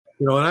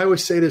And I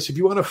always say this: if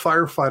you want a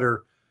firefighter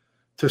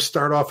to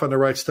start off on the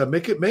right step,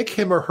 make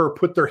him or her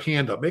put their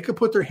hand up. Make them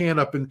put their hand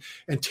up and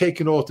take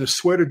an oath and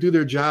swear to do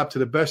their job to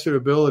the best of their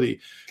ability,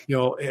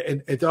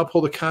 and to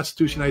uphold the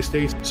Constitution of the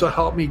United States. So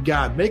help me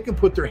God. Make them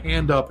put their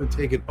hand up and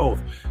take an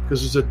oath,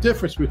 because there's a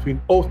difference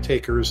between oath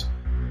takers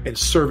and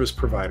service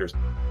providers.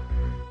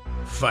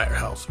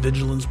 Firehouse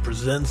Vigilance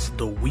presents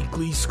The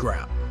Weekly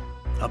Scrap,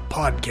 a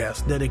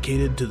podcast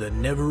dedicated to the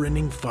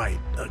never-ending fight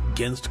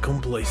against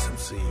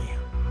complacency.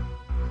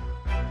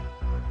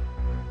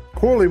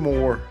 Corley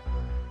Moore,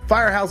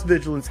 Firehouse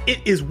Vigilance. It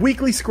is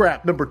Weekly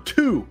Scrap number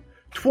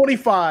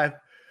 225.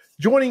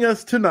 Joining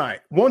us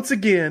tonight, once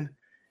again,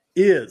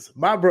 is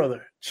my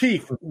brother,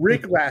 Chief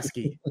Rick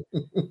Lasky.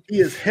 He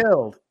is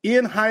held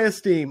in high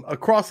esteem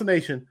across the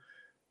nation.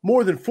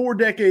 More than 4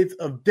 decades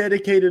of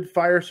dedicated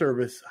fire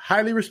service,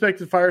 highly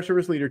respected fire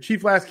service leader.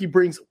 Chief Lasky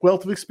brings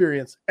wealth of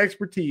experience,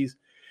 expertise.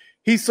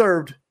 He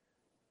served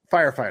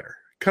firefighter,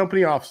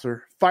 company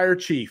officer, fire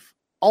chief,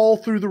 all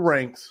through the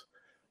ranks.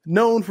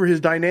 Known for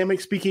his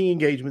dynamic speaking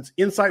engagements,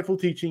 insightful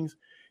teachings.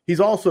 He's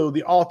also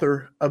the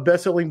author of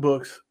best-selling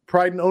books,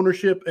 Pride in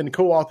Ownership, and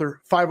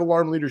co-author 5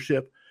 Alarm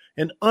Leadership,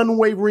 an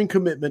unwavering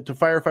commitment to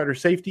firefighter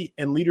safety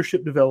and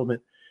leadership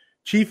development.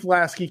 Chief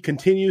Lasky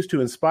continues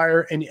to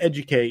inspire and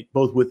educate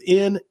both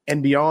within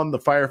and beyond the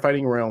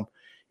firefighting realm.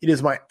 It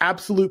is my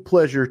absolute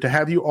pleasure to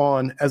have you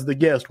on as the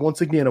guest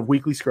once again of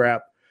Weekly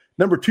Scrap.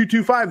 Number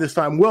 225 this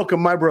time.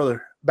 Welcome, my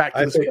brother, back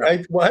to the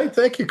scrap.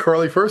 Thank you,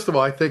 Corley. First of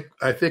all, I think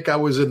I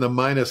was in the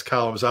minus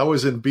columns. I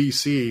was in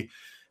BC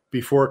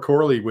before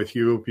Corley with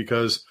you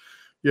because,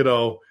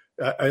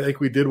 I think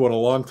we did one a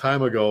long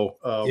time ago.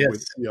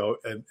 Yes.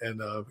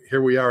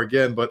 Here we are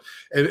again. But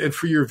and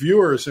for your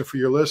viewers and for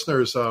your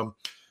listeners,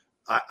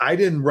 I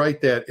didn't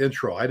write that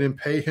intro. I didn't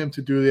pay him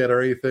to do that or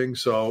anything.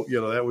 So,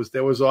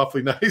 that was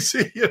awfully nice,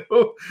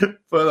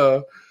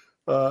 But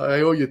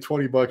I owe you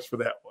 $20 for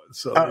that one.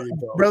 So, there you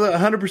go. Brother,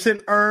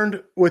 100%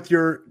 earned with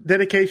your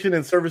dedication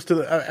and service to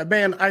the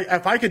man.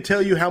 If I could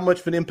tell you how much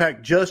of an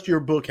impact just your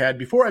book had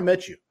before I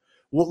met you,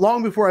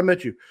 long before I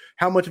met you,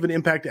 how much of an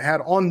impact it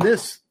had on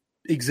this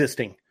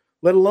existing,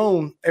 let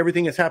alone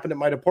everything that's happened at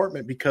my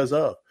department because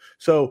of.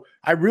 So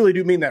I really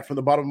do mean that from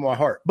the bottom of my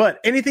heart. But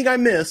anything I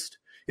missed,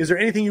 is there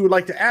anything you would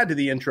like to add to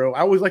the intro? I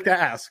always like to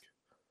ask.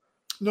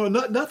 No,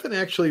 nothing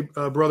actually,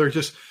 brother.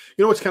 Just,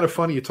 it's kind of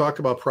funny. You talked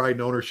about pride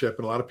and ownership,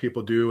 and a lot of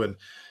people do. And,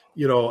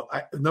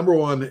 number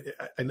one,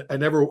 I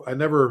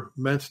never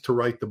meant to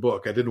write the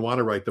book. I didn't want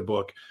to write the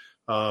book.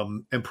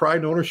 And pride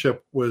and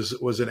ownership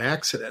was an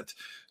accident.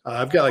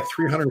 I've got like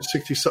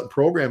 360 something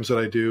programs that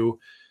I do.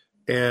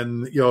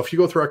 And, if you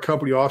go through our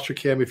company officer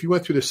camp, if you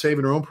went through the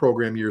Saving Your Own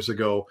program years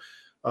ago,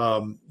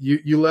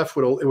 you left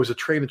with it was a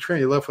train.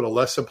 You left with a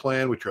lesson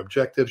plan with your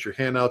objectives, your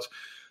handouts.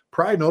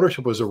 Pride and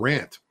ownership was a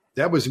rant.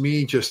 That was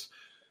me.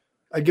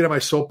 I get on my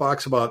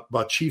soapbox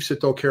about chiefs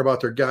that don't care about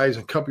their guys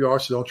and company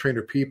officers don't train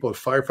their people, and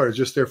firefighters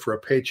just there for a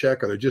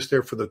paycheck, or they're just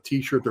there for the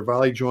T-shirt, their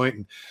volley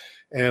joint.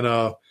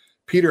 And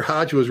Peter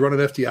Hodge, who was running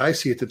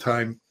FDIC at the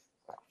time,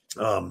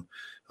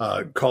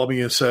 called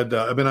me and said,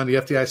 I've been on the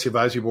FDIC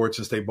advisory board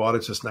since they bought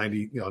it, since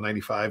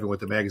 95, and with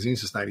the magazine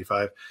since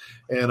 95.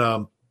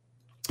 And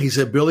he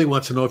said, Billy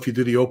wants to know if you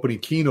do the opening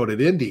keynote at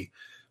Indy.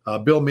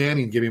 Bill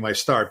Manning gave me my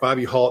start.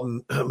 Bobby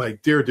Halton, my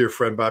dear, dear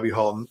friend Bobby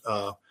Halton,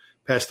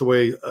 passed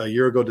away a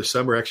year ago,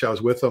 December. Actually, I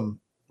was with him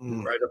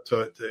right up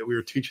to we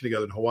were teaching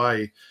together in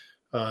Hawaii.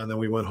 And then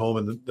we went home,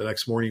 and the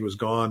next morning he was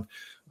gone.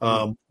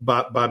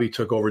 Bobby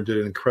took over and did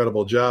an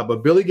incredible job.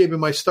 But Billy gave me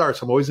my start.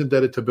 So I'm always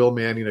indebted to Bill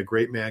Manning, a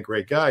great man,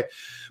 great guy.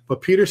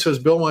 But Peter says,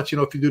 Bill wants to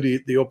know if you do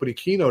the opening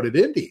keynote at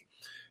Indy.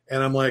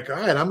 And I'm like, all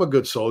right, I'm a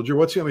good soldier.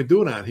 What's he going to be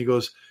doing on? He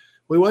goes,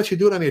 well, why don't you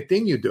do it on that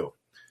thing you do?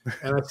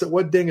 And I said,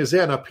 what ding is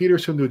that? Now,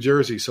 Peter's from New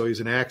Jersey, so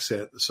he's an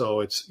accent. So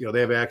it's,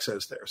 they have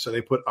accents there. So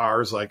they put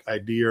R's like I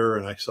dear,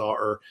 and I saw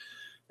her.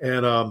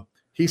 And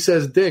he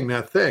says ding,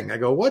 not thing. I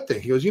go, what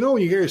thing? He goes,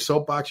 when you hear your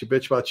soapbox, you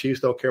bitch about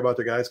chiefs, don't care about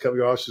the guys,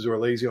 company officers who are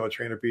lazy,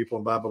 train their people,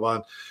 and blah, blah, blah.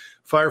 And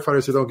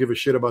firefighters that don't give a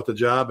shit about the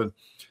job. And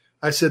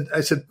I said,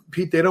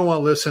 Pete, they don't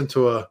want to listen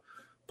to a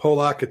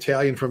Polak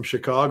Italian from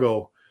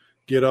Chicago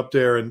get up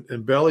there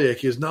and bellyache.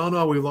 He goes,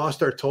 no, we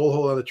lost our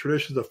toehold on the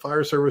traditions of the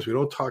fire service. We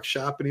don't talk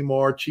shop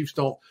anymore. Chiefs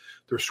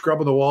they're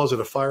scrubbing the walls of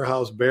the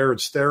firehouse bare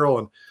and sterile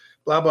and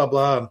blah, blah,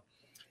 blah.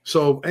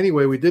 So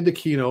anyway, we did the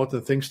keynote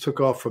and things took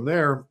off from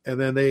there.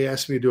 And then they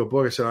asked me to do a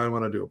book. I said, I don't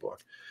want to do a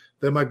book.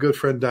 Then my good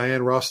friend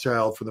Diane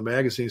Rothschild from the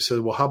magazine said,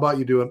 well, how about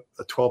you do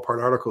a 12-part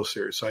article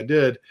series? So I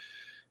did.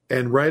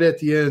 And right at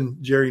the end,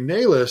 Jerry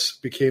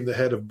Nalis became the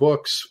head of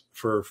books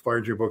for Fire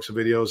Engineer Books and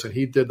Videos. And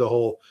he did the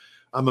whole,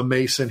 I'm a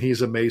Mason,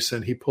 he's a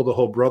Mason. He pulled the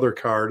whole brother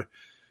card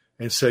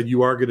and said,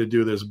 you are going to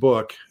do this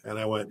book. And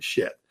I went,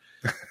 shit.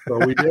 So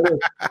we did it.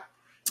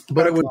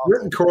 But it was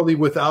written, Corley,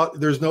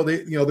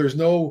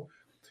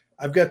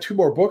 I've got 2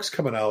 more books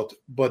coming out,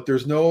 but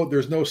there's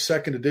no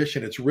second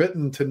edition. It's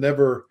written to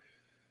never,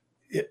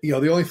 the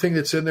only thing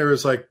that's in there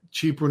is like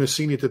Chief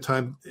Brunacini at the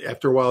time,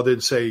 after a while,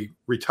 did say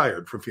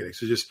retired from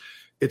Phoenix.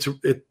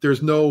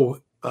 There's no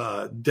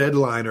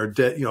deadline or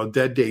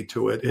dead date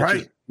to it. It's right.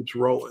 Just keeps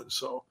rolling.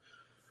 So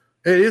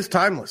it is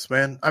timeless,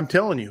 man. I'm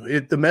telling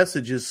you, the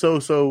message is so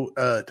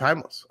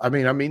timeless. I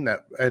mean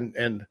that,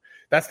 and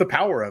that's the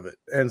power of it.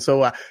 And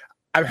so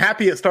I'm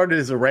happy it started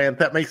as a rant.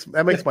 That makes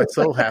my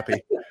soul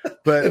happy.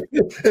 But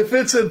it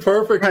fits in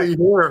perfectly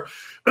here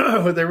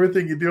with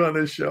everything you do on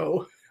this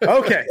show.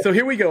 Okay, so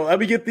here we go. Let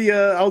me get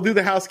I'll do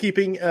the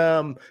housekeeping.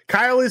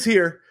 Kyle is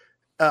here,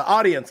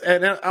 audience,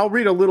 and I'll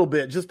read a little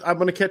bit. I'm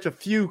going to catch a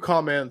few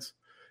comments.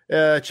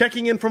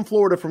 Checking in from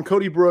Florida from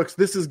Cody Brooks.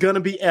 This is going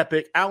to be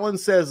epic. Alan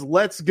says,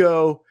 let's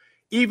go.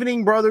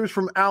 Evening Brothers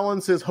from Alan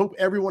says, hope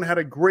everyone had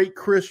a great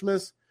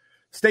Christmas.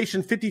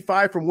 Station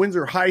 55 from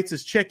Windsor Heights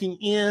is checking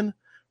in.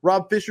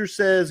 Rob Fisher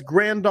says,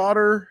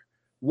 granddaughter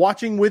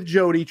watching with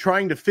Jody,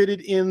 trying to fit it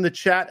in the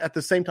chat at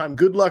the same time.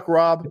 Good luck,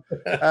 Rob.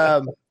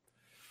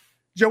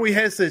 Joey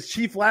Hess says,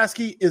 Chief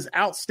Lasky is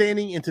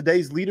outstanding in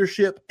today's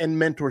leadership and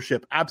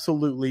mentorship.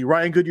 Absolutely.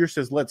 Ryan Goodyear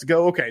says, let's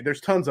go. Okay, there's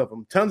tons of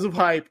them. Tons of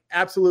hype.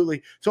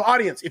 Absolutely. So,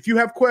 audience, if you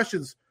have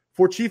questions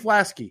for Chief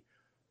Lasky,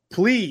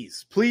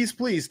 please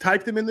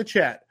type them in the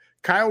chat.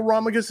 Kyle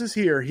Romagus is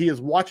here. He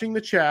is watching the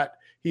chat.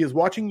 He is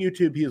watching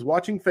YouTube. He is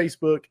watching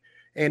Facebook.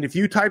 And if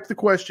you type the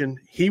question,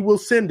 he will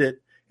send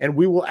it, and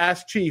we will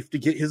ask Chief to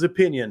get his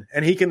opinion,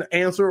 and he can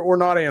answer or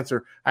not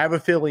answer. I have a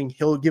feeling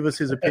he'll give us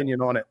his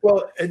opinion on it.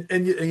 Well,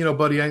 and you know,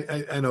 buddy,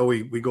 I know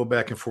we go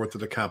back and forth to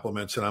the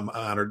compliments, and I'm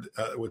honored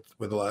with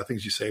a lot of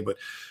things you say, but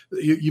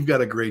you've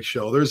got a great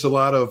show. There's a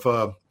lot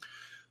of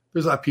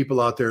people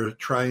out there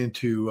trying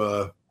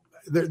to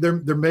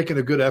they're making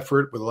a good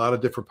effort with a lot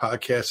of different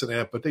podcasts and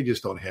that, but they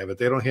just don't have it.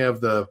 They don't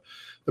have the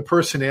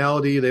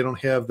personality. They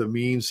don't have the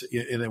means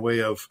in a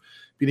way of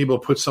being able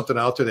to put something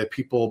out there that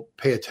people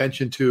pay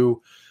attention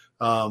to.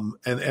 And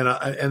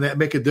that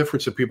make a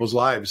difference in people's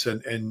lives.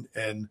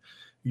 And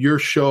your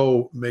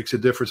show makes a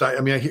difference.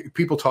 I hear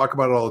people talk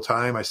about it all the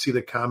time. I see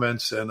the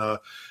comments, and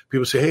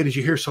people say, hey, did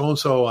you hear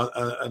so-and-so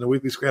on the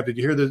Weekly Scrap? Did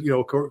you hear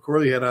that,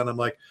 Corley had on? I'm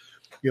like,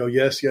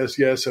 yes,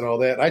 and all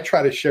that. And I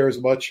try to share as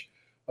much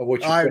of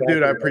what you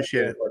dude, I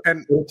appreciate it.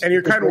 And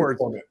your kind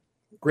words.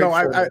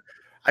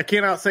 I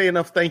cannot say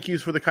enough thank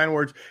yous for the kind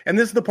words. And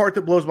this is the part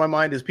that blows my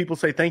mind is people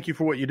say thank you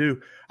for what you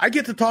do. I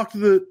get to talk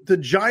to the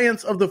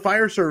giants of the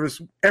fire service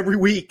every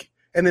week,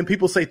 and then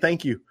people say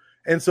thank you.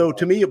 And so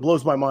to me, it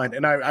blows my mind.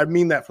 And I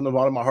mean that from the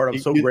bottom of my heart. I'm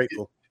so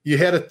grateful. You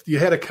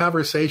had a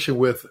conversation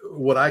with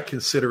what I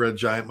consider a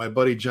giant, my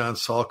buddy John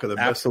Salka, the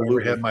best I've ever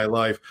had in my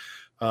life.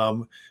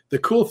 The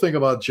cool thing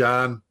about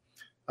John,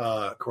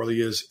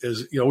 Corley, is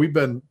we've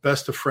been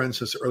best of friends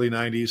since the early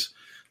 90s.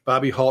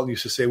 Bobby Halton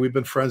used to say, we've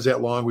been friends that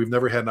long. We've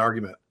never had an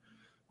argument.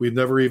 We've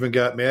never even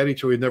got mad at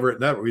each other.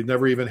 We've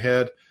never even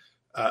had,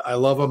 I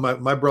love him.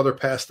 My brother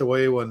passed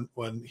away when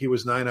he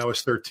was 9, I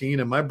was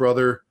 13. And my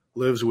brother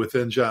lives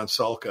within John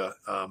Salka.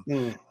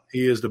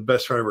 He is the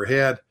best friend I ever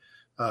had.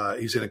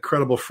 He's an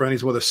incredible friend.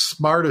 He's one of the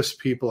smartest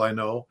people I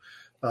know.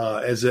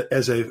 As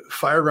a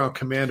fireground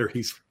commander,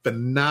 he's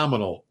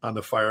phenomenal on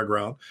the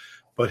fireground.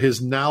 But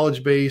his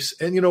knowledge base,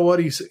 and you know what?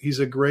 He's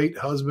a great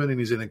husband, and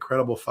he's an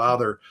incredible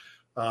father.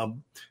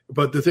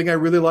 But the thing I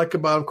really like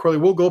about him, Corley,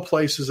 we'll go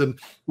places and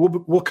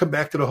we'll come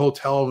back to the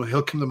hotel, and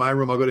he'll come to my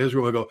room. I'll go to his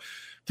room. I go,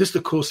 this is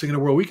the coolest thing in the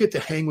world. We get to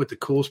hang with the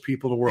coolest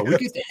people in the world. We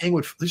get to hang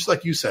with, just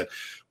like you said,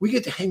 we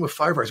get to hang with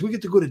firefighters. We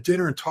get to go to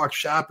dinner and talk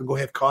shop and go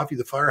have coffee at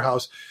the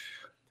firehouse.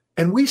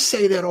 And we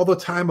say that all the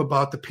time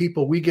about the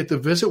people we get to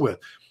visit with.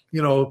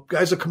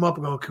 Guys will come up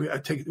and go,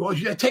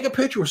 take a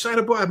picture or sign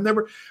a book.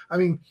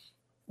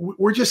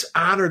 We're just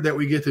honored that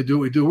we get to do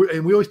what we do.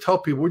 And we always tell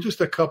people we're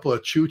just a couple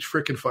of chooch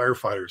freaking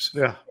firefighters.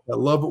 Yeah. That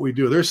love what we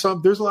do. There's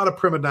a lot of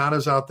prima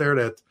donnas out there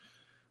that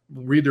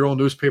read their own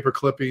newspaper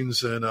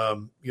clippings and,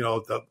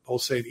 the whole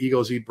saying,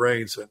 egos eat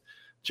brains. And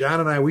John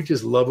and I, we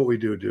just love what we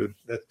do, dude.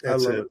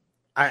 That's it.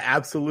 I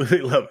absolutely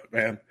love it,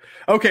 man.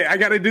 Okay, I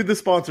got to do the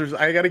sponsors.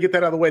 I got to get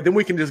that out of the way. Then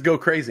we can just go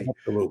crazy.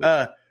 Absolutely.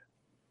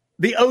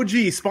 The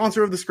OG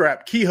sponsor of the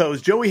scrap,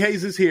 Keyhose. Joey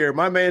Hayes is here.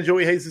 My man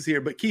Joey Hayes is here.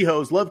 But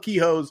Keyhose, love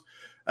Keyhose.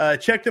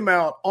 Check them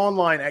out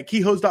online at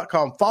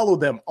keyhose.com. Follow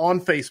them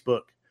on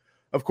Facebook.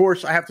 Of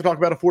course, I have to talk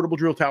about Affordable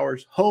Drill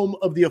Towers, home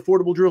of the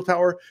Affordable Drill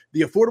Tower,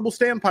 the Affordable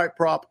Standpipe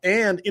Prop,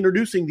 and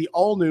introducing the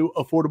all-new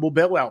Affordable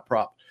Bailout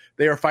Prop.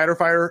 They are Fighter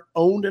Fire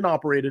owned and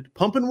operated,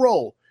 pump and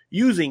roll,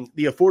 using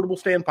the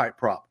Affordable Standpipe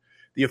Prop.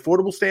 The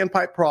Affordable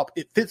Standpipe Prop,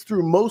 it fits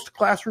through most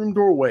classroom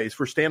doorways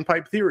for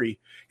standpipe theory,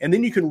 and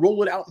then you can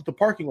roll it out into the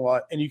parking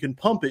lot, and you can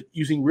pump it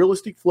using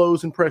realistic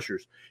flows and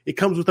pressures. It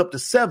comes with up to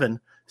 7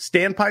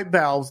 standpipe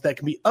valves that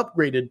can be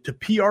upgraded to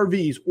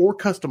PRVs or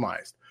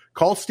customized.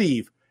 Call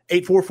Steve,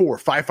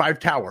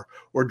 844-55-TOWER,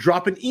 or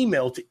drop an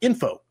email to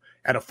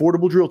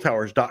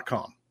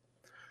info@affordabledrilltowers.com.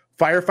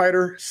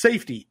 Firefighter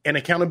safety and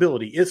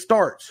accountability. It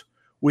starts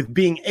with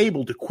being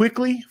able to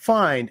quickly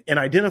find and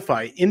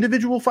identify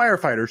individual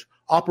firefighters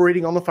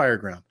operating on the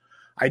fireground.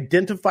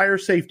 Identifier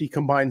safety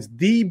combines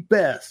the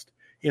best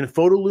in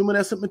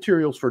photoluminescent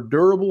materials for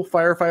durable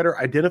firefighter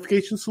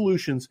identification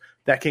solutions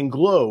that can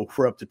glow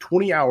for up to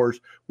 20 hours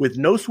with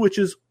no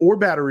switches or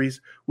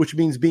batteries, which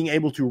means being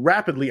able to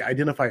rapidly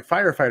identify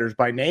firefighters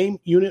by name,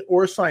 unit,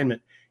 or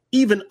assignment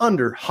even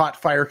under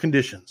hot fire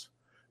conditions.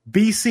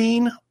 Be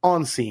seen,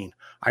 on scene.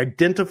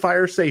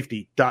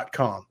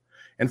 Identifiersafety.com.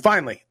 And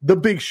finally, the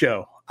big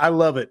show. I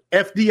love it.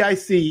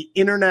 FDIC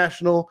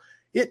International.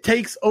 It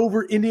takes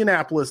over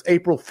Indianapolis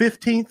April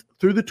 15th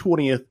through the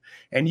 20th,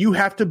 and you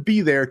have to be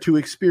there to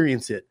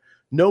experience it.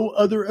 No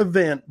other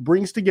event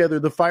brings together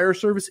the fire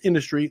service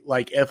industry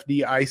like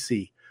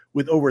FDIC.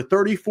 With over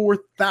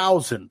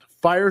 34,000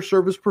 fire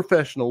service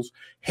professionals,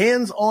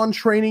 hands-on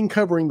training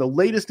covering the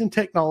latest in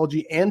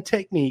technology and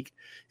technique,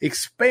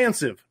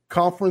 expansive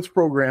conference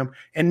program,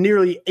 and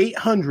nearly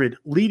 800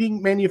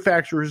 leading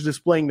manufacturers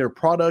displaying their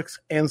products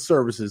and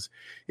services.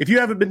 If you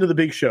haven't been to the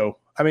big show,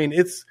 I mean,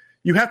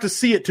 you have to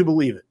see it to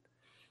believe it.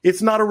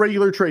 It's not a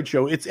regular trade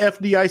show. It's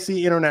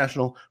FDIC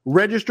International.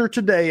 Register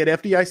today at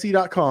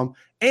FDIC.com.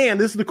 And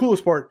this is the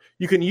coolest part.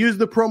 You can use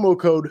the promo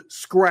code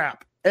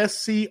SCRAP,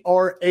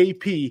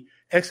 SCRAP,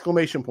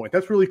 exclamation point.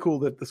 That's really cool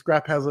that the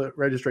Scrap has a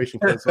registration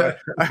code. So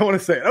I want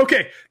to say it.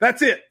 Okay,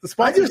 that's it. The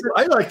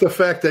I like the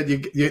fact that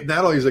you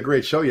not only is a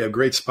great show, you have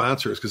great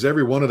sponsors because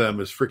every one of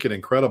them is freaking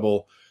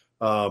incredible.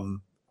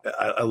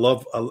 I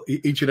love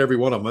each and every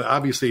one of them.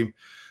 Obviously, the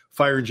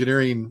fire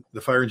engineering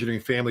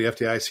family,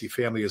 FDIC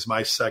family, is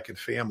my second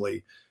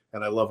family,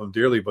 and I love them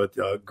dearly. But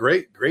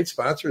great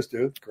sponsors,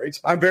 dude. Great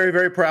sponsors. I'm very,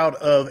 very proud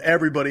of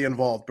everybody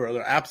involved,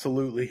 brother.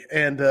 Absolutely.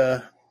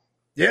 And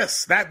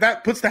yes,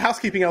 that puts the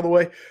housekeeping out of the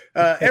way.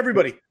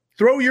 Everybody,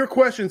 throw your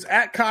questions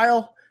at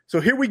Kyle.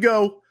 So here we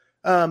go.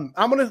 I'm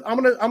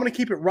gonna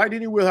keep it right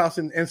in your wheelhouse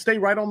and stay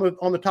right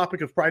on the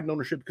topic of pride and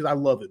ownership because I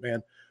love it,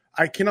 man.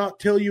 I cannot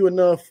tell you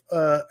enough.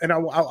 And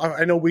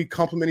I know we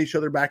compliment each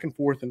other back and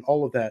forth and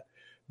all of that.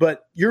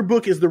 But your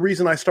book is the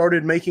reason I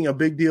started making a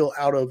big deal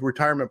out of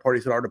retirement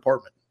parties at our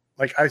department.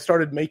 Like I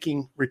started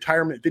making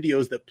retirement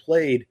videos that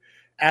played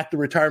at the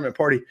retirement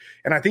party.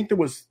 And I think there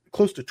was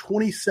close to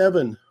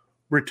 27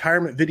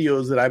 retirement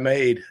videos that I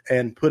made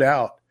and put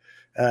out.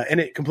 And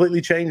it completely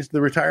changed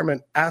the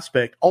retirement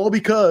aspect, all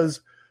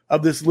because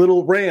of this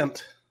little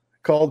rant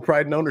called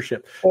Pride and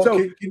Ownership. Well,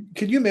 so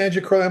can you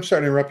imagine, Crowley? I'm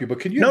sorry to interrupt you, but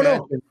can you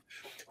imagine? No.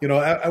 You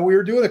know, we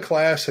were doing a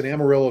class in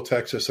Amarillo,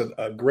 Texas,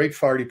 a great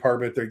fire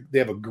department. They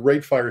have a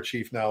great fire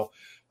chief now.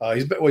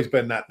 He's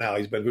been not now.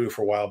 He's been with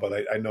for a while,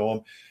 but I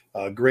know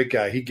him. Great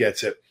guy. He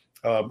gets it.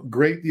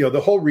 Great. You know, the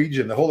whole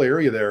region, the whole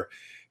area there.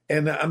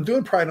 And I'm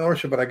doing pride and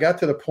ownership, but I got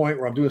to the point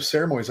where I'm doing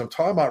ceremonies. I'm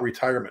talking about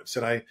retirements.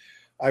 And I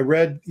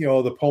read, you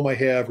know, the poem I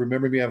have,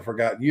 Remember Me, I've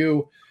Forgotten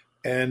You.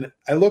 And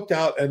I looked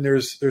out and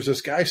there's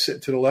this guy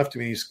sitting to the left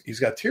of me. He's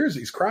got tears.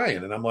 He's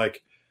crying. And I'm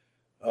like,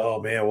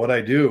 oh man, what'd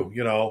I do?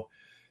 You know?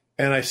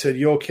 And I said,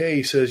 you okay?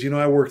 He says, you know,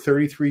 I worked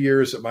 33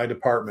 years at my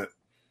department.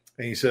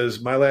 And he says,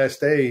 my last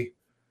day,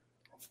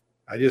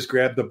 I just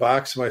grabbed the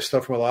box of my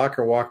stuff from my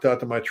locker, walked out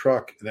to my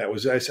truck. And that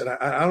was, I said,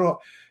 I don't know.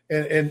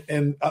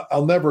 And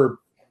I'll never,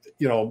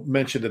 you know,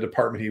 mention the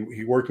department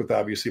he worked with,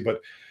 obviously,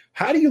 but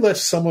how do you let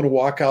someone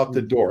walk out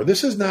the door?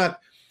 This is not,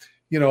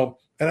 you know,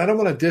 and I don't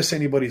want to diss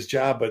anybody's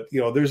job, but, you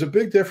know, there's a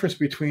big difference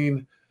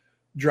between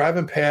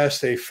driving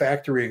past a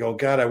factory and go,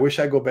 God, I wish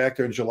I'd go back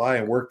there in July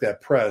and work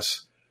that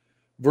press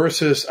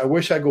versus I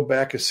wish I'd go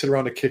back and sit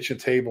around the kitchen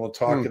table and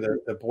talk to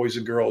the boys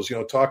and girls, you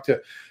know, talk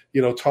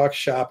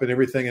shop and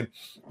everything. And,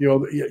 you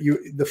know,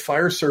 the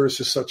fire service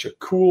is such a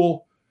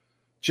cool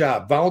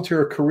job,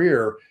 volunteer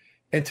career,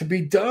 and to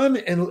be done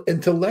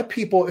and to let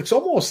people, it's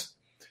almost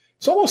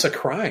a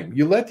crime.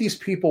 You let these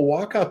people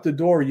walk out the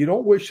door. You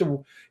don't wish them,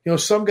 you know,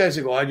 some guys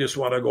go, I just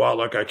want to go out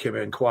like I came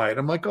in quiet.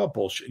 I'm like, oh,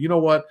 bullshit. You know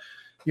what?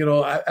 You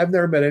know, I've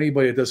never met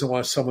anybody that doesn't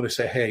want someone to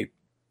say, hey,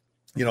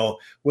 you know,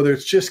 whether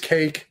it's just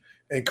cake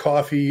and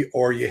coffee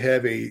or you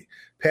have a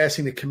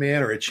passing the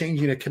command or a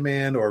changing of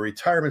command or a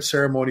retirement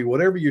ceremony,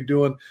 whatever you're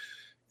doing.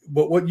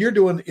 But what you're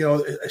doing, you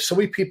know, so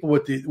many people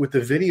with the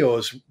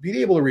videos, being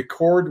able to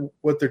record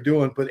what they're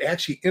doing, but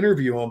actually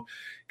interview them.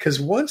 Because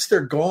once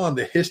they're gone,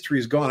 the history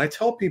is gone. I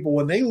tell people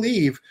when they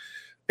leave,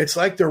 it's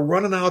like they're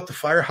running out the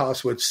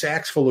firehouse with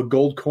sacks full of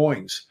gold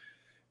coins.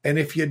 And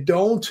if you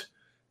don't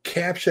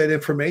capture that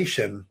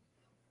information,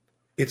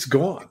 it's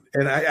gone.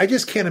 And I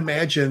just can't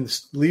imagine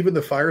leaving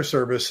the fire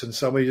service and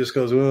somebody just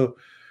goes, oh,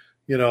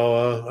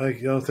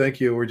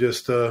 thank you. We're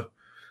just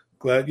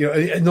glad, you know,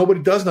 and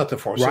nobody does nothing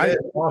for us. Right. So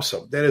that is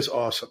awesome. That is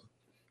awesome.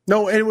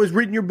 No, and it was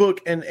reading your book,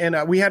 and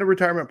we had a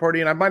retirement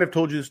party, and I might have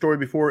told you the story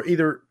before.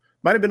 Either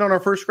might have been on our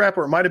first scrap,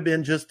 or it might have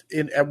been just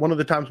at one of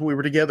the times when we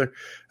were together.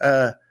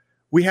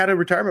 We had a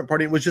retirement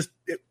party. It was just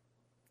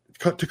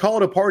to call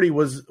it a party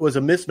was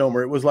a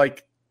misnomer. It was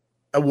like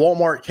a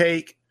Walmart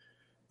cake,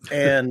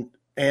 and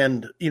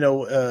you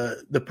know,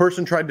 the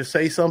person tried to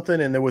say something,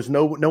 and there was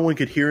no one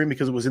could hear him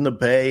because it was in the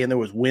bay, and there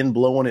was wind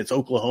blowing. It's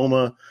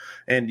Oklahoma,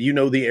 and you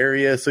know the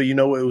area, so you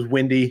know it was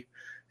windy.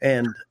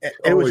 And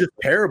it was just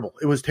terrible.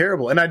 It was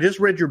terrible. And I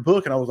just read your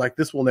book and I was like,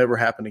 this will never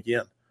happen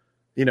again,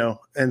 you know?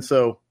 And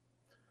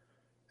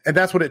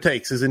that's what it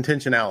takes is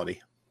intentionality.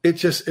 It's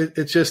just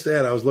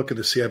that I was looking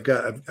to see, I've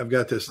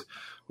got this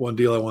one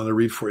deal I want to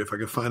read for you if I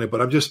can find it,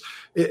 but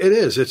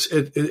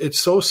it's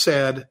so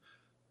sad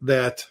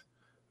that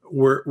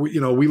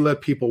we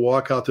let people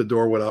walk out the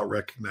door without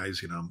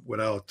recognizing them,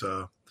 without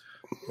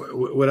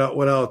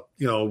without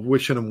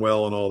wishing them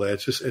well and all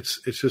that.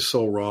 It's just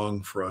so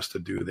wrong for us to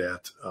do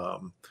that.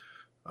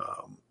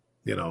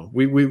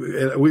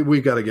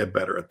 We got to get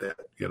better at that.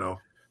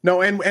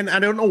 No, and I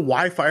don't know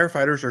why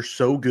firefighters are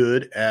so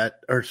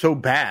so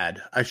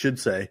bad, I should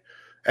say,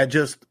 at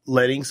just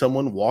letting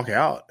someone walk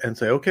out and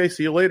say, "Okay,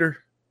 see you later."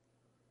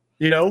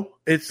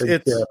 It's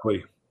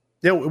exactly.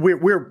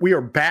 We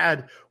are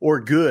bad or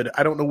good.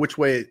 I don't know which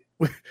way.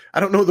 I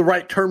don't know the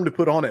right term to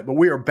put on it, but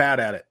we are bad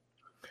at it.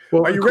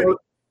 Well, are you ready?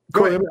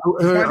 Go ahead.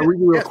 I'll read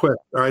you real quick.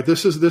 All right,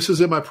 this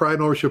is in my Pride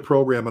and Ownership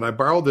program, and I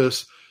borrowed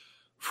this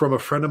from a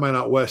friend of mine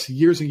out west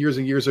years and years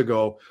and years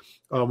ago.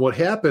 What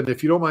happened,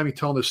 if you don't mind me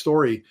telling this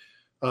story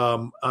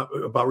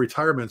about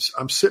retirements,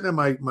 I'm sitting in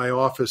my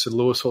office in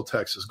Louisville,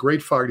 Texas.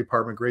 Great fire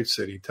department, great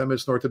city, 10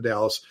 minutes north of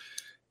Dallas.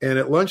 And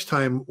at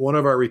lunchtime, one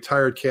of our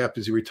retired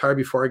captains, he retired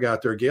before I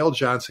got there, Gail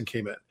Johnson,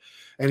 came in.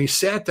 And he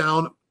sat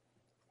down,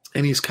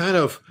 and he's kind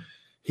of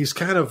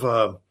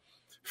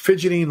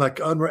fidgeting like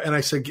and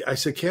I said,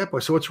 Cap, I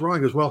said, what's wrong?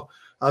 He goes, well,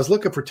 I was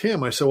looking for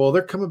Tim. I said, well,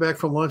 they're coming back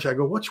from lunch. I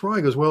go, what's wrong?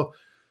 He goes, well,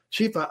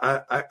 Chief,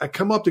 I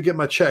come up to get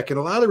my check, and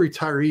a lot of the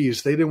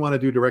retirees, they didn't want to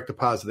do direct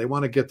deposit. They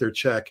want to get their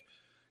check,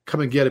 come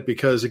and get it,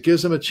 because it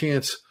gives them a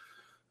chance.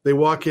 They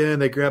walk in,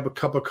 they grab a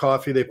cup of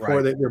coffee, they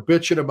pour, they're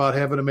bitching about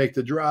having to make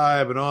the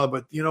drive and all,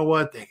 but you know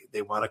what?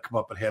 They want to come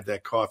up and have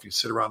that coffee,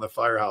 sit around the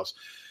firehouse.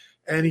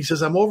 And he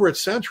says, I'm over at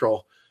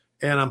Central,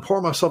 and I'm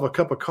pouring myself a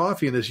cup of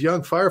coffee, and this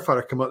young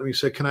firefighter come up to me and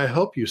said, can I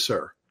help you,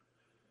 sir?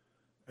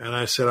 And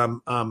I said,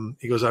 I'm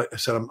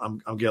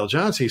Gail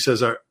Johnson. He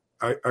says,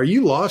 Are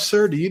you lost,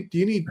 sir? Do you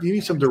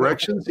need some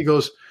directions? He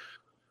goes,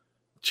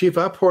 Chief,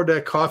 I poured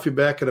that coffee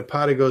back in a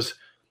pot. He goes,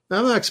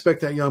 I'm not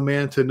expecting that young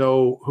man to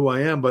know who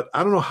I am, but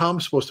I don't know how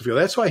I'm supposed to feel.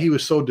 That's why he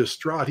was so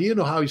distraught. He didn't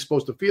know how he's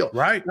supposed to feel.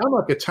 Right. I'm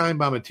like a time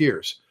bomb of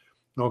tears.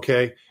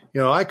 Okay.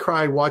 I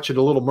cried watching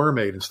The Little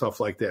Mermaid and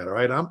stuff like that. All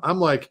right. I'm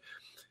like,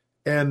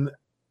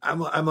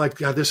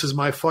 God, this is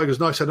my fault. He goes,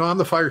 no. I said, no, I'm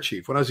the fire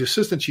chief. When I was the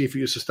assistant chief, he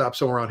used to stop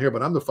somewhere around here,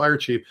 but I'm the fire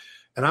chief,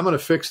 and I'm going to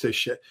fix this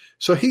shit.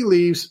 So he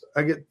leaves.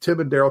 I get Tim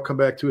and Daryl come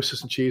back, two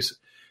assistant chiefs.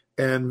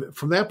 And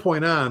from that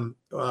point on,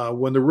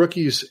 when the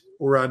rookies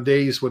were on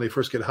days when they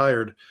first get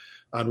hired,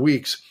 on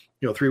weeks,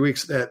 3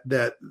 weeks, that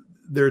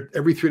they're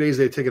every 3 days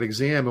they take an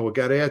exam. And what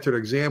got after the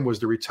exam was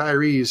the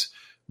retirees'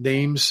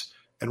 names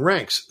and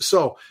ranks.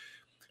 So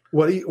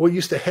what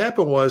used to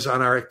happen was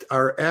on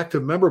our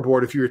active member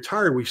board, if you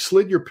retired, we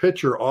slid your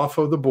picture off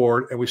of the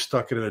board and we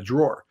stuck it in a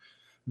drawer.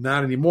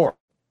 Not anymore.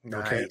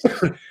 Okay.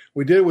 Nice.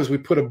 We did was we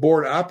put a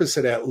board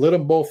opposite that, lit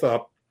them both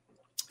up,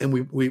 and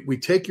we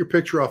take your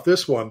picture off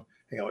this one.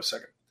 Hang on a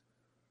second.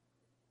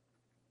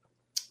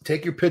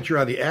 Take your picture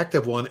on the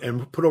active one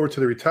and put over to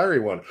the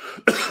retiree one.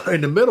 In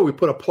the middle, we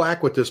put a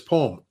plaque with this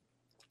poem.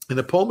 And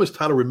the poem is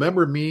titled,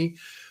 Remember Me,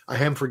 I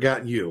Haven't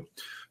Forgotten You.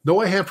 No,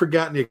 I haven't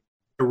forgotten you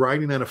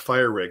riding on a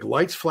fire rig,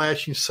 lights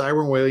flashing,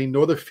 siren wailing,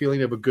 nor the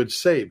feeling of a good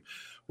save,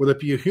 whether it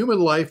be a human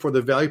life or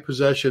the valued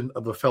possession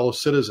of a fellow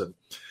citizen.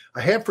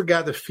 I haven't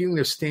forgotten the feeling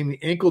of standing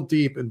ankle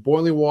deep in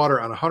boiling water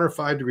on a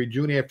 105-degree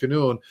June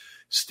afternoon,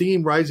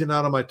 steam rising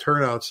out of my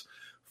turnouts,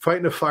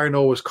 fighting a fire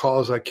no was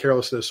caused like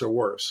carelessness or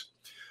worse.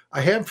 I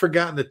haven't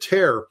forgotten the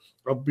terror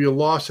of being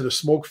lost in a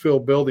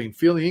smoke-filled building,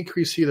 feeling the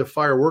increased heat of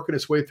fire working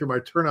its way through my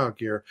turnout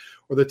gear,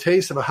 or the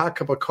taste of a hot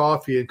cup of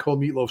coffee and cold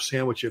meatloaf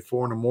sandwich at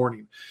 4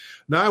 a.m.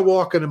 Now I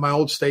walk into my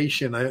old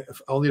station,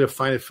 only to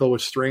find it filled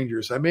with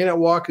strangers. I may not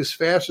walk as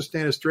fast or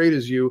stand as straight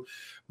as you.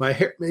 My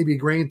hair may be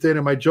grain thin,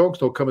 and my jokes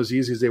don't come as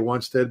easy as they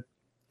once did.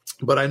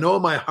 But I know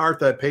in my heart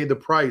that I paid the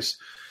price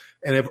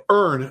and have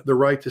earned the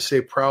right to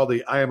say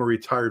proudly, I am a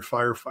retired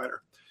firefighter.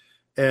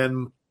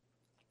 And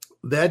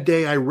that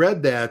day I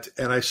read that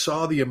and I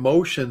saw the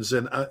emotions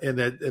in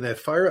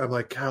that fire. I'm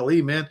like,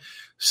 golly, man,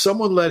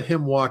 someone let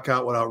him walk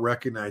out without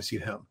recognizing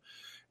him.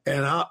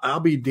 And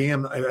I'll be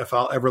damned if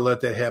I'll ever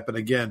let that happen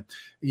again.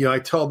 I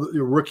tell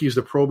the rookies,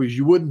 the probies,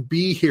 you wouldn't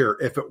be here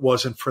if it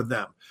wasn't for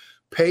them.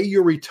 Pay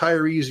your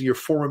retirees and your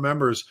former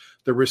members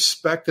the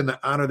respect and the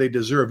honor they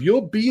deserve.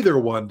 You'll be there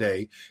one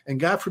day, and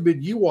God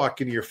forbid you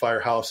walk into your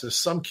firehouse and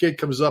some kid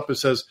comes up and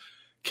says,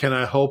 can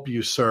I help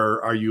you,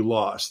 sir? Are you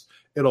lost?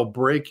 It'll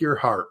break your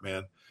heart,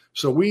 man.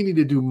 So we need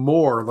to do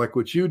more like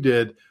what you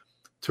did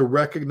to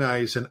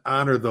recognize and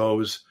honor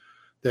those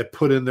that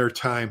put in their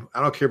time.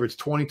 I don't care if it's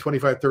 20,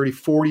 25, 30,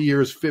 40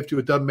 years, 50,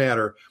 it doesn't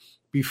matter,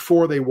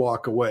 before they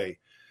walk away.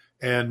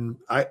 And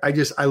I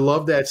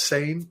love that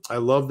saying. I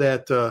love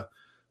that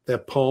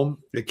poem.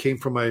 It came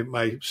from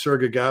my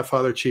surrogate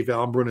godfather, Chief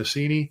Alan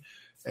Brunacini.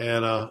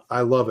 And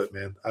I love it,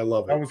 man. I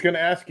love it. I was going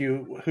to ask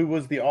you who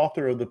was the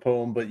author of the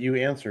poem, but you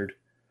answered.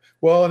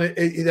 Well, and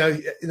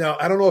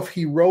I don't know if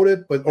he wrote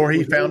it, but or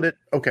he found it.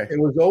 Okay, it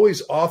was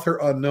always author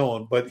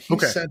unknown, but he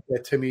sent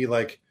that to me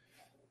like,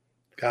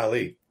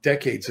 golly,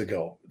 decades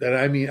ago.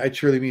 I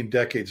truly mean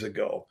decades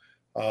ago.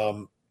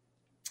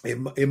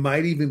 It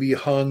might even be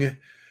hung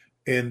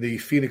in the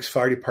Phoenix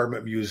Fire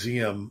Department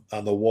Museum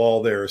on the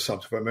wall there or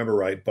something, if I remember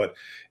right. But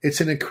it's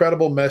an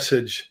incredible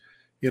message,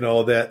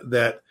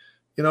 that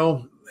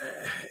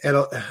and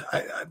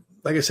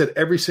like I said,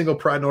 every single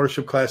Pride and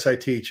Ownership class I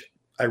teach,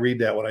 I read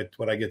that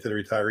when I get to the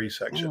retiree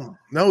section.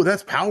 No,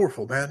 that's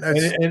powerful, man.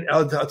 And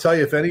I'll tell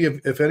you, if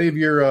any of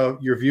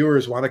your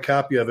viewers want a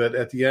copy of it,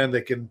 at the end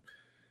they can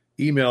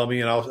email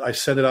me, and I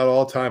send it out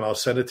all the time. I'll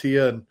send it to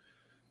you, and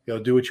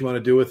do what you want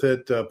to do with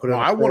it.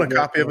 I want a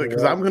copy of it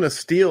because I'm going to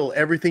steal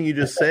everything you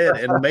just said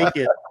and make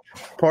it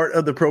part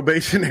of the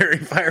probationary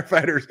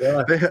firefighters.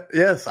 Yeah.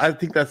 Yes, I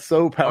think that's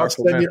so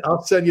powerful.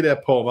 I'll send you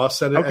that poem. I'll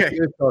send it. Okay.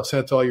 I'll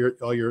send it to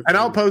all your. And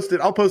I'll post it.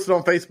 I'll post it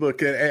on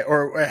Facebook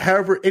or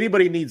however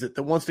anybody needs it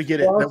that wants to get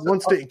it,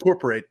 wants to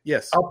incorporate.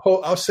 Yes,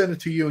 I'll send it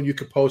to you, and you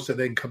can post it.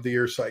 They can come to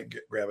your site and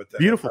grab it.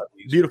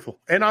 Beautiful.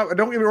 And don't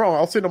get me wrong,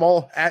 I'll send them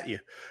all at you.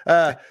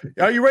 Are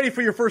you ready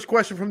for your first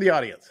question from the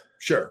audience?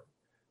 Sure.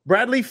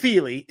 Bradley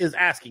Feely is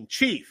asking,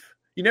 Chief,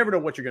 you never know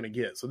what you're going to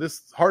get. So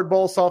this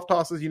hardball, soft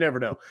tosses, you never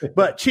know.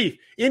 But Chief,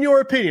 in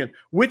your opinion,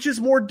 which is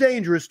more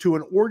dangerous to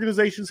an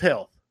organization's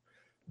health?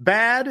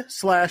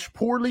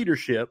 Bad/poor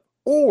leadership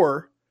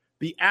or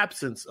the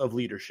absence of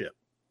leadership?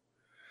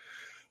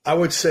 I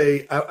would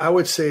say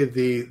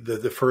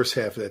the first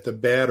half of that, the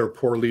bad or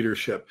poor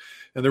leadership.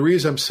 And the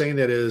reason I'm saying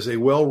that is a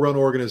well-run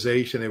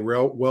organization, a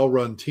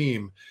well-run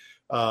team,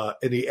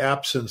 in the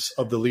absence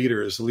of the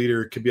leaders. The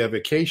leader could be on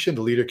vacation.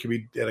 The leader could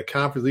be at a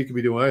conference. The leader could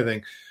be doing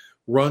anything.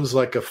 Runs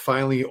like a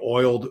finely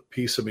oiled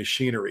piece of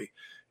machinery.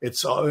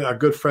 It's our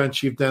good friend,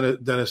 Chief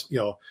Dennis,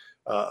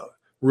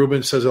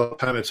 Ruben says all the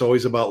time, it's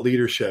always about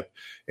leadership,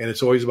 and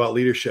it's always about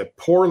leadership.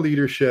 Poor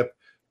leadership,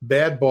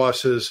 bad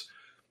bosses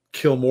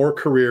kill more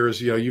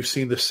careers. You've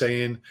seen the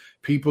saying,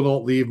 people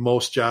don't leave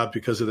most jobs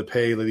because of the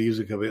pay. They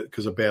leave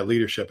because of bad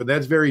leadership. And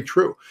that's very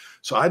true.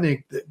 So I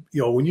think that,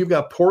 when you've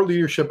got poor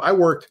leadership, I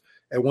worked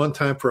at one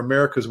time for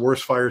America's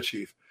worst fire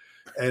chief.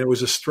 And it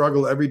was a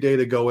struggle every day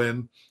to go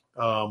in.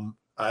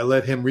 I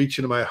let him reach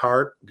into my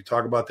heart. We can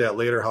talk about that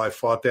later, how I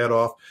fought that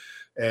off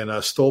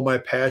and stole my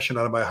passion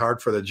out of my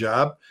heart for the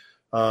job.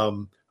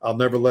 I'll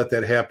never let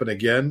that happen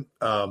again.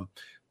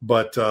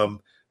 But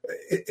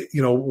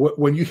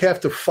when you have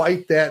to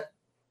fight that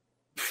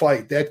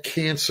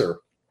cancer,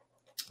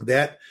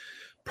 that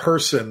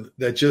person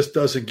that just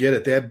doesn't get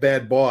it, that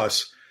bad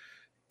boss,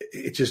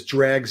 it just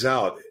drags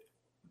out.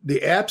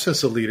 The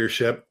absence of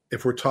leadership,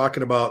 if we're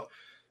talking about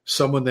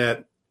someone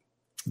that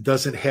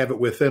doesn't have it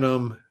within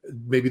them,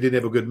 maybe didn't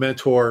have a good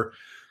mentor,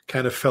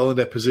 kind of fell in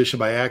that position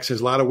by accident.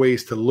 There's a lot of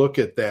ways to look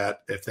at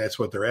that if that's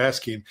what they're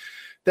asking.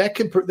 That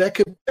could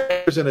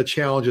present a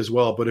challenge as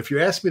well. But if you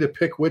ask me to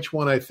pick which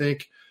one I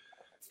think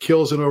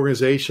kills an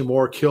organization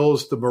more,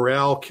 kills the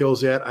morale,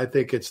 kills that, I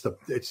think it's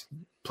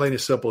plain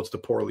and simple. It's the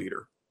poor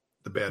leader,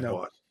 the bad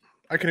boss.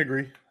 I can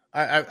agree.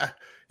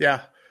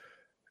 Yeah.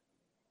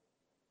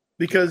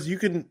 Because you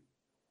can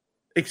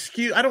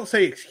excuse, I don't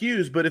say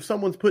excuse, but if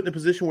someone's put in a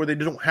position where they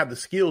don't have the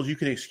skills, you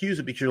can excuse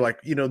it because you're like,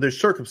 there's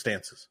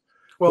circumstances.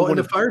 Well, in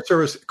the fire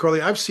service,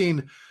 Carly, I've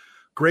seen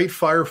great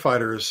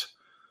firefighters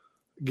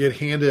get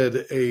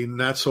handed a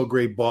not so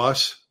great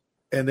boss,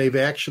 and they've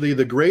actually,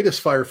 the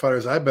greatest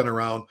firefighters I've been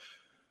around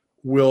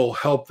will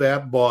help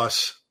that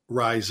boss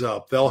rise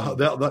up. They'll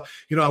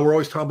we're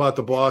always talking about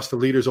the boss, the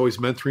leader's always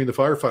mentoring the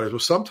firefighters. Well,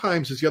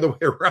 sometimes it's the other way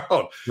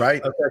around.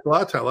 Right. In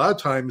fact, a lot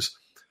of times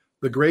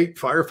the great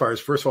firefighters,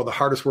 first of all, the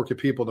hardest working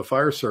people in the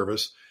fire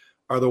service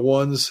are the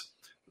ones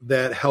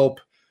that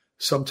help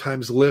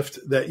sometimes lift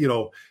that,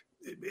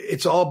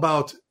 it's all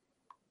about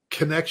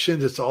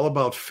connections. It's all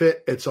about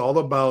fit. It's all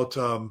about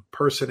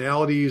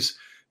personalities,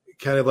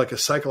 kind of like a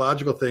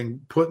psychological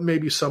thing. Putting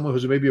maybe someone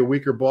who's maybe a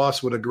weaker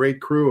boss with a great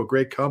crew, a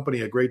great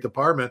company, a great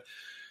department.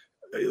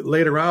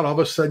 Later on, all of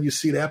a sudden you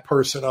see that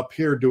person up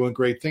here doing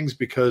great things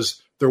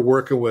because they're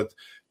working with,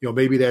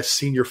 maybe that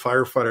senior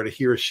firefighter that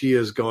he or she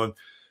is going,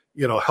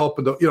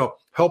 helping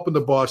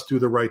the boss do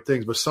the right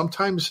things. But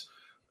sometimes,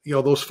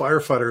 those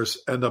firefighters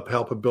end up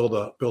helping build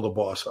a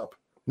boss up.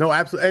 No,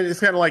 absolutely. And it's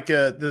kind of like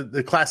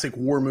the classic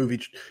war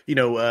movie,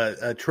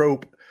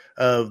 trope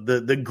of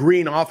the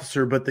green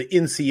officer, but the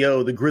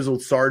NCO, the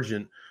grizzled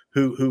sergeant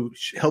who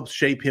helps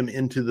shape him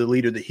into the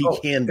leader that he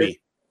can be.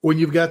 When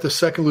you've got the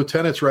second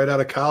lieutenants right out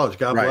of college,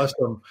 God bless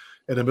them,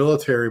 in the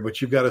military, but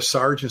you've got a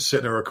sergeant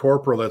sitting there, a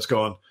corporal that's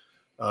going,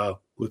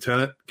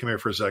 Lieutenant, come here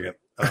for a second.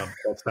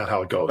 That's not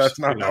how it goes. That's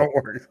not how it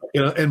works.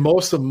 And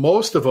most of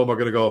them are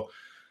going to go,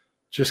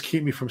 just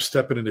keep me from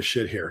stepping into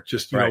shit here.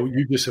 Just,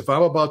 if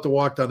I'm about to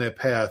walk down that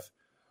path,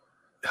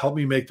 help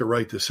me make the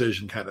right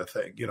decision kind of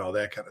thing,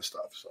 that kind of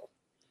stuff. So.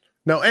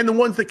 No, and the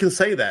ones that can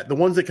say that, the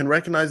ones that can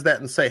recognize that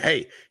and say,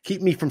 hey,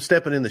 keep me from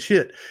stepping in the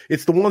shit.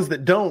 It's the ones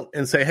that don't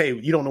and say, hey,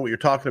 you don't know what you're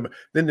talking about.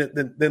 Then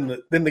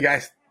the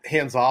guy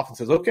hands off and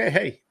says, okay,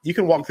 hey, you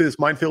can walk through this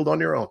minefield on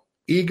your own.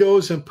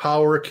 Egos and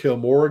power kill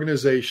more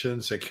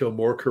organizations and kill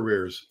more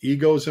careers.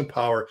 Egos and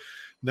power,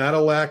 not a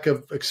lack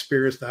of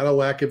experience, not a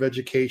lack of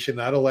education,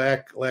 not a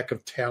lack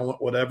of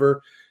talent,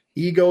 whatever.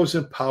 Egos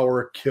and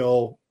power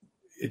kill.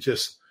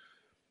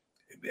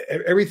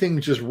 Everything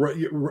just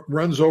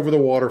runs over the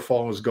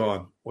waterfall and is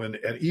gone. When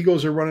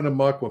egos are running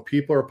amok, when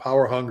people are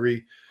power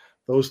hungry,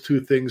 those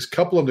two things,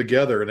 couple them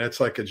together, and that's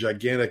like a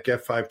gigantic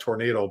F5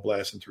 tornado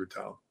blasting through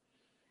town.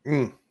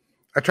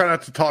 I try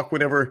not to talk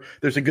whenever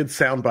there's a good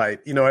sound bite.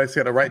 You know, I just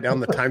got to write down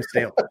the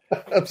timestamp.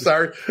 I'm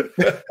sorry.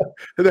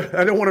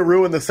 I don't want to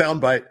ruin the sound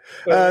bite.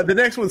 The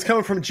next one's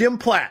coming from Jim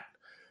Platt.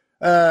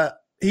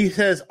 He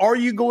says, are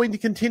you going to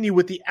continue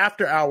with the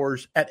after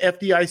hours at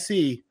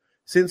FDIC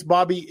since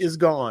Bobby is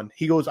gone?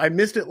 He goes, I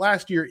missed it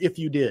last year if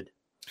you did.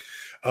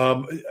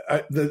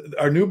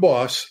 Our new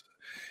boss,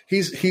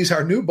 he's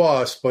our new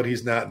boss, but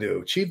he's not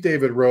new. Chief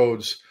David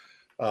Rhodes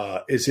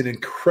is an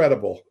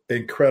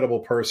incredible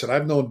person.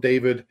 I've known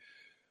David.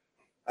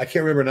 I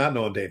can't remember not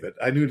knowing David.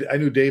 I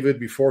knew David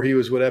before he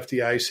was with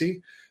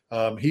FDIC.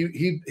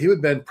 He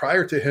had been,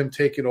 prior to him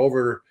taking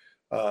over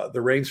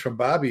the reins from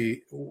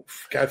Bobby,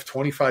 got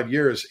 25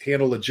 years,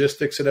 handled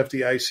logistics at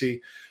FDIC,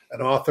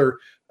 an author,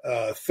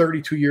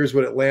 32 years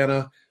with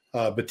Atlanta,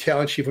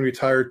 battalion chief when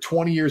retired,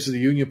 20 years as the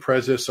union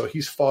president. So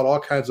he's fought all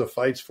kinds of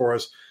fights for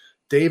us.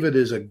 David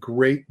is a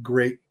great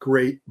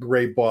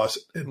boss.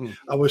 And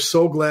I was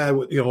so glad,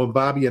 when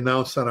Bobby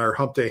announced on our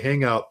Hump Day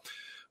Hangout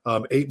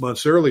 8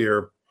 months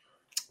earlier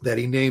that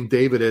he named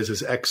David as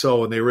his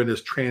XO, and they were in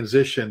this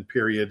transition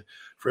period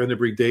for him to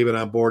bring David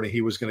on board, and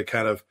he was going to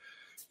kind of,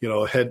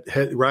 head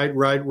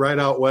right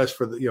out west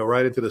for the,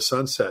 right into the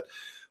sunset.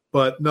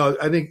 But no,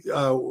 I think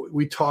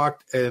we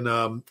talked, and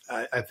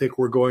I think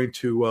we're going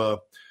to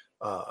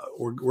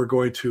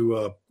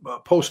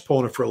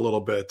postpone it for a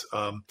little bit.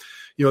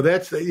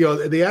 That's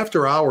the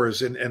after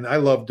hours, and I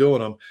love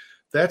doing them.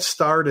 That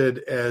started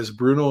as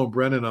Bruno and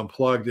Brennan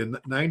Unplugged in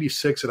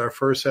 '96 at our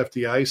first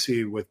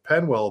FDIC with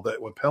Penwell.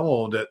 That when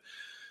Penwell owned it,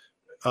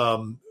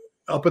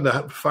 up in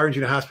the fire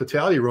engine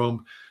hospitality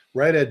room,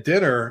 right at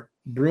dinner,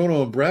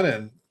 Bruno and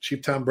Brennan,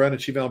 Chief Tom Brennan,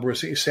 Chief Alan Bruno,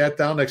 sat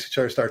down next to each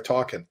other, and started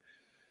talking.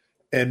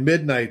 And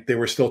midnight, they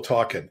were still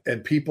talking,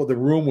 and the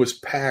room was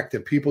packed,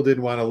 and people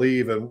didn't want to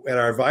leave. And at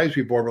our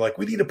advisory board, we're like,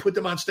 we need to put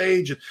them on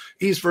stage, and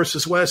East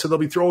versus West, and they'll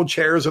be throwing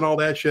chairs and all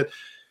that shit.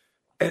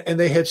 And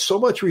they had so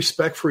much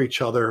respect for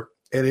each other.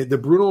 And the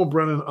Bruno and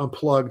Brennan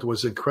Unplugged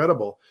was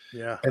incredible.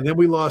 Yeah. And then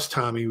we lost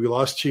Tommy. We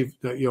lost Chief,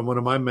 one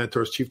of my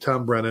mentors, Chief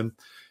Tom Brennan,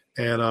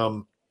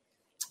 and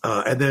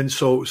then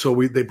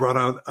they brought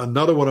on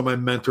another one of my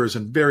mentors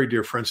and very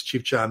dear friends,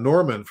 Chief John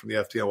Norman from the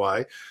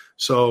FDOI.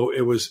 So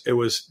it was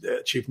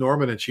Chief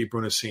Norman and Chief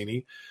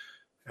Brunacini,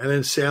 and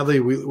then sadly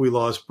we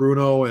lost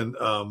Bruno, and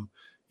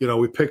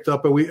we picked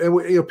up,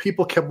 and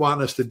people kept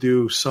wanting us to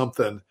do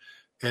something,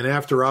 and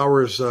after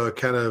hours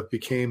kind of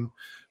became.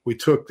 We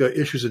took the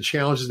issues and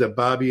challenges that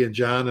Bobby and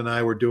John and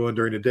I were doing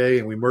during the day,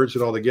 and we merged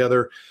it all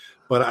together.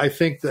 But I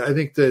think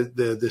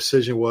the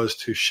decision was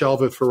to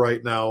shelve it for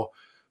right now,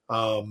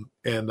 and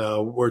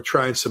we're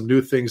trying some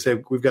new things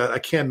that we've got. I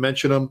can't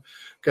mention them.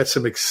 Got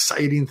some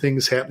exciting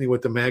things happening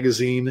with the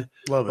magazine.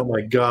 Love it. Oh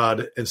my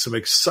God! And some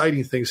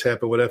exciting things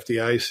happen with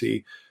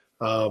FDIC.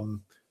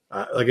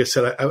 Like I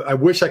said, I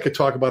wish I could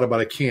talk about it, but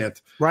I can't.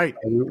 Right.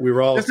 We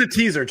were all just a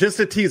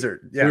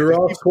teaser. Yeah. We were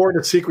all sworn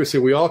in secrecy.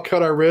 We all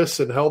cut our wrists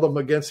and held them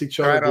against each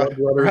other, right and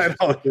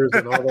all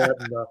that.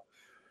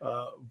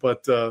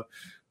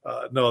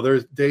 And, no,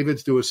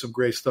 David's doing some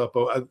great stuff,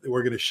 but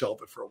we're going to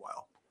shelve it for a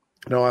while.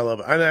 No, I love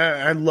it.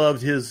 I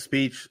loved his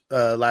speech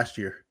last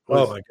year.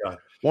 Oh my God,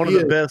 one of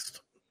the best.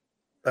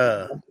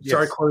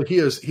 Sorry, Corey. He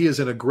is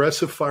an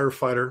aggressive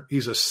firefighter.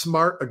 He's a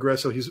smart,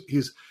 aggressive.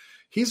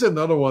 He's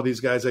another one of these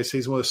guys. I say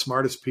he's one of the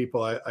smartest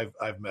people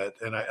I've met,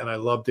 and I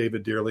love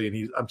David dearly.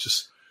 And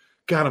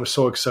I'm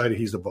so excited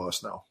he's the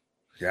boss now.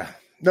 Yeah,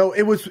 no,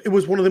 it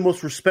was one of the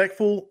most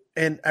respectful,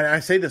 and I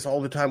say this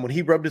all the time, when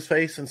he rubbed his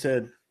face and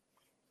said,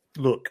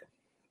 "Look,"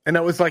 and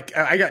I was like,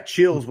 I got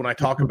chills when I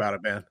talk about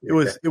it, man. It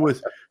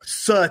was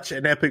such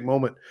an epic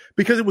moment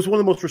because it was one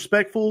of the most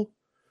respectful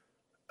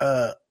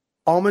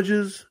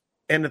homages,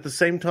 and at the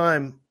same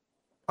time,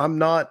 I'm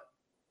not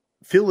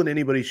filling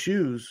anybody's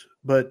shoes,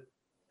 but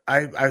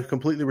I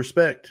completely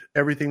respect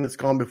everything that's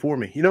gone before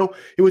me.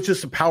 It was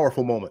just a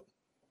powerful moment.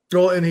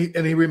 Well, and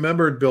he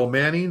remembered Bill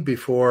Manning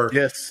before.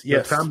 Yes.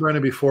 Tom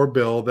Brennan before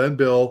Bill, then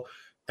Bill,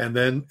 and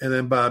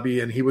then Bobby,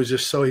 and he was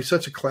just he's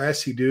such a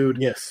classy dude.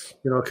 Yes.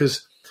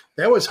 Because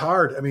that was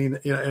hard. I mean,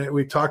 and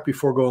we talked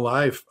before going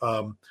live.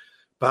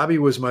 Bobby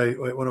was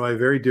one of my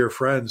very dear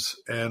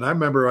friends, and I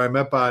remember I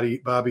met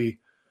Bobby,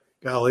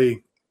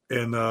 golly,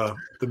 in the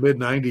mid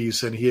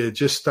 '90s, and he had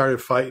just started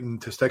fighting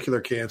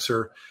testicular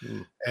cancer.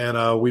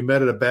 And we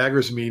met at a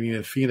baggers meeting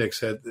in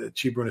Phoenix that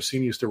Chief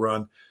Brunacini used to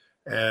run.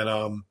 And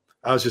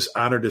I was just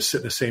honored to sit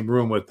in the same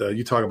room with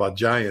you talk about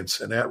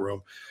giants in that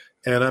room.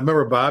 And I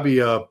remember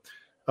Bobby,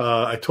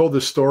 I told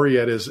this story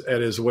at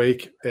his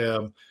wake.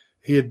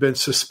 He had been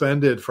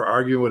suspended for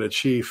arguing with a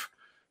chief,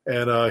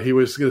 and he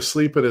was going to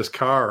sleep in his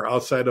car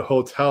outside the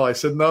hotel. I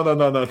said,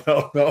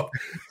 no.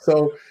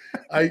 So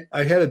I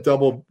had a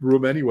double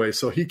room anyway.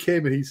 So he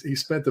came and he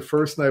spent the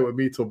first night with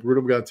me till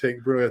Bruno got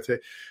taken,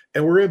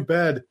 and we're in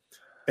bed,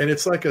 and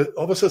it's like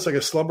almost like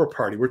a slumber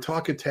party. We're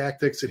talking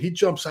tactics, and he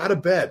jumps out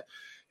of bed,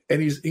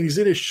 and he's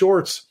in his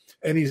shorts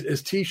and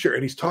his t-shirt,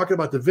 and he's talking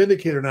about the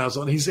Vindicator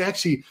nozzle, and he's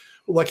actually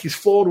like he's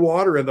flowing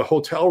water in the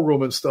hotel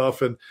room and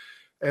stuff, and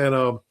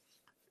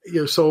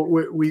So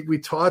we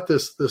taught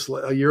this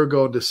a year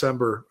ago in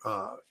December,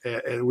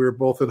 and we were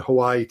both in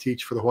Hawaii,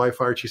 teach for the Hawaii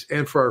Fire Chiefs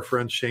and for our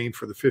friend Shane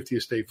for the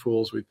 50th State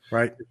Fools.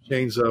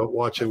 Shane's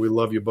watching. We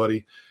love you,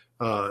 buddy.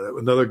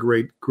 Another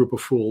great group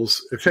of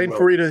fools. Shane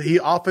Farida, he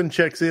often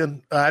checks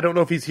in. I don't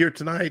know if he's here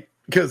tonight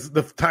because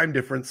the time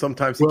difference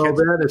sometimes.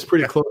 That is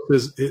pretty close.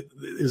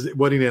 His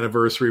wedding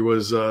anniversary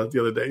was the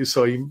other day,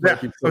 so he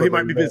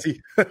might be busy.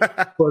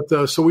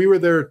 But so we were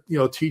there,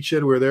 teaching.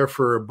 We were there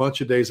for a bunch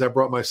of days. I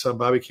brought my son.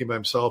 Bobby came by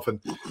himself, and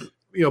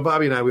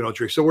Bobby and I, we don't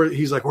drink. So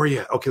he's like, "Where are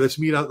you at? Okay, let's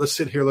meet out. Let's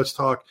sit here. Let's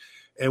talk."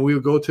 And we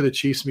would go to the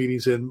Chiefs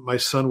meetings, and my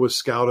son would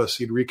scout us.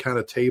 He'd recount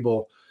a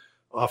table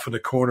off in the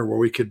corner where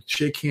we could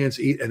shake hands,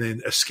 eat, and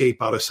then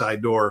escape out a side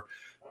door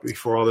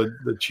before all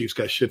the Chiefs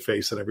got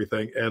shit-faced and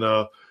everything.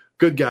 And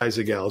good guys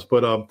and gals.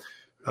 But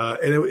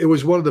and it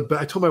was one of the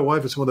I told my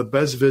wife it's one of the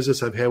best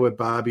visits I've had with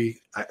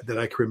Bobby that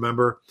I can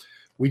remember.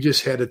 We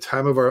just had the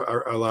time of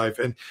our life.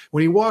 And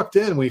when he walked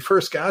in, when he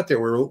first got there,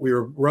 we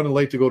were running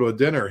late to go to a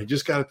dinner. He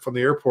just got from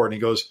the airport, and he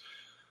goes,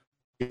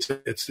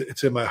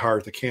 it's in my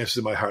heart. The cancer's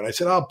in my heart. And I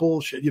said, oh,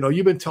 bullshit.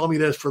 You've been telling me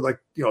this for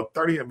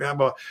 30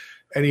 years.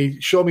 And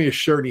he showed me his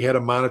shirt, and he had a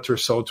monitor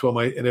sewn to him,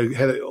 and it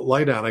had a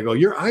light on. I go,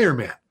 "You're Iron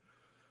Man.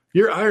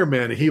 You're Iron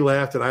Man." And he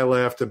laughed, and I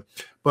laughed.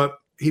 But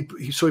he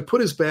put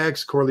his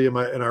bags, Corley, in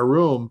our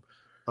room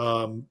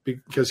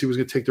because he was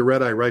going to take the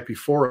red eye right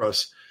before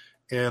us.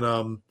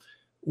 And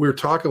we were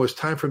talking. It was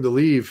time for him to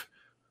leave.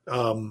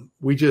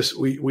 We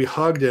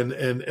hugged,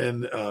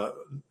 and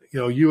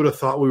you would have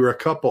thought we were a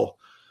couple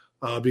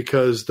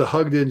because the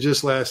hug didn't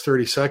just last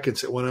 30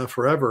 seconds. It went on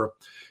forever.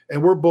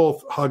 And we're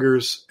both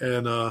huggers,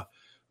 and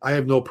I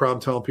have no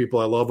problem telling people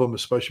I love them,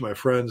 especially my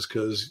friends,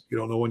 because you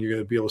don't know when you're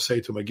going to be able to say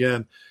to them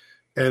again.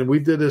 And we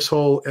did this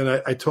whole, and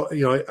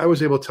I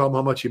was able to tell him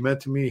how much he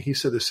meant to me. He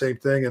said the same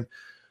thing, and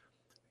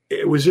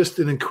it was just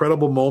an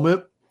incredible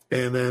moment.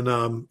 And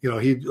then,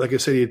 he, like I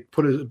said, he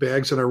put his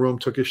bags in our room,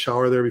 took his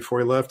shower there before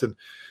he left, and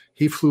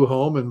he flew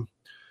home. And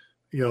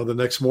the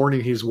next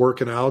morning he's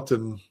working out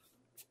and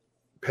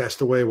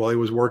passed away while he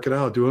was working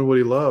out, doing what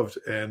he loved.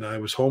 And I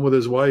was home with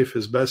his wife,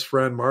 his best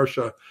friend,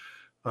 Marcia.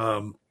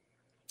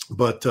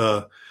 But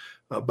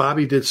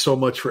Bobby did so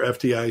much for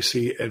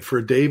FDIC, and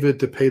for David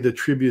to pay the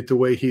tribute the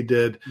way he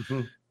did,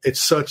 it's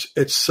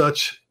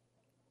such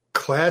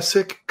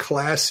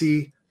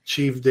classy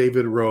Chief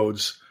David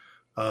Rhodes.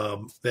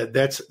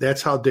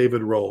 That's how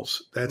David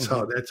rolls. That's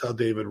how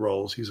David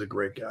rolls. He's a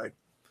great guy.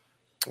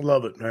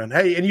 Love it, man.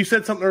 Hey, and you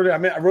said something earlier.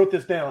 I wrote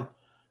this down.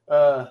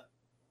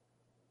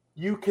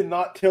 You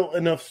cannot tell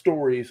enough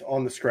stories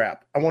on the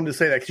scrap. I wanted to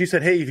say that because you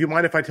said, "Hey, if you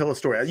mind if I tell a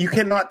story?" You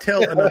cannot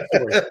tell enough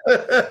stories.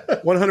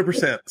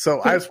 100%. So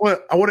I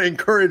want to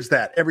encourage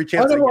that every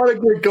chance. I don't want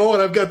to get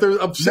going.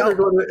 I'm sitting there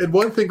going, and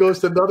one thing goes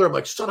to another. I'm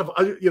like, son of,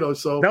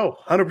 so no,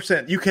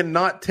 100%. You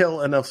cannot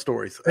tell enough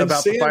stories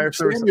about the fire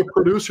service. Your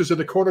producers in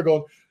the corner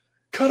going,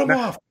 "Cut him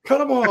off,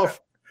 cut him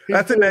off."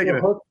 That's a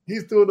negative.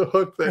 He's doing the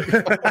hook thing.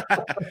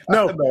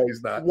 No,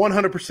 he's not.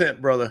 100%,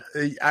 brother.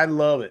 I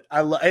love it.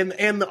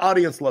 And the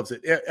audience loves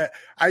it.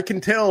 I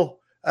can tell.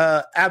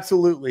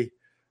 Absolutely.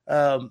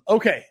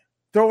 Okay,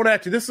 throw it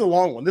at you. This is a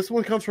long one. This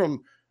one comes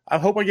from, I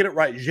hope I get it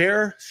right,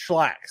 Jer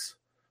Schlax.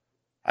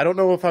 I don't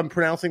know if I'm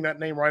pronouncing that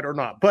name right or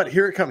not, but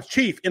here it comes.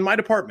 Chief, in my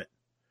department,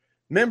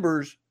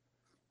 members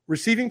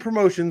receiving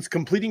promotions,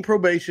 completing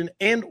probation,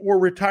 and or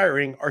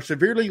retiring are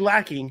severely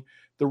lacking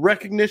the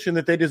recognition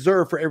that they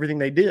deserve for everything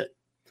they did.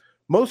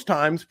 Most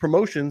times,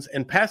 promotions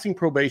and passing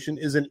probation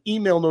is an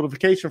email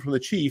notification from the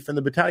chief and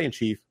the battalion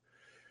chief.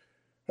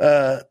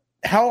 How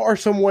are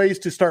some ways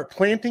to start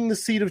planting the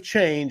seed of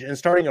change and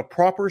starting a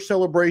proper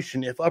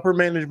celebration if upper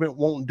management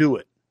won't do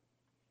it?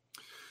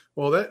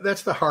 Well,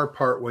 that's the hard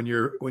part when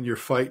you're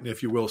fighting,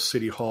 if you will,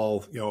 City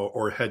Hall,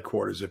 or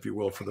headquarters, if you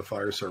will, for the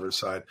fire service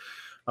side.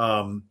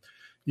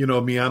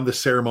 Me, I'm the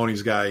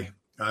ceremonies guy.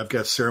 I've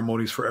got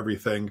ceremonies for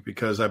everything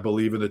because I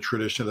believe in the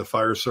tradition of the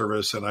fire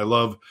service, and I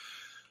love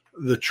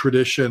the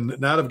tradition,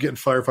 not of getting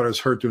firefighters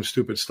hurt doing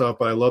stupid stuff,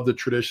 but I love the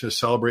tradition of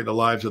celebrating the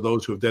lives of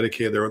those who have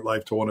dedicated their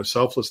life to one of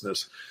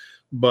selflessness.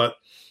 But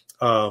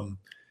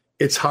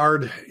it's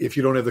hard if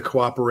you don't have the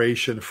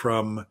cooperation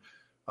from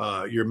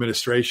your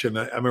administration.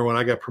 I remember when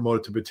I got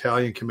promoted to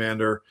battalion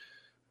commander,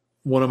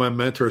 one of my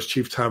mentors,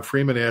 Chief Tom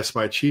Freeman, asked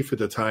my chief at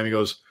the time, he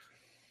goes,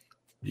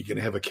 "You going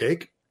to have a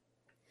cake?"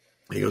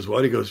 He goes,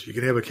 "What?" He goes, "You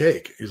can have a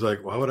cake." He's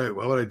like, why would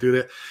I do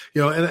that?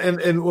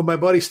 And when my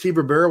buddy Steve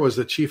Rivera was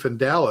the chief in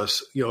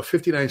Dallas,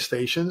 59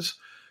 stations,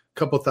 a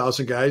couple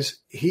thousand guys,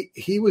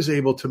 he was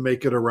able to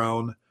make it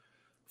around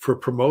for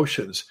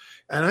promotions.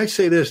 And I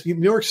say this,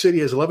 New York City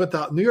has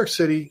 11,000, the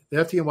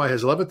FDNY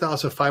has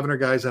 11,500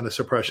 guys on the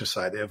suppression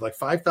side. They have like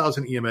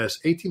 5,000 EMS,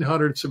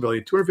 1,800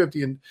 civilian,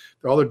 250 in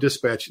all their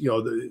dispatch,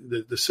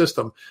 the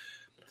system.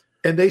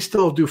 And they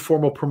still do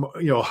formal,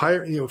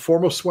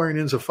 formal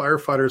swearing-ins of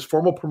firefighters,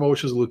 formal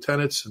promotions of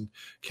lieutenants and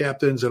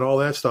captains and all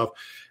that stuff.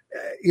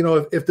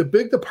 If the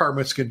big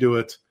departments can do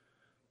it,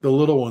 the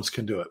little ones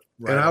can do it.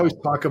 Right. And I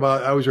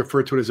always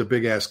refer to it as a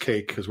big-ass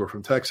cake because we're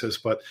from Texas.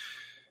 But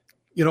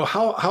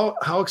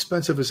how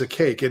expensive is a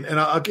cake? And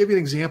I'll give you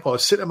an example. I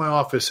was sitting in my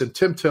office, and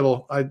Tim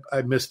Tittle,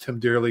 I miss Tim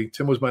dearly.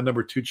 Tim was my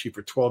number 2 chief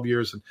for 12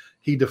 years, and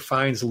he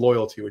defines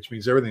loyalty, which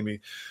means everything to me.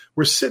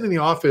 We're sitting in the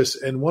office,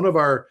 and one of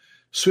our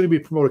soon-to-be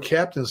promoted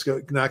captains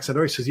knocks on the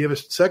door. He says, "You have a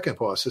second,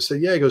 boss?" I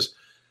said, "Yeah." He goes,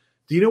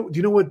 Do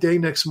you know what day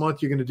next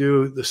month you're going to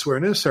do the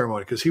swearing-in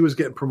ceremony?" Because he was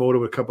getting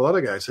promoted with a couple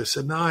other guys. I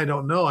said, "No, I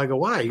don't know." I go,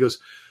 "Why?" He goes,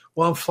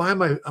 "Well,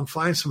 I'm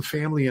flying some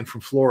family in from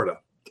Florida."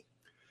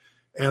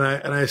 And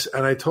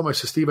I told him, I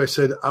said, "Steve," I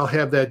said, "I'll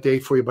have that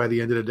date for you by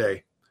the end of the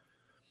day."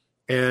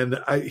 And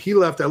he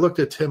left. I looked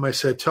at Tim. I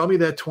said, "Tell me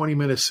that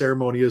 20-minute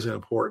ceremony isn't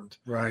important."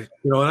 Right.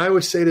 And I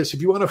always say this: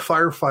 if you want a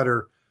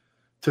firefighter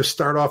to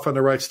start off on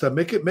the right stuff,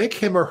 make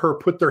him or her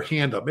put their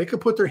hand up. Make them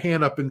put their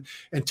hand up and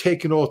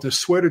take an oath and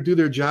swear to do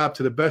their job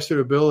to the best of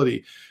their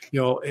ability,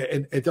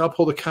 and to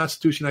uphold the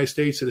Constitution of the United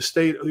States and the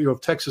state,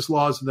 of Texas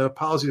laws and the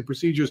policy and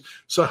procedures.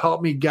 So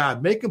help me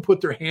God. Make them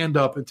put their hand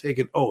up and take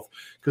an oath,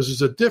 because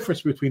there's a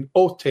difference between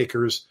oath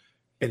takers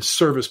and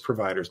service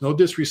providers. No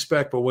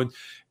disrespect, but when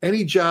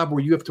any job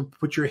where you have to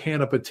put your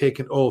hand up and take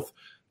an oath,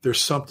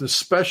 there's something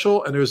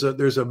special, and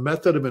there's a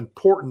method of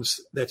importance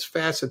that's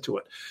fastened to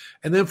it.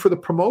 And then for the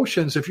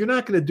promotions, if you're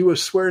not going to do a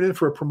swearing in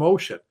for a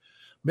promotion,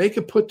 make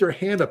it put their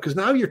hand up, because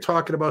now you're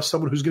talking about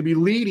someone who's going to be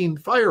leading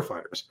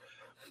firefighters.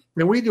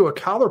 And we do a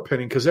collar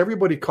pinning, because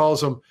everybody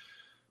calls them,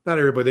 not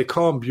everybody, they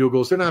call them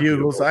bugles. They're not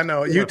bugles. I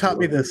know. You taught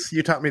me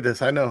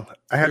this. I know.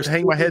 I have to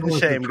hang my head in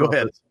shame. Go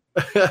ahead.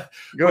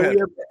 Go ahead.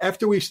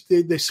 After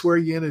they swear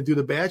you in and do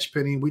the badge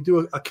pinning, we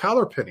do a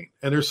collar pinning,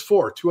 and there's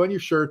 4: 2 on your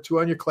shirt, 2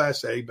 on your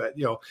Class A. But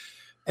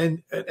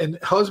and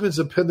husbands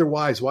have pinned their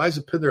wives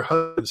have pinned their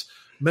husbands,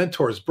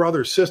 mentors,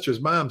 brothers,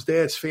 sisters, moms,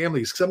 dads,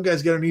 families. Some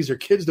guys get on their knees, their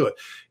kids do it.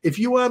 If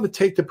you want to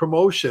take the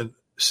promotion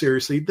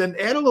seriously, then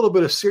add a little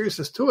bit of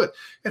seriousness to it.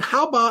 And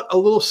how about a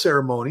little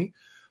ceremony?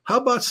 How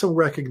about some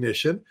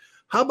recognition?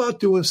 How about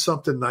doing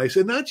something nice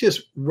and not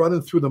just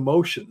running through the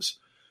motions?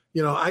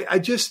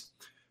 I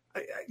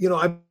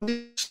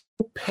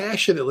so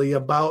passionately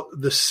about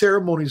the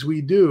ceremonies we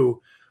do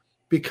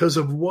because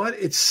of what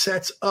it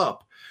sets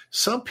up.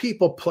 Some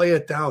people play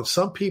it down.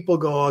 Some people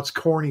go, "Oh, it's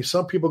corny."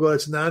 Some people go,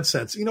 "It's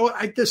nonsense." You know what?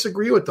 I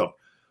disagree with them.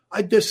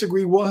 I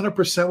disagree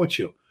 100% with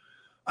you.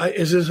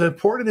 As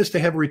important as to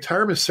have a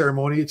retirement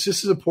ceremony, it's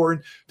just as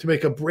important to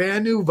make a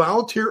brand new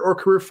volunteer or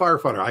career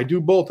firefighter. I do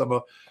both.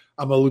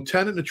 I'm a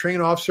lieutenant and a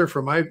trained officer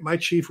for my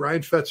chief,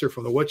 Ryan Fetzer,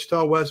 from the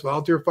Wichita West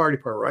Volunteer Fire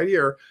Department right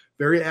here,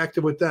 very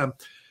active with them.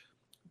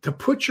 To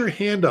put your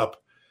hand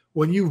up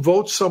when you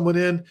vote someone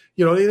in,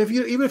 and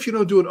even if you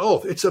don't do an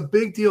oath, it's a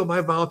big deal. My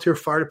volunteer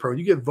fire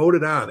department, you get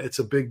voted on, it's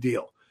a big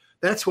deal.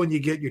 That's when you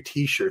get your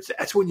T-shirts.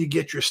 That's when you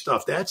get your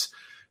stuff. That's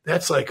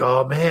like,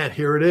 oh man,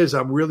 here it is.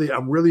 I'm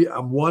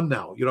one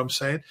now. You know what I'm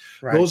saying?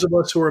 Right. Those of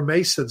us who are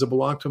Masons and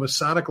belong to a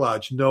Masonic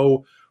lodge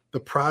know the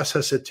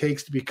process it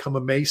takes to become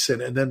a Mason,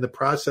 and then the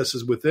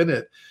processes within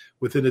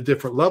the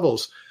different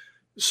levels.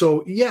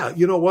 So, yeah,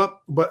 you know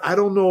what? But I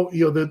don't know,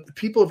 the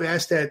people have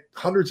asked that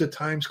hundreds of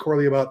times,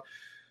 Corley, about,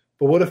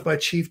 but what if my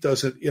chief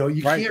doesn't, you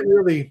right. Can't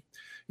really,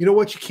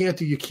 what you can't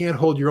do? You can't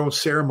hold your own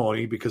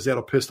ceremony because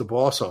that'll piss the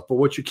boss off. But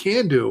what you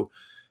can do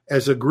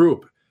as a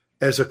group,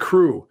 as a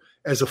crew,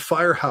 as a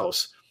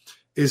firehouse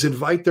is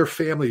invite their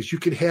families. You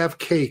can have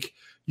cake.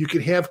 You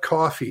can have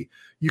coffee.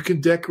 You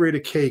can decorate a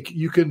cake.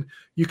 You can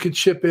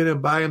chip in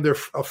and buy them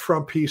a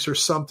front piece or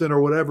something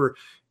or whatever.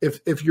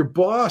 If your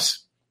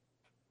boss,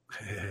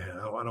 I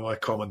don't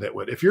want to call him that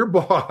way. If your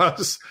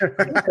boss,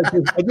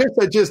 I guess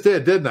I just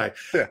did, didn't I?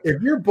 Yeah.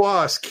 If your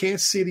boss can't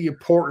see the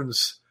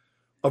importance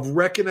of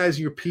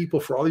recognizing your people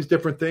for all these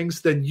different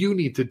things, then you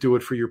need to do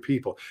it for your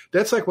people.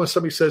 That's like when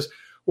somebody says,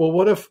 "Well,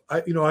 what if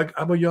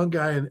I'm a young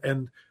guy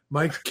and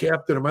my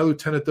captain or my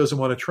lieutenant doesn't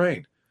want to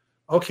train?"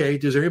 Okay,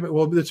 does anybody?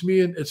 Well, it's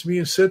me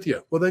and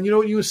Cynthia. Well, then you know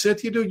what you and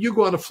Cynthia do? You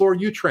go on the floor,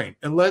 you train,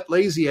 and let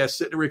lazy ass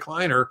sit in a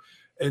recliner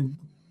and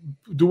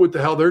do what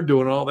the hell they're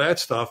doing, all that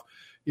stuff,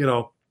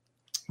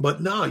 But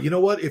no, you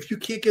know what? If you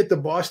can't get the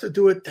boss to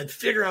do it, then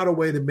figure out a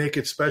way to make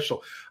it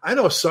special. I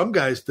know some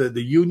guys, the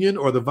union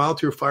or the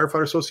Volunteer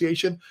Firefighter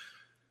Association,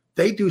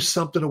 they do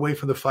something away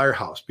from the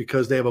firehouse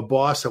because they have a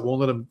boss that won't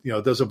let them,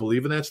 doesn't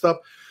believe in that stuff.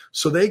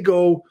 So they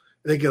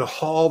get a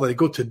hall, they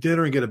go to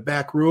dinner and get a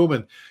back room,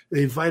 and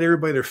they invite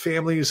everybody, their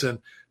families, and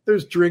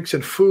there's drinks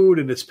and food,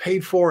 and it's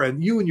paid for,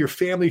 and you and your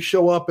family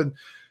show up, and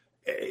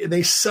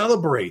they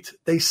celebrate.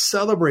 They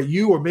celebrate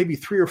you, or maybe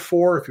 3 or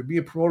 4 if you're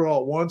being promoted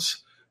all at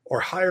once or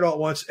hired all at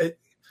once.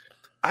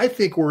 I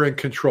think we're in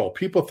control.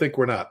 People think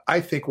we're not. I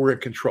think we're in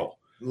control.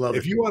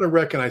 If you want to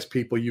recognize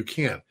people, you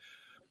can,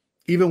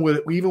 even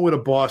with a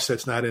boss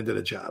that's not into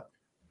the job.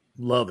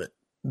 Love it.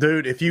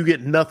 Dude, if you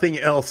get nothing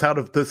else out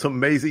of this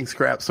amazing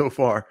scrap so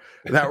far,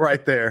 that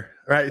right there.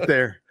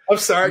 I'm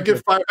sorry,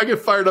 I get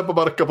fired up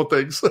about a couple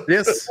things.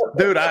 Yes,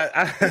 dude,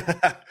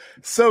 I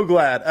so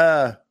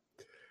glad.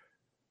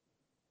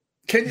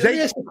 Let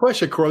me ask you a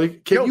question,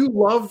 Corley? Can you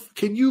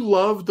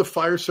love the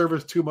fire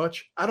service too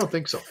much? I don't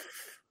think so.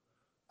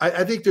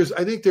 I think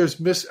there's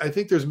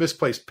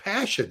misplaced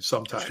passion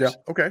sometimes. Yeah.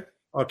 Okay.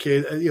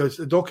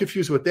 Don't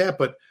confuse with that.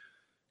 But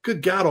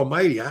good God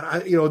Almighty,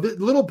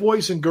 little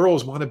boys and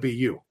girls want to be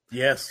you.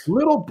 Yes,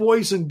 little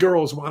boys and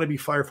girls want to be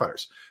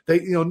firefighters. They,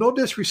 no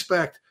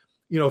disrespect.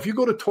 If you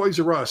go to Toys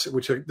R Us,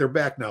 which they're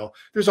back now,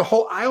 there's a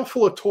whole aisle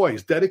full of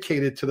toys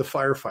dedicated to the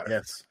firefighter.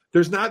 Yes.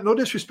 There's no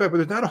disrespect, but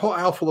there's not a whole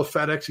aisle full of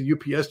FedEx and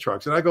UPS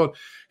trucks. And I go,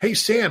 hey,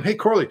 Sam, hey,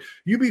 Corley,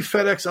 you be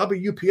FedEx, I'll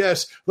be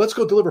UPS. Let's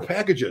go deliver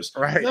packages.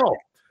 Right. No,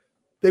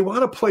 they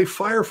want to play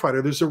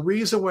firefighter. There's a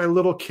reason why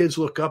little kids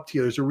look up to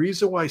you. There's a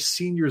reason why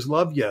seniors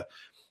love you.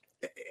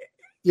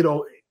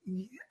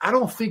 I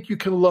don't think you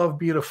can love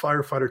being a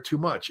firefighter too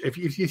much. If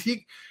you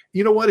think,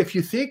 if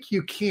you think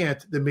you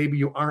can't, then maybe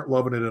you aren't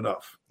loving it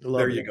enough.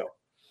 There you go.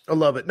 I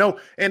love it. No,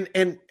 and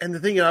the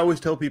thing I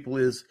always tell people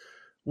is,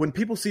 when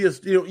people see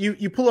us,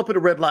 you pull up at a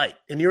red light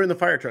and you're in the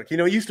fire truck.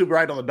 You used to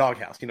ride on the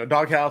doghouse,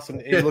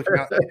 and you're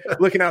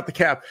looking out the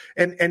cab,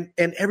 and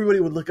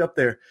everybody would look up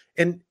there,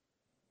 and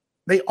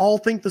they all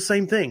think the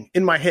same thing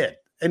in my head.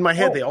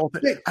 They all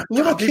think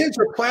little kids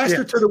are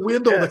plastered to the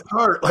window of the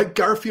car, like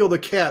Garfield the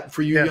cat.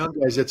 For you young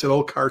guys, it's an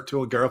old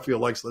cartoon. Garfield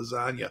likes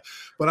lasagna,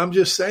 but I'm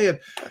just saying,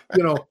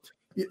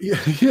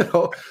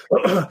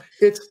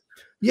 it's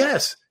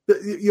yes.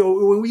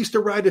 When we used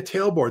to ride the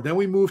tailboard, then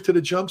we moved to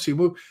the jump seat.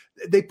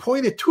 They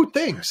pointed two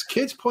things.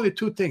 Kids pointed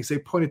two things. They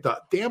pointed the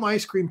damn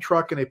ice cream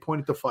truck, and they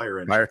pointed the fire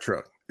engine. Fire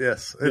truck.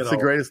 Yes, it's the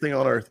greatest thing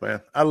on earth,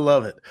 man. I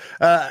love it.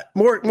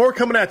 More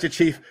coming at you,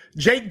 Chief.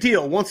 Jake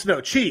Deal wants to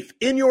know, Chief,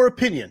 in your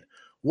opinion,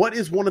 what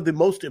is one of the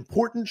most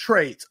important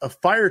traits a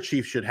fire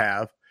chief should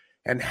have,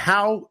 and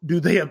how do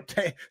they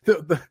obtain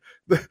the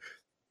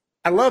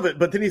I love it,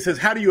 but then he says,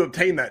 how do you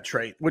obtain that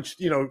trait? Which,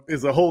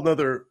 is a whole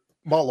nother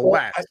ball of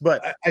wax.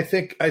 But I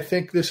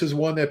think this is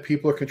one that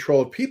people are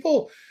controlled.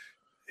 People,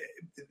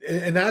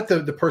 and not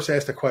the person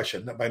asked the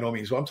question, by no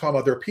means. What I'm talking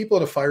about, there are people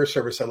in the fire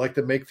service that like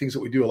to make things that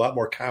we do a lot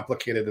more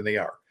complicated than they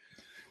are.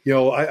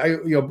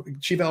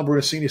 Chief Alan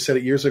Brunacini said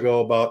it years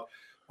ago about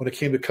when it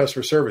came to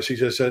customer service. He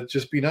just said,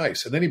 just be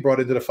nice. And then he brought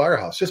it into the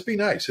firehouse. Just be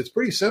nice. It's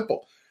pretty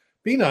simple.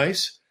 Be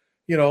nice.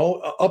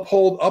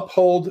 Uphold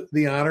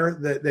the honor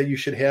that you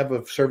should have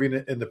of serving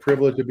and the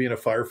privilege of being a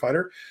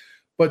firefighter.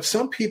 But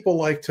some people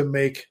like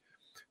to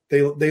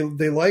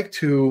they like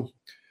to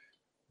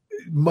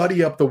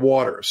muddy up the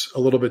waters a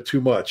little bit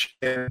too much.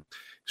 And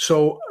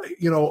so,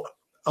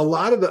 a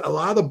lot of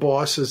the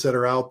bosses that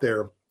are out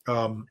there,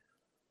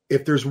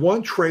 if there's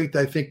one trait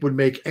that I think would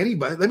make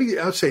anybody,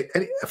 I would say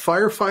a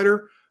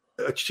firefighter,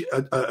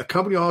 a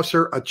company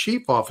officer, a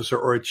chief officer,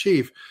 or a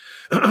chief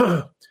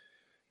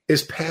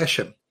is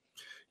passion.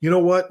 You know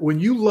what? When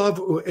you love,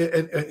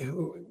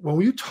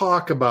 when you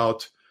talk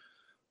about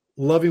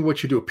loving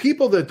what you do,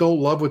 people that don't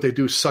love what they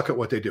do suck at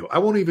what they do. I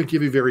won't even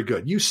give you very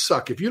good. You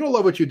suck. If you don't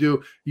love what you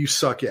do, you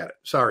suck at it.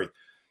 Sorry.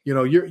 You're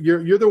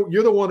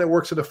the one that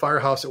works in the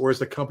firehouse that wears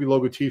the company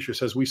logo T-shirt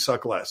says we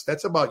suck less.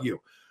 That's about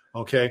you.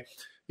 Okay.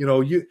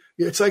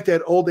 It's like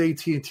that old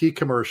AT&T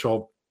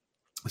commercial.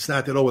 It's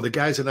not that old. Well, the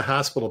guy's in the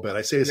hospital bed.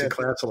 I say this in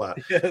class a lot.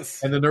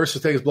 Yes. And the nurse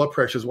is taking his blood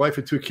pressure. His wife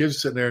and two kids are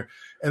sitting there.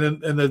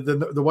 And then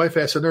the wife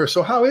asks the nurse,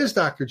 so how is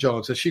Dr.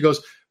 Jones? And she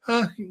goes,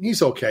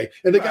 he's okay.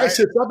 And the guy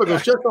sits up and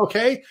goes, just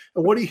okay?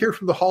 And what do you hear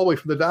from the hallway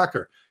from the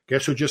doctor?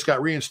 Guess who just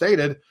got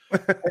reinstated?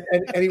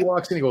 and he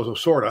walks in. He goes, oh,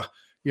 sort of.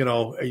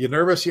 Are you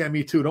nervous? Yeah,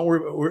 me too. Don't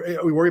worry.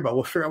 We worry about it.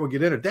 We'll figure out we'll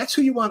get in it. That's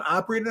who you want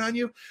operating on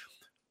you.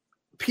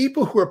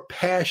 People who are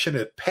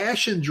passionate.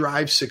 Passion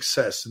drives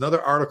success. Another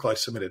article I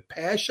submitted.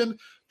 Passion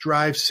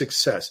drives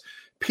success.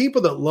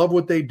 People that love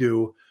what they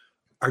do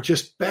are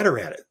just better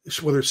at it.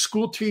 So whether it's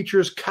school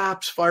teachers,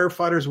 cops,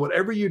 firefighters,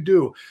 whatever you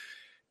do.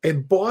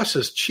 And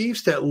bosses,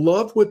 chiefs that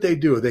love what they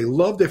do. They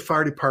love their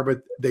fire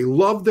department. They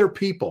love their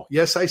people.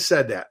 Yes, I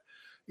said that.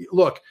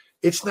 Look,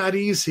 it's not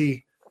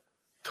easy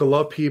to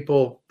love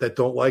people that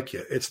don't like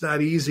you. It's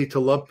not easy to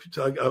love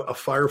a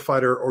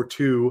firefighter or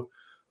two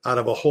out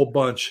of a whole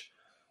bunch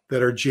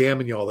that are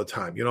jamming you all the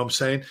time. You know what I'm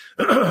saying?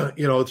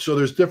 So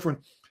there's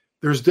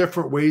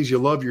different ways you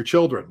love your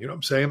children. You know what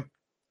I'm saying?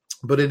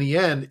 But in the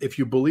end, if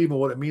you believe in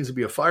what it means to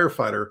be a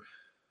firefighter,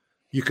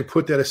 you can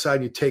put that aside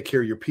and you take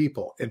care of your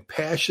people. And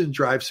passion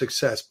drives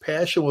success.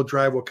 Passion will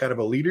drive what kind of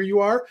a leader you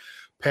are.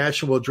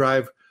 Passion will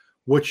drive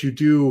what you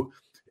do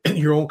in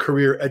your own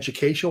career,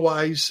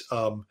 education-wise,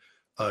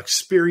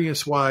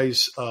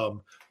 experience-wise,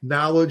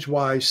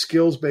 knowledge-wise,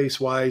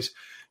 skills-based-wise.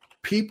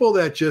 People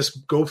that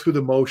just go through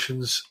the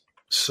motions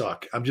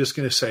suck. I'm just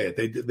going to say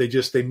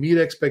it. They meet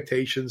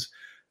expectations,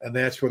 and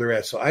that's where they're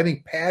at. So I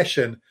think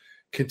passion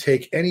can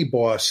take any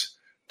boss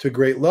to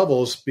great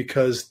levels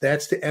because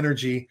that's the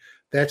energy,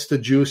 that's the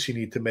juice you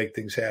need to make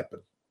things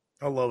happen.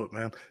 I love it,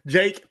 man.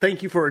 Jake,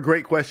 thank you for a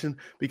great question,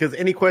 because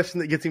any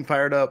question that gets him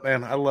fired up,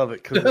 man, I love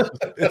it because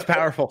it's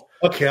powerful.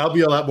 Okay, I'll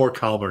be a lot more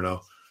calmer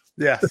now.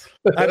 Yes.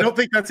 I don't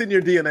think that's in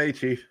your DNA,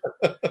 Chief.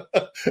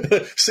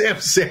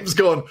 Sam's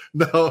going,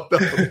 no.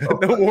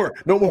 No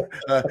more.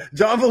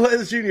 John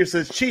Velez Jr.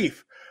 says,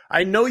 Chief,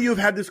 I know you've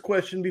had this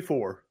question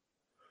before,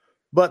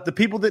 but the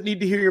people that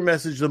need to hear your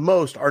message the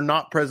most are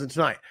not present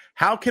tonight.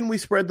 How can we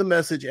spread the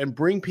message and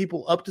bring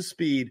people up to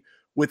speed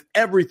with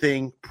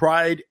everything,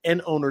 pride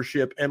and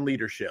ownership and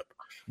leadership?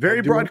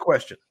 Very broad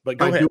question, but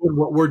go ahead. Doing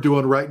what we're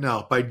doing right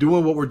now. By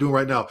doing what we're doing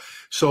right now.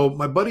 So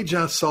my buddy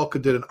John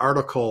Salka did an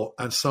article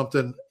on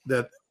something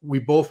that we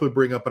both would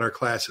bring up in our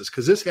classes,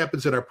 because this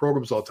happens in our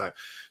programs all the time.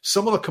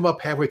 Someone will come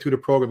up halfway through the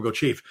program and go,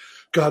 Chief,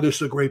 God, this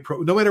is a great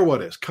program. No matter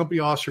what it is, Company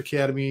Officer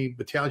Academy,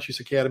 Battalion Chiefs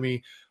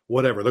Academy,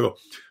 whatever. They'll go,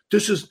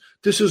 this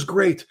is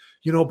great,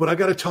 but I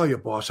got to tell you,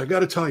 boss,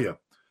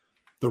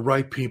 the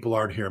right people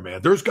aren't here,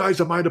 man. There's guys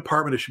in my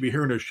department that should be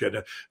hearing this shit.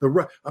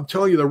 I'm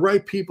telling you, the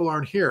right people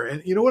aren't here.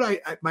 And you know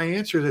what? My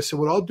answer is, I said,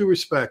 with all due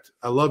respect,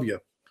 I love you,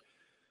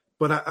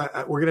 but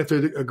we're going to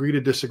have to agree to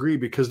disagree,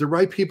 because the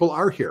right people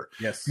are here.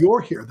 Yes.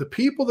 You're here. The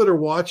people that are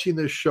watching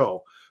this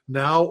show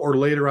now or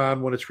later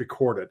on when it's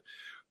recorded,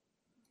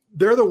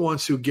 they're the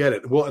ones who get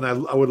it. Well, and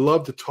I would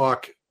love to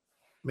talk,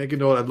 make a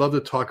note, I'd love to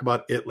talk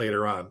about it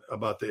later on,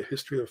 about the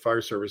history of the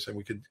fire service, and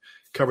we could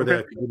cover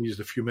that in just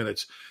a few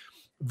minutes.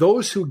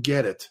 Those who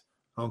get it,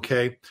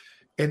 okay,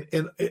 and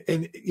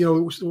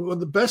one of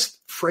the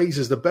best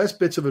phrases, the best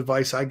bits of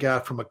advice I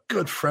got from a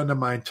good friend of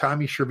mine,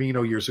 Tommy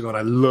Shervino, years ago, and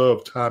I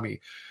love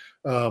Tommy,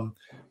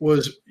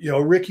 was,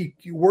 Ricky,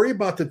 you worry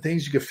about the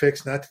things you can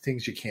fix, not the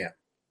things you can't.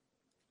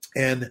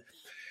 And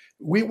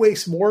we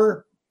waste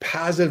more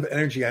positive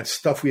energy on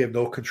stuff we have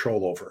no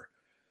control over.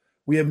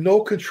 We have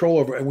no control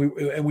over,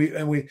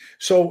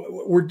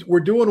 so we're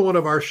doing one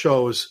of our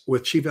shows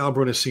with Chief Al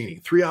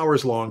Brunacini, 3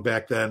 hours long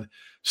back then.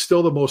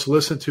 Still the most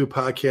listened to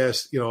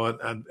podcast,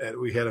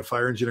 we had at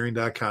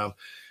fireengineering.com.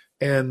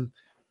 And,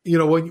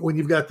 when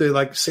you've got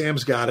like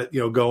Sam's got it,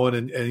 going,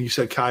 and you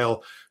said,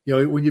 Kyle,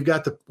 when you've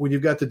got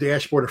the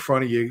dashboard in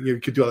front of you,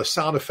 you could do all the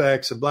sound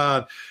effects and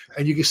blah,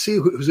 and you can see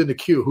who's in the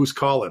queue, who's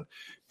calling.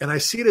 And I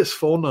see this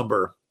phone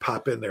number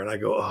pop in there and I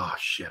go, oh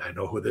shit, I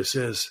know who this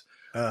is.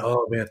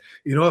 Oh man.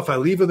 If I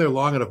leave him there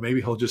long enough, maybe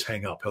he'll just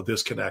hang up. He'll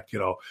disconnect,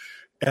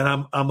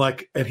 And I'm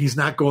like, and he's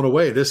not going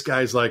away. This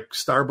guy's like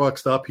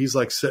Starbucksed up. He's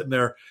like sitting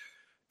there.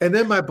 And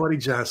then my buddy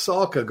John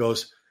Salka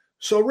goes,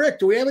 so Rick,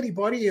 do we have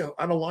anybody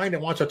on the line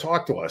that wants to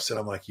talk to us? And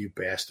I'm like, you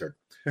bastard.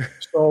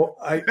 So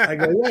I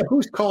go, yeah,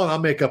 who's calling? I'll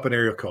make up an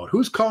area code.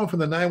 Who's calling from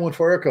the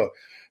 914 area code?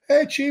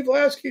 Hey, Chief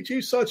Lasky,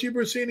 Chief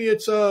Bracini,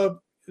 it's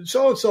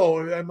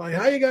so-and-so. I'm like,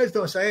 how you guys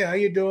doing? Say, hey, how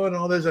you doing?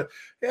 All this.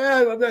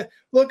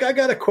 Look, I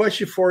got a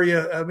question for you.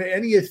 I mean,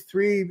 any of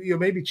three,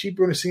 maybe Chief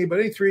Brunacini, but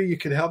any three, you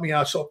can help me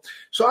out. So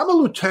I'm a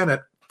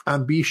lieutenant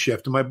on B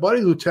shift, and my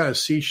buddy lieutenant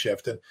C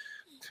shift. And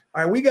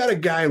all right, we got a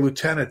guy,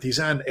 lieutenant, he's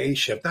on A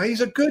shift. Now,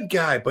 he's a good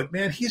guy, but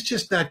man, he's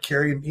just not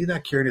carrying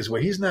his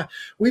weight.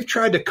 We've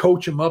tried to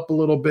coach him up a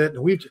little bit.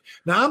 And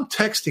now I'm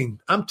texting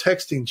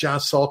John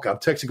Salka. I'm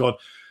texting going,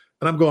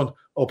 and I'm going,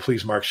 oh,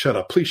 please, Mark, shut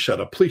up. Please shut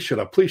up. Please shut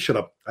up. Please shut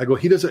up. I go,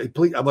 he doesn't,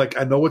 please. I'm like,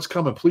 I know what's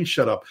coming. Please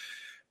shut up.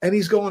 And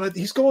he's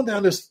going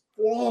down this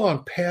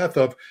long path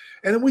and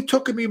then we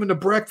took him even to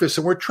breakfast,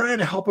 and we're trying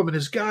to help him and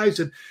his guys.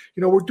 And,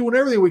 we're doing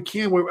everything we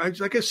can.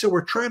 Like I said,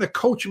 we're trying to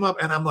coach him up,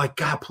 and I'm like,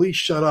 God, please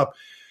shut up.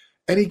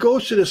 And he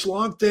goes to this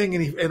long thing,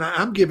 and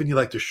I'm giving you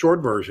like the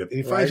short version. And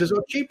he finally says,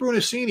 oh, Chief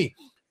Brunacini,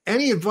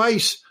 any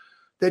advice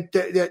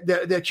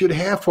that you'd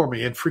have for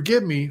me? And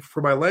forgive me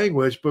for my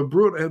language, but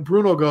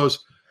Bruno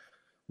goes,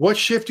 what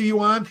shift are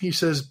you on? He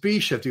says B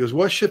shift. He goes,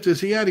 what shift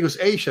is he on? He goes,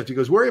 A shift. He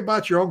goes, worry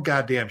about your own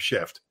goddamn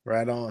shift.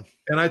 Right on.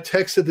 And I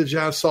texted to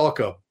John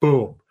Salka,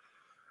 boom.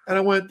 And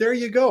I went, there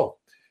you go.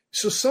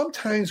 So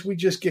sometimes we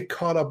just get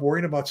caught up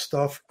worrying about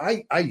stuff.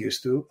 I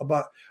used to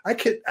I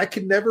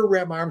could never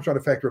wrap my arms around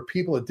the fact there were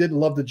people that didn't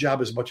love the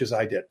job as much as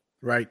I did.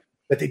 Right.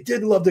 That they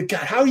didn't love the guy.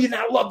 How do you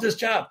not love this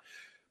job?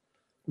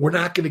 We're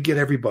not going to get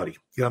everybody. You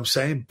know what I'm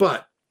saying?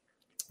 But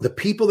the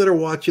people that are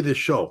watching this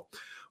show,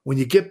 when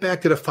you get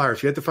back to the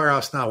fires, you're at the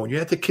firehouse now, when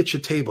you're at the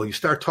kitchen table, you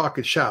start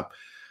talking shop,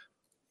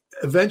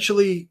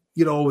 eventually,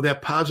 that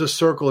positive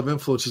circle of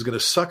influence is going to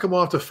suck them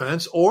off the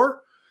fence,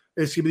 or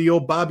it's going to be the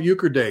old Bob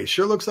Uecker day.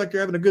 Sure looks like they're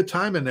having a good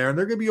time in there, and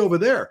they're going to be over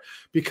there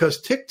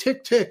because tick,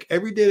 tick, tick,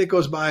 every day that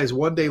goes by is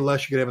one day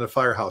less you're going to have in the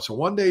firehouse. And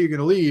one day you're going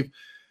to leave,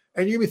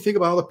 and you're going to think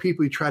about all the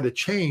people you tried to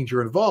change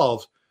or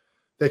involve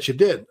that you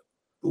did.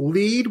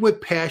 Lead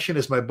with passion,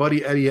 as my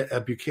buddy Eddie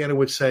Buchanan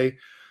would say.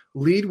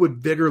 Lead with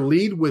vigor,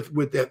 lead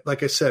with that,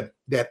 like I said,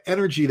 that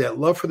energy, that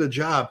love for the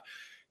job,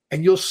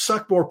 and you'll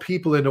suck more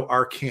people into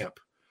our camp.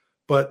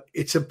 But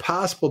it's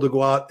impossible to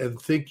go out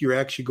and think you're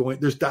actually going.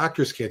 There's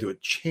doctors can't do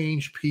it.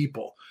 Change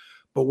people.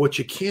 But what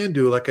you can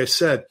do, like I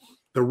said,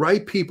 the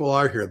right people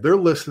are here. They're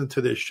listening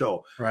to this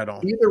show. Right on.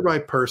 Be the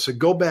right person.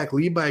 Go back.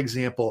 Lead by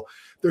example.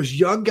 There's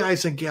young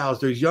guys and gals.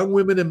 There's young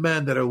women and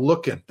men that are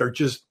looking. They're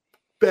just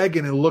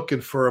begging and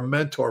looking for a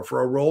mentor,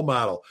 for a role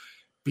model.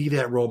 Be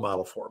that role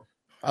model for them.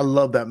 I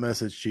love that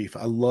message, Chief.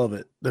 I love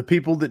it. The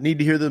people that need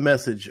to hear the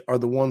message are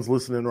the ones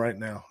listening right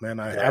now, man.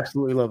 I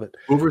absolutely love it.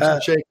 Movers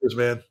and shakers,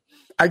 man.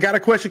 I got a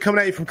question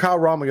coming at you from Kyle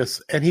Romagus,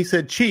 and he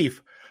said,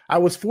 Chief, I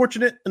was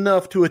fortunate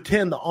enough to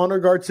attend the Honor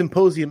Guard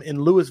Symposium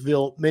in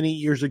Louisville many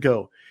years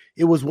ago.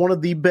 It was one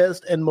of the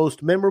best and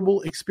most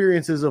memorable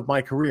experiences of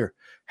my career.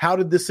 How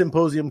did this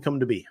symposium come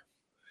to be?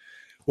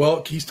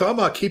 Well, he's talking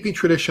about keeping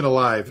tradition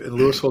alive in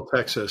Louisville,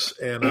 Texas,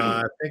 and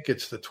I think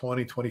it's the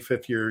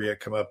 25th year yet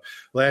come up.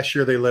 Last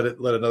year they let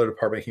another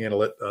department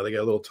handle it. They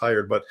got a little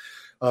tired, but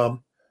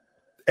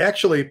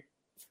actually,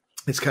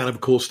 it's kind of a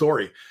cool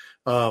story.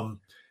 I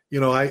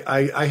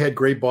had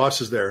great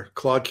bosses there.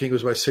 Claude King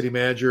was my city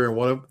manager, and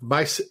one of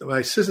my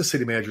assistant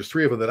city managers,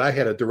 three of them that I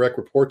had a direct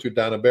report to,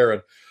 Donna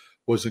Barron,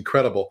 was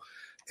incredible.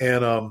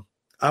 And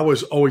I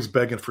was always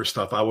begging for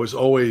stuff. I was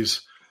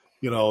always,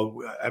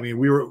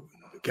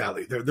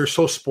 golly, they're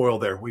so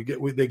spoiled there.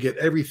 They get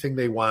everything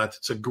they want.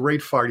 It's a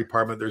great fire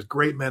department. There's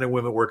great men and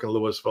women working in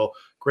Louisville,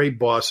 great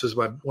bosses.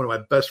 One of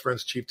my best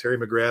friends, Chief Terry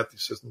McGrath, the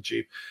assistant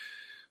chief.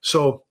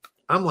 So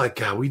I'm like,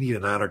 God, we need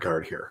an honor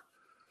guard here,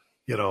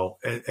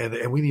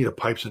 and we need a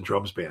pipes and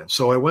drums band.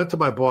 So I went to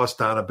my boss,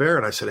 Donna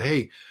Barron. I said,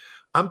 hey,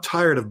 I'm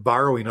tired of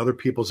borrowing other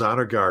people's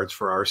honor guards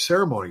for our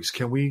ceremonies.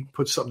 Can we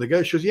put something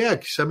together? She goes, yeah,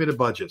 send me the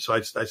budget. So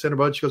I sent her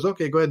budget. She goes,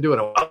 okay, go ahead and do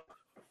it.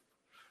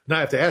 Now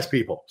I have to ask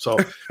people. So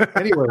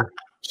anyway,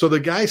 so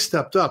the guy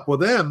stepped up. Well,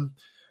 then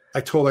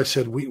I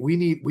said, we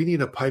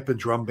need a pipe and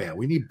drum band.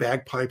 We need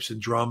bagpipes and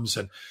drums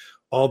and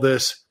all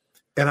this.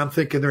 And I'm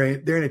thinking there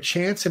ain't a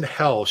chance in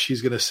hell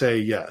she's going to say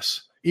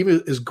yes.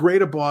 Even as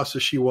great a boss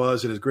as she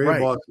was and as great a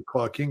boss as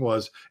Claude King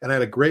was, and I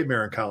had a great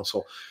mayor and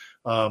council.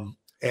 And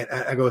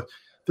I go,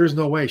 there's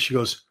no way. She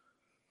goes,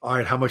 all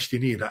right, how much do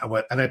you need? I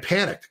went, and I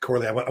panicked,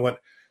 Corley. I went,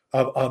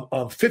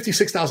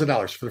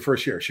 $56,000 for the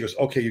first year. She goes,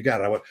 okay, you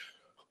got it. I went,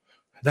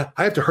 now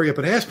I have to hurry up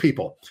and ask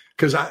people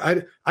because I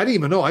didn't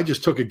even know. I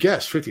just took a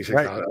guess,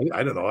 56,000. Right.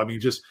 I don't know. I mean,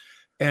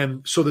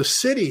 and so the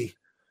city,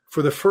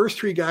 for the first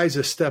three guys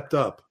that stepped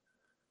up,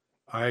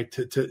 all right,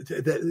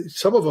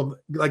 some of them,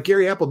 like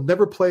Gary Apple,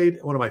 never played,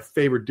 one of my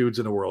favorite dudes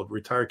in the world,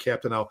 retired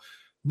captain now,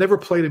 never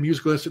played a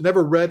musical instrument,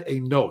 never read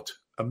a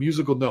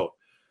musical note.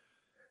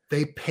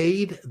 They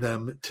paid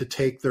them to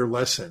take their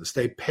lessons.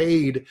 They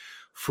paid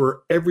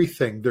for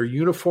everything, their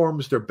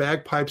uniforms, their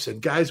bagpipes,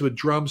 and guys with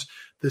drums.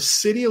 The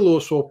city of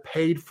Louisville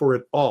paid for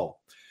it all.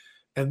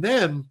 And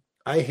then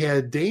I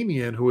had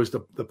Damien, who was the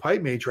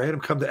pipe major. I had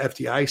him come to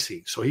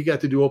FDIC, so he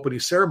got to do opening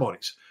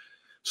ceremonies.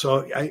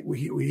 So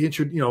we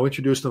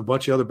introduced a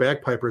bunch of other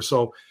bagpipers.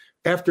 So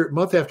a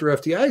month after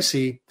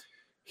FDIC,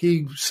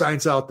 he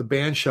signs out the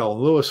band shell in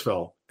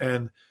Louisville,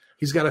 and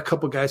he's got a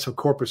couple guys from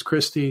Corpus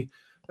Christi,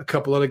 a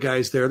couple other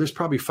guys there. There's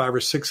probably 5 or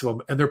 6 of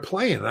them, and they're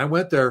playing. And I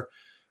went there,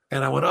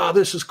 and I went, oh,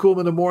 this is cool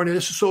in the morning.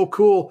 This is so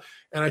cool.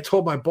 And I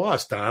told my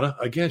boss, Donna,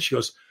 again, she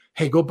goes,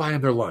 hey, go buy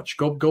them their lunch.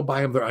 Go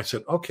buy them their. I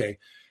said, okay.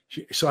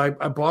 So I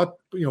bought,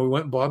 we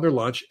went and bought their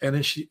lunch, and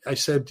then I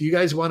said, do you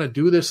guys want to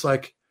do this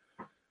like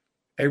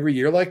every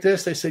year like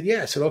this? They said,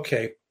 yeah. I said,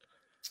 okay.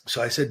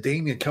 So I said,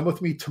 Damien, come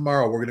with me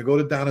tomorrow. We're going to go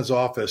to Donna's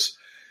office,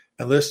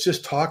 and let's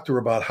just talk to her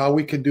about how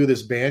we can do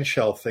this band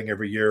shell thing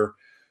every year.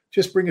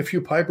 Just bring a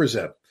few pipers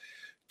in.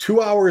 2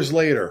 hours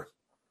later,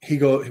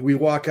 we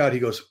walk out. He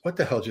goes, what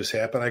the hell just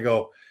happened? I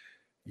go,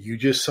 you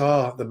just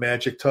saw the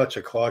magic touch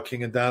of Claude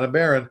King and Donna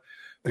Barron.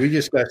 We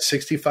just got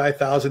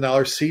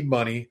 $65,000 seed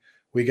money.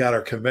 We got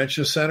our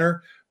convention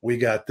center. We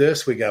got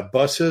this. We got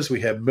buses.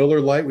 We have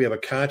Miller Lite. We have a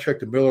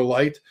contract with Miller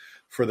Lite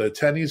for the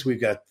attendees. We've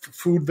got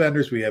food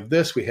vendors. We have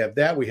this. We have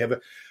that. We have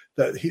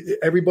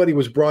everybody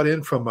was brought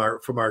in from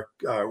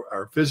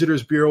our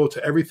visitors bureau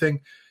to everything.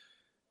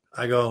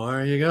 I go,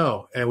 there you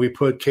go. And we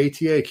put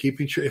KTA,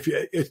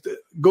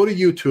 go to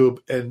YouTube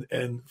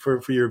and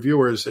for your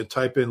viewers and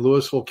type in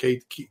Louisville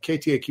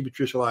KTA, Keeping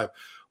Tradition Alive.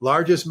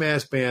 Largest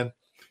mass band.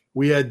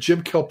 We had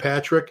Jim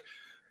Kilpatrick,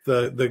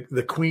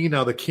 the Queen,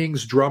 now the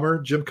King's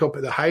drummer. Jim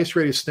Kilpatrick, the highest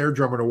rated snare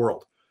drummer in the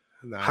world.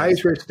 Nice.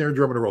 Highest rated snare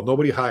drummer in the world.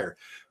 Nobody higher.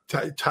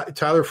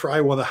 Tyler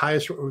Fry, one of the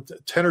highest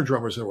tenor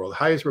drummers in the world, the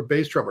highest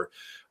bass drummer.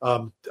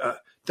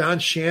 Don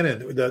Shannon,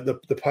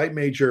 the pipe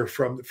major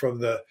from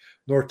the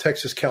North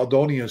Texas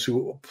Caledonians,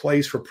 who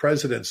plays for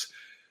presidents.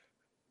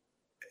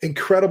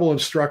 Incredible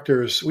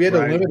instructors. We had a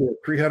limit of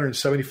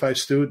 375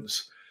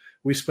 students.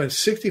 We spent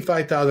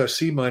 $65,000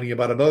 seed money,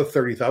 about another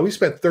 $30,000. We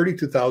spent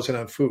 $32,000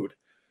 on food.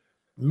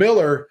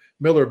 Miller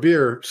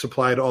Beer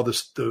supplied all the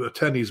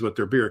attendees with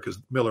their beer because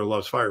Miller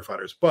loves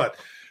firefighters. But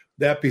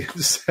that being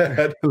said,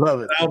 I love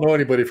it. I don't know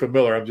anybody from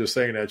Miller. I'm just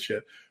saying that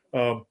shit.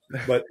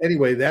 But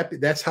anyway,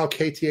 that's how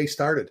KTA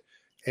started.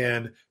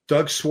 And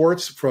Doug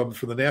Swartz from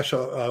the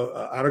National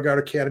Honor Guard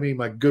Academy,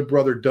 my good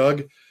brother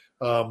Doug,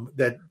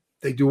 that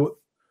they do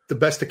the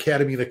best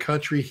academy in the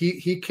country.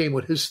 He came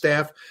with his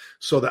staff.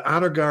 So the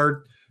Honor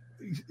Guard,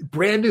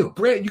 brand new.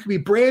 You can be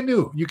brand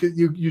new.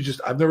 You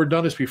just, I've never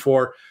done this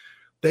before.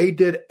 They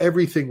did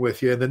everything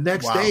with you. And the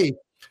next day,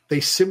 they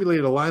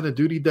simulated a line of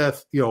duty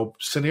death,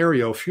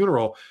 scenario,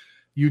 funeral.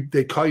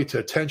 They call you to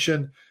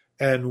attention.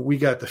 And we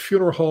got the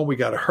funeral home, we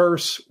got a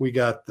hearse, we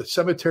got the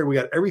cemetery, we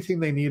got everything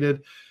they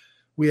needed.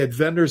 We had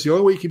vendors. The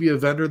only way you could be a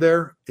vendor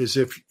there is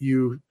if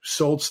you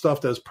sold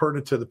stuff that was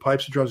pertinent to the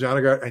pipes and drums and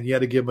honor guard, and you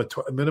had to give them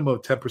a minimum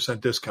of 10%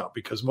 discount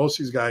because most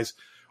of these guys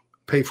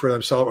pay for it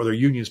themselves or their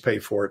unions pay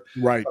for it.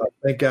 Right.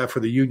 Thank God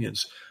for the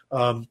unions.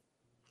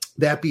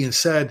 That being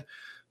said,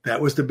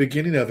 that was the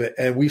beginning of it.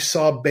 And we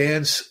saw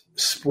bands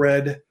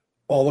spread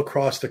all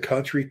across the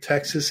country.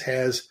 Texas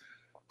has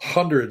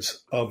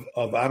hundreds of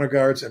honor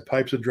guards and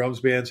pipes and drums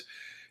bands.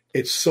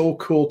 It's so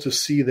cool to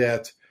see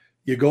that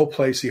you go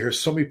place, you hear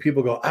so many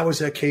people go, I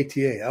was at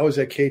KTA. I was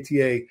at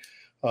KTA.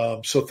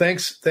 So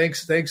thanks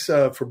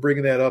for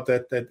bringing that up.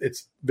 That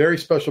it's a very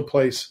special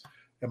place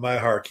in my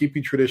heart,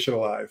 keeping tradition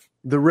alive.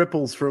 The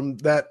ripples from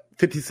that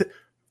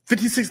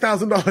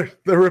 $56,000.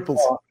 The ripples.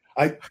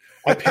 I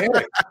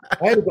panicked.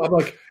 I'm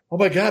like, oh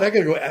my God, I got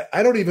to go.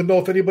 I don't even know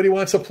if anybody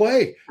wants to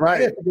play.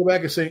 Right. I have to go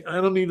back and say,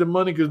 I don't need the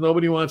money because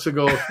nobody wants to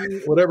go,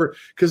 whatever.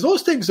 Because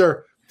those things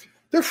they're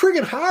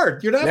friggin'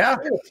 hard. You're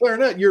not playing a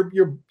clarinet.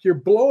 You're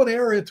blowing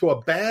air into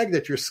a bag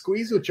that you're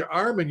squeezing with your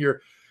arm, and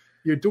you're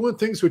doing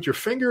things with your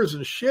fingers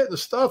and shit and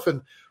stuff.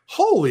 And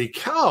holy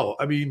cow!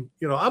 I mean,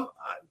 I'm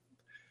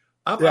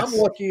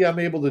lucky I'm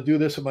able to do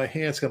this with my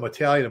hands. I'm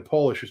Italian and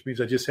Polish, which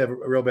means I just have a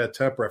real bad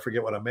temper. I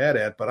forget what I'm mad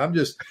at, but I'm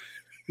just,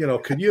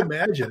 can you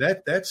imagine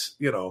that? That's,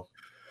 anyway,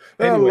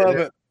 I love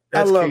it.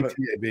 That's I love KTA,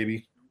 it,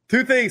 baby.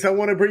 Two things I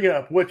want to bring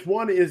up, which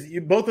one is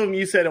both of them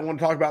you said I want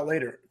to talk about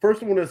later.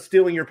 First one is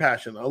stealing your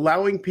passion,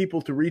 allowing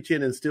people to reach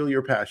in and steal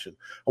your passion.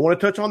 I want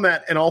to touch on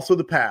that and also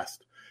the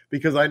past,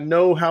 because I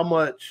know how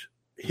much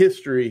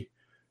history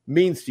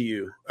means to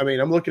you. I mean,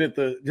 I'm looking at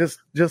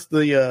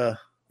the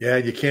yeah,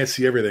 you can't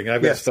see everything.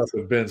 I've got stuff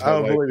in bins.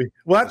 Oh, believe me.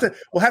 We'll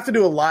have to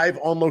do a live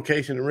on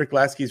location in Rick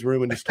Lasky's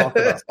room and just talk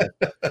about stuff.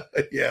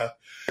 Yeah.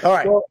 All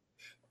right. Well,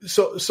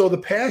 so the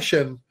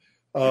passion,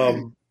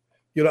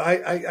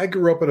 I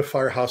grew up in a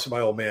firehouse with my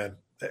old man.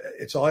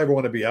 It's all I ever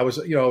want to be. I was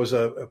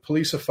a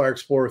police and fire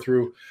explorer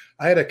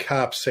I had a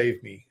cop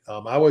save me.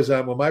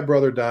 When my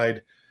brother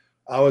died,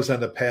 I was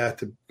on the path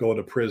to go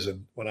into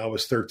prison when I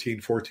was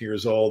 13, 14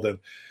 years old. And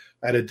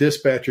I had a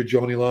dispatcher,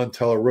 Joni Lund,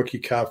 tell a rookie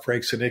cop,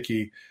 Frank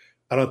Sinicki,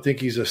 I don't think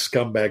he's a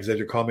scumbag, as they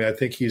call me. I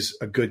think he's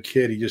a good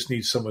kid. He just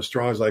needs someone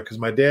strong in his life. Because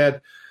my dad,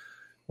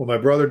 when my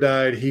brother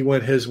died, he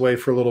went his way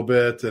for a little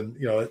bit and,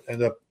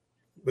 ended up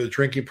with a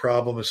drinking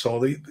problem. And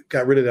so he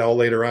got rid of that all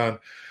later on.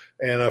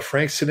 And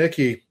Frank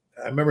Sinicki,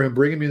 I remember him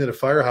bringing me into the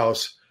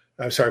firehouse.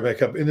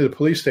 Back up into the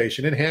police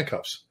station in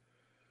handcuffs.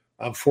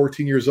 I'm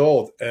 14 years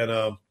old. And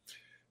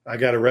I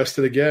got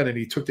arrested again. And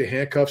he took the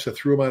handcuffs and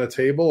threw them on a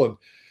table and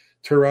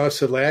turned around and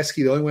said,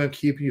 Lasky, the only way I'm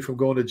keeping you from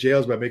going to jail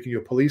is by making you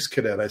a police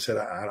cadet. I said,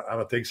 I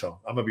don't think so.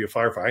 I'm going to be a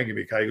firefighter. I ain't going to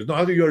be a guy. He goes, no,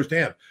 I think you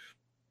understand.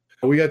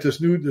 We got this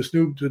new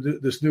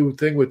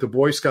thing with the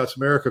Boy Scouts of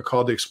America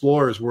called the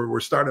Explorers. We're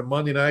starting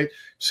Monday night,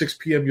 6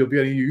 p.m. You'll be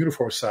on your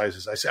uniform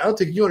sizes. I said, I don't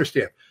think you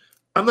understand.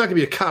 I'm not going to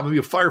be a cop. I'm going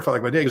to be a firefighter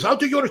like my dad. He goes, I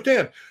don't think you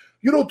understand.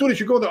 You don't do this.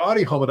 You're going to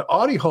Audi Home. And the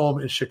Audi Home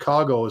in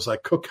Chicago is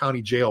like Cook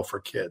County Jail for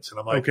kids. And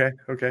I'm like,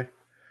 okay.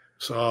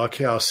 So,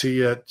 I'll see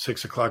you at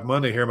 6 o'clock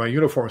Monday. Here are my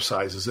uniform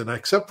sizes. And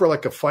except for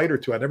like a fight or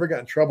two, I never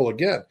got in trouble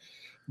again.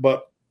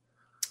 But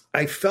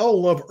I fell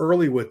in love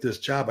early with this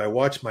job. I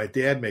watched my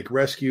dad make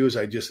rescues.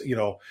 I just,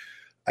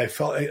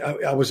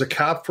 I was a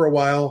cop for a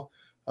while.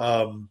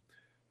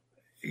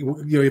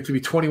 You have to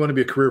be 21 to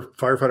be a career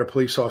firefighter,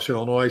 police officer in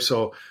Illinois.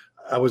 So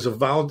I was a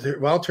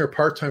volunteer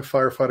part-time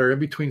firefighter in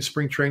between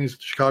spring trainings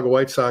with the Chicago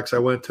White Sox. I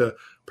went to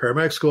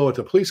paramedic school, went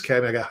to police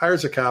academy. I got hired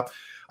as a cop.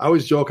 I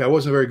always joke I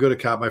wasn't very good at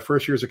cop. My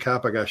first year as a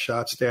cop, I got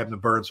shot, stabbed,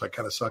 and burned, so I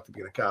kind of sucked at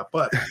being a cop.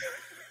 But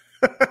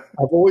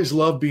I've always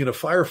loved being a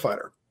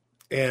firefighter.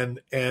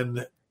 And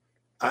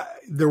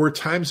there were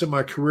times in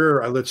my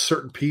career I let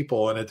certain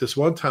people, and at this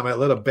one time I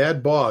let a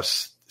bad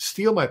boss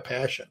steal my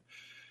passion.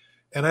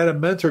 And I had a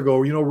mentor go,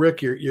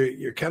 Rick,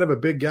 you're kind of a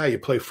big guy. You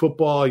play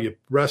football, you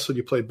wrestle,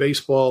 you play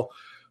baseball.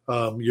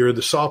 You're in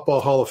the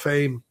softball Hall of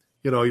Fame.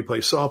 You play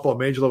softball,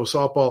 major level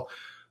softball.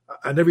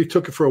 I never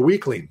took it for a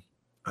weakling.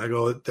 I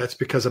go, that's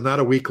because I'm not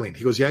a weakling.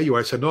 He goes, yeah, you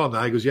are. I said, no, I'm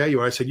not. He goes, yeah, you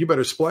are. I said, you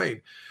better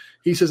explain.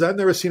 He says, I've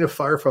never seen a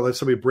firefighter let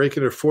somebody break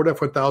in their Ford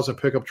F-1000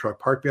 pickup truck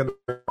parked behind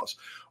their house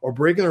or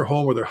break in their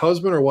home where their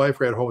husband or wife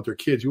were at home with their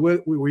kids. You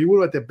would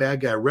let that bad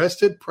guy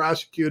arrested,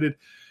 prosecuted,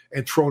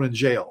 and thrown in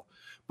jail.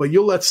 But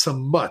you'll let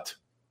some mutt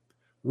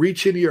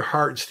reach into your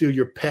heart and steal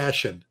your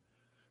passion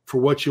for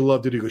what you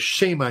love to do. He goes,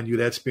 shame on you,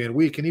 that's being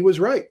weak. And he was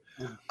right.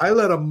 Yeah. I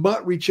let a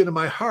mutt reach into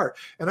my heart.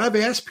 And I've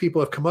asked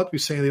people have come up to me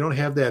saying they don't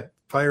have that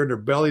fire in their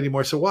belly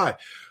anymore. So why?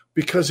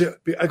 Because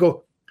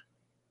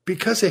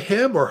because of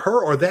him or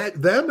her or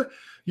them,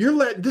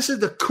 this is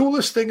the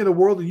coolest thing in the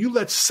world. And you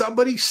let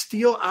somebody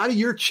steal out of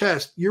your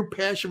chest your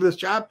passion for this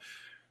job.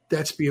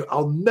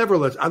 I'll never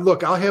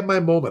I'll have my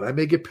moment. I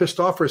may get pissed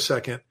off for a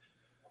second,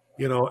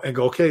 and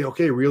go,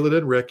 okay, reel it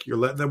in, Rick. You're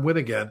letting them win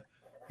again,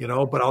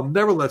 but I'll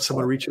never let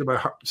someone reach into my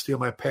heart and steal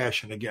my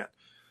passion again.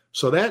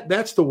 So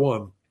that's the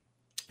one.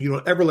 You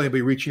don't ever let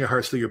anybody reach in your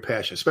heart, steal your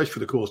passion, especially for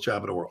the coolest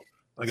job in the world.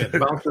 Again,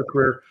 volunteer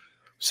career,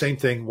 same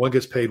thing. One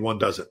gets paid, one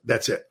doesn't.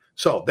 That's it.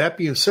 So that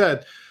being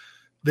said,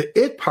 the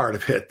it part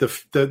of it,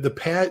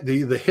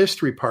 the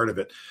history part of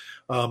it,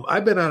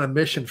 I've been on a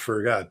mission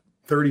for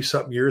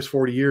 30-something years,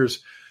 40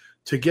 years,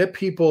 to get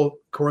people,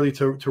 Corley,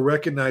 to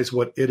recognize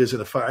what it is in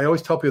the fire. I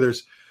always tell people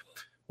there's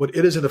what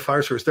it is in the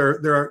fire service.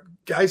 There are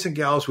guys and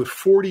gals with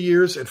 40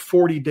 years and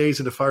 40 days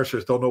in the fire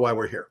service don't know why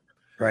we're here.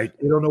 Right.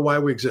 They don't know why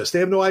we exist. They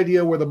have no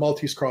idea where the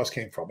Maltese Cross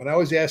came from. And I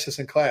always ask this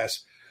in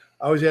class.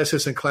 I always ask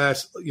this in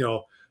class.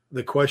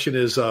 The question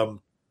is, oh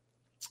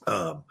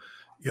man,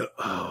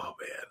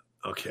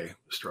 okay,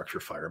 structure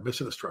fire. I'm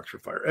missing the structure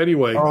fire.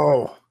 Anyway.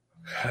 Oh.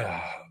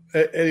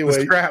 Anyway.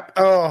 The scrap.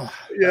 Oh.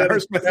 Yeah,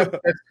 that's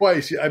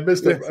twice. I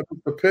missed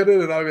the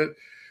pennant, and I mean,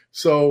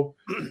 so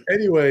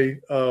anyway,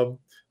 so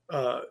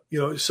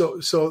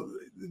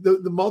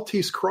the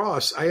Maltese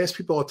Cross, I ask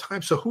people all the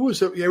time, so who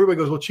is it? Everybody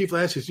goes, well, Chief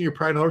Lasky, it's in your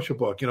Pride and Ownership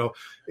book.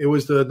 It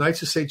was the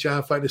Knights of St.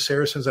 John fighting the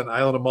Saracens on the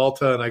island of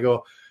Malta. And I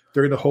go,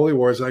 during the Holy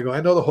Wars, and I go,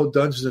 I know the whole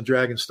Dungeons and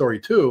Dragons story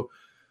too,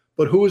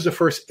 but who was the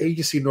first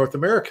agency in North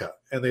America?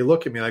 And they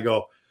look at me and I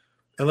go,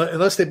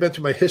 unless they've been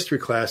through my history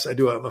class,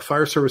 I'm a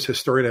fire service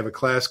historian. I have a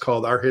class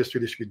called Our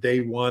History. This should be day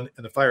one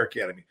in the Fire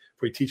Academy.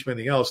 If we teach them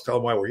anything else, tell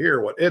them why we're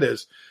here, what it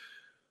is.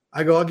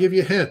 I go, I'll give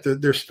you a hint.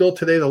 They're still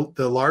today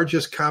the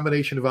largest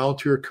combination of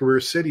volunteer career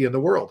city in the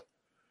world.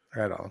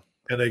 Right on.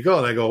 And they go,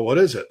 and I go, what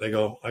is it? I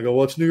go,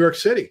 well, it's New York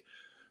City.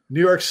 New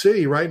York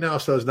City right now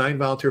still has 9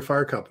 volunteer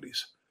fire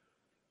companies.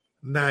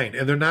 9.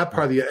 And they're not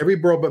part of every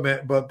borough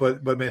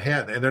but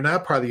Manhattan. And they're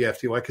not part of the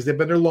FDY because they've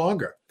been there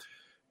longer.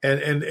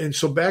 And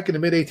so back in the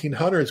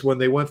mid-1800s, when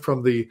they went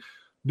from the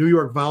New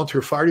York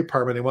Volunteer Fire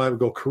Department, they wanted to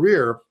go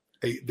career,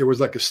 there was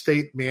like a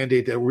state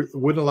mandate that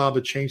wouldn't allow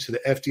them to change to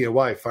the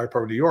FDNY, Fire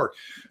Department of New York.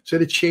 So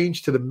they had to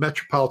change to the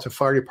Metropolitan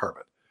Fire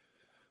Department.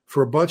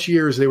 For a bunch of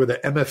years, they were the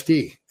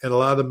MFD, and a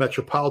lot of the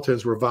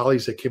Metropolitans were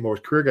volleys that came over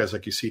with career guys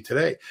like you see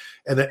today.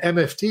 And the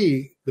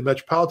MFD, the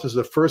Metropolitans, are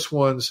the first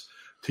ones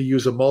to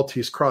use a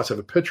Maltese Cross. I have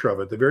a picture of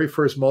it, the very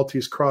first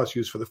Maltese Cross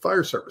used for the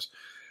fire service.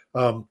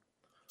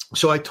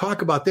 So I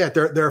talk about that.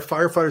 There are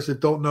firefighters that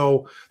don't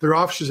know. There are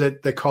officers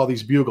that call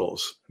these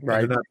bugles. Right.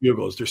 They're not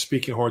bugles. They're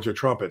speaking horns or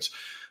trumpets.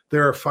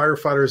 There are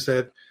firefighters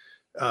that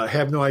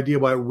have no idea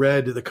why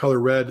the color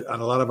red on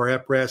a lot of our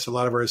apparatus, a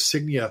lot of our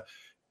insignia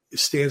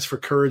stands for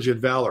courage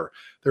and valor.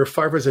 There are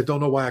firefighters that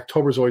don't know why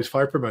October is always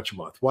Fire Prevention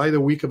Month, why the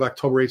week of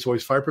October 8th is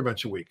always Fire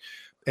Prevention Week.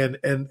 And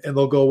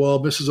they'll go, well,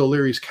 Mrs.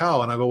 O'Leary's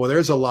cow. And I go, well,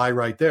 there's a lie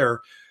right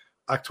there.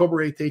 October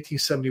 8th,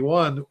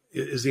 1871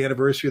 is the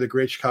anniversary of the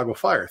Great Chicago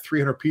Fire.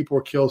 300 people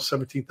were killed,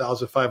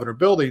 17,500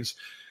 buildings.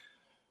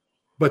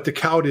 But the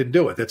cow didn't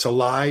do it. That's a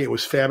lie. It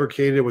was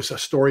fabricated. It was a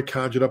story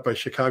conjured up by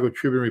Chicago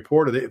Tribune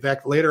reporter. In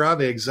fact, later on,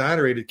 they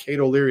exonerated Kate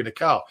O'Leary and the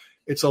cow.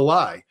 It's a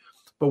lie.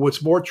 But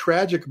what's more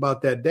tragic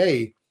about that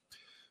day,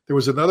 there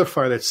was another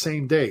fire that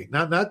same day,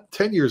 not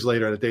 10 years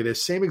later on the day, that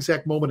same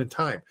exact moment in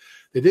time.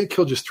 They didn't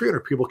kill just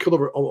 300 people, killed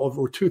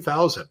over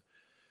 2,000.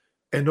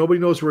 And nobody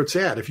knows where it's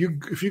at. If you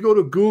go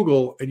to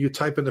Google and you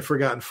type in the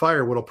Forgotten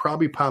Fire, what'll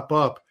probably pop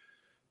up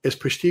is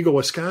Peshtigo,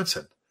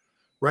 Wisconsin,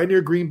 right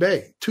near Green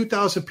Bay.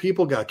 2,000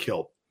 people got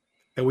killed,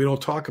 and we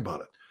don't talk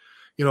about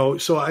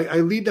it. So I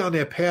lead down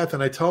that path,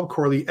 and I tell them,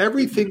 Corley,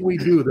 everything we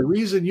do, the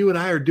reason you and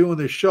I are doing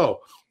this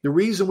show, the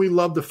reason we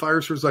love the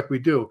fire service like we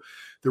do,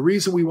 the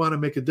reason we want to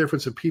make a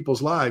difference in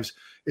people's lives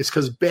is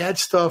because bad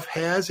stuff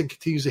has and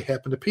continues to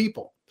happen to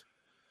people.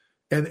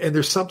 And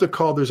there's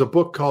a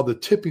book called The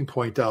Tipping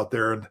Point out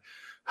there, and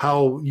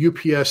how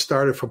UPS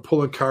started from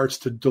pulling carts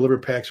to deliver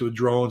packs with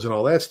drones and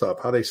all that stuff,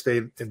 how they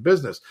stayed in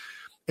business.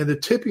 And the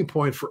tipping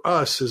point for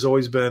us has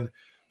always been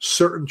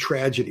certain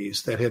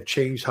tragedies that have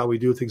changed how we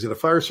do things in the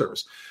fire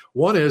service.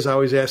 One is I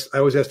always ask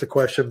the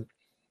question,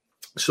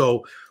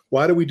 so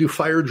why do we do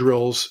fire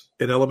drills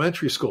in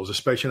elementary schools,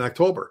 especially in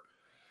October?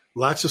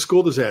 Lots of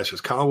school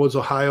disasters. Colin Woods,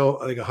 Ohio,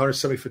 I think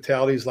 170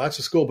 fatalities, lots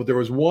of school. But there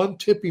was one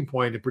tipping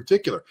point in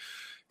particular.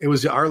 It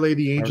was the Our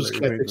Lady Angels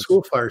Catholic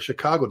School fire in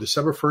Chicago,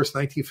 December 1st,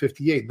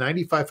 1958.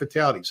 95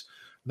 fatalities,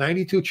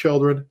 92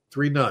 children,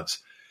 3 nuns.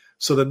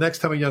 So the next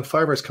time a young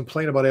firefighter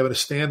complained about having to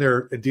stand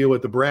there and deal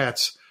with the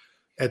brats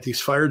at these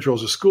fire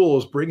drills of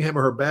schools, bring him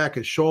or her back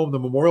and show them the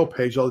memorial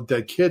page, all the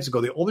dead kids, and go,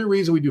 the only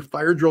reason we do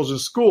fire drills in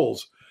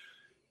schools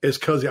is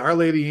because the Our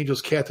Lady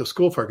Angels Catholic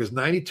School fire, because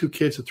 92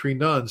 kids and 3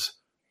 nuns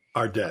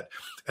are dead.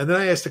 And then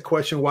I asked the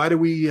question, why do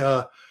we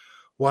have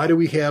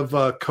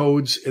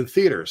codes in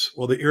theaters?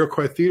 Well, the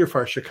Iroquois Theater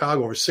fire in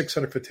Chicago, over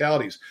 600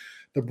 fatalities.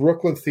 The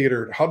Brooklyn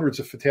Theater, hundreds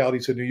of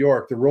fatalities in New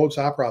York. The Rhodes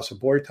Opera House in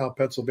Boyertown,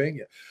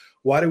 Pennsylvania.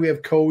 Why do we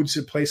have codes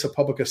in place of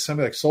public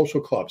assembly like social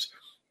clubs?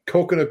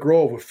 Coconut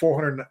Grove with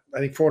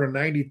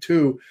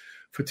 492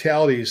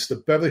 fatalities. The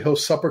Beverly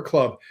Hills Supper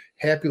Club,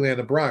 Happyland,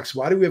 the Bronx.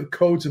 Why do we have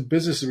codes in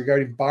businesses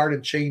regarding barred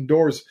and chained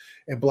doors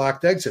and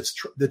blocked exits?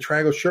 The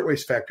Triangle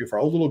Shirtwaist Factory for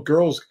all little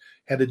girls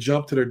had to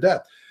jump to their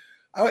death.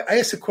 I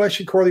asked the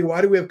question, Corley,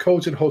 why do we have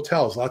codes in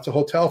hotels? Lots of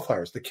hotel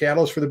fires. The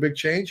catalyst for the big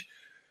change,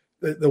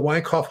 the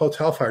Weinkauf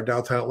Hotel fire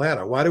downtown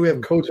Atlanta. Why do we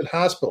have codes in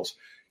hospitals?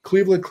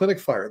 Cleveland Clinic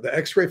fire. The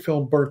X-ray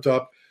film burnt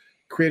up,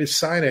 created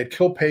cyanide,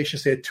 killed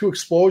patients. They had 2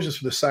 explosions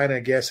from the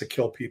cyanide gas that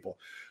killed people.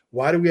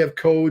 Why do we have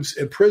codes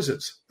in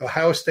prisons?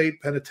 Ohio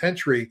State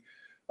Penitentiary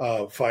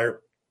fire,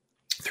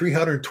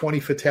 320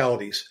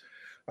 fatalities.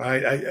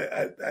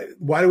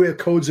 Why do we have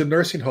codes in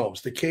nursing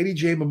homes? The Katie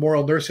J.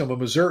 Memorial Nursing Home in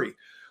Missouri.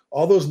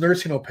 All those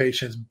nursing home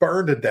patients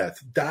burned to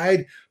death,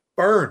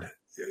 burned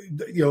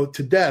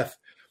to death.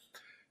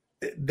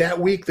 That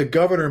week, the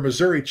governor of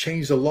Missouri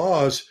changed the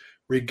laws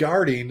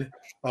regarding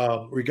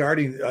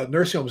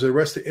nursing homes. The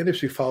rest of the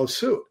industry followed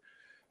suit.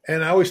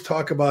 And I always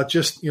talk about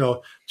just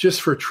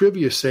for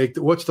trivia's sake,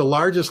 what's the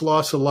largest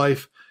loss of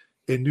life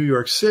in New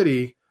York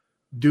City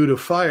due to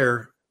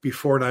fire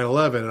before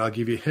 9/11? And I'll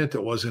give you a hint.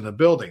 It wasn't a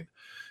building.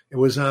 It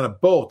was on a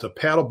boat, a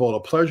paddle boat, a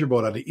pleasure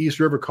boat on the East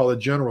River called the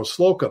General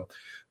Slocum.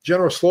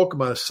 General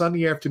Slocum on a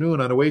Sunday afternoon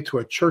on the way to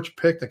a church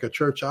picnic, a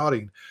church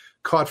outing,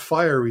 caught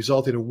fire,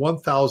 resulting in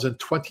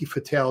 1,020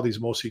 fatalities,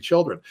 mostly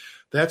children.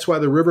 That's why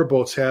the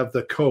riverboats have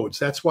the codes.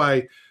 That's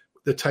why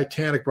the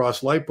Titanic brought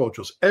us lifeboat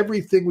drills.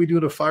 Everything we do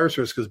in the fire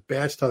service, because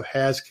bad stuff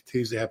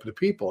continues to happen to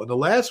people. And the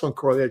last one,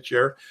 Corey, that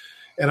year,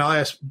 and I'll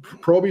ask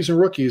probies and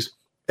rookies,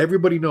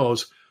 everybody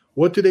knows,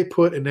 what do they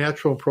put in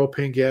natural and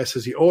propane gas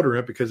as the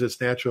odorant? Because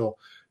it's natural,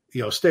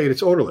 state,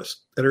 it's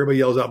odorless. And everybody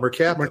yells out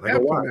mercaptan. I go,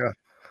 why? Yeah.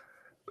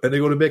 And they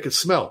go to make it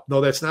smell.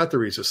 No, that's not the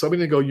reason.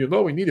 Somebody go,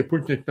 we need to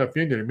put this stuff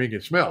in there to make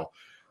it smell.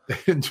 They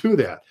didn't do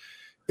that.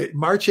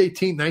 March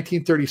 18,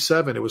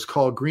 1937, it was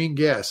called green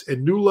gas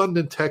in New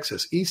London,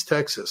 Texas, East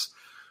Texas.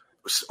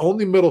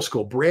 Only middle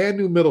school, brand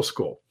new middle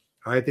school.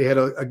 All right, they had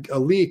a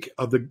leak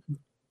of the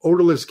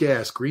odorless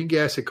gas, green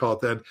gas they call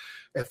it then.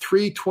 At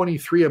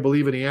 3:23, I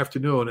believe, in the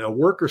afternoon, a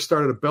worker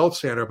started a belt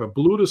sander up and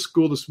blew the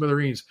school to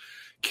smithereens,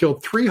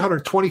 killed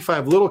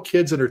 325 little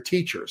kids and their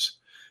teachers.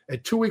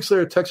 And 2 weeks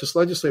later, a Texas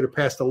legislator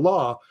passed a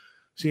law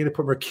saying to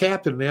put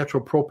mercaptan in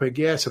natural propane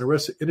gas, and the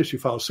rest of the industry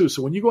followed suit.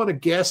 So when you go on a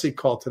gas leak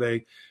call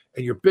today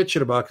and you're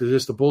bitching about because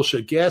it's the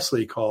bullshit gas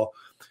leak call,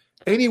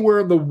 anywhere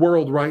in the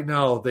world right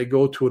now, they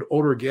go to an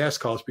odor gas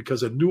calls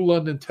because of New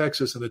London,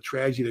 Texas, and the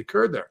tragedy that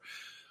occurred there.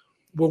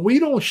 When we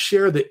don't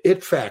share the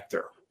it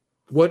factor,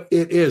 what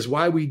it is,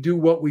 why we do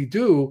what we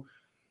do,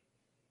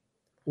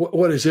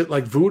 what is it,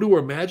 like voodoo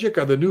or magic?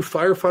 Are the new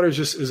firefighters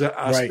just, is that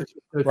us?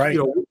 Right.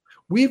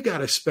 We've got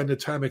to spend the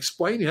time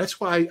explaining.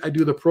 That's why I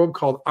do the program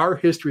called Our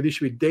History. This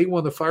should be day one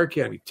of the Fire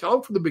Academy. Tell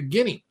them from the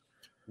beginning.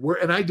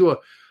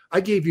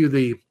 I gave you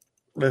the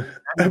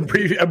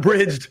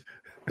abridged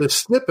the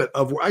snippet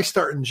of where I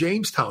start in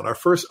Jamestown, our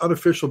first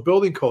unofficial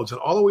building codes, and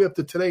all the way up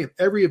to today in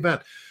every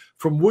event,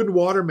 from wood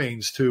water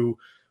mains to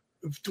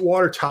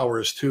water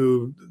towers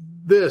to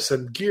this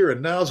and gear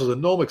and nozzles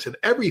and pneumatics and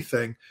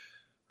everything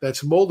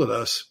that's molded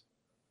us.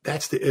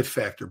 That's the it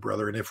factor,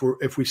 brother. And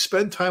if we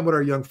spend time with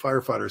our young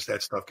firefighters,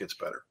 that stuff gets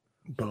better.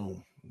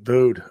 Boom,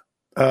 dude.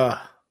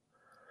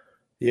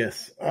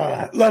 Yes,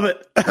 love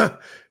it,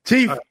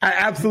 Chief. I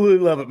absolutely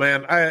love it,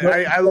 man.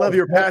 I love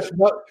your passion.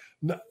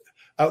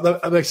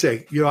 I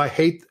say, I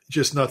hate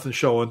just nothing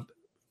showing,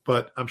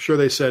 but I'm sure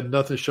they said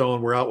nothing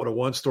showing. We're out with a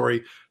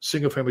one-story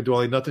single-family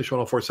dwelling. Nothing showing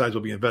on 4 sides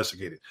will be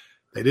investigated.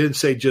 They didn't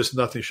say just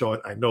nothing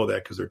showing. I know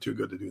that because they're too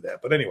good to do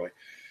that. But anyway,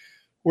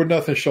 we're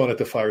nothing showing at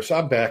the fire. So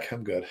I'm back.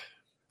 I'm good.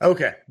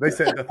 Okay. They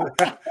said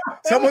nothing.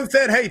 Someone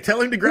said, hey,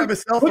 tell him to grab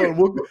his cell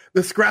phone.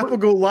 The scrap will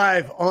go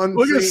live on.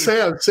 Look at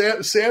Sam.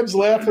 Sam's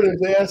laughing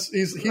his ass.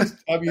 He's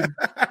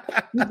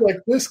like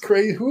this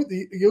crazy.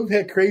 You've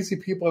had crazy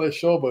people on the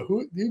show, but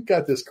you've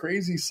got this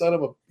crazy son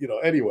of a,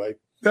 anyway.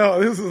 No,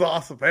 this is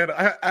awesome, man.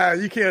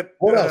 You can't.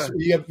 What else?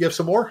 You have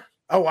some more?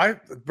 Oh, I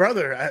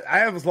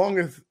have as long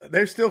as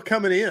they're still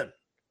coming in.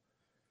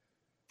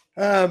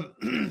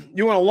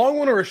 You want a long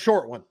one or a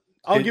short one?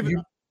 I'll give it.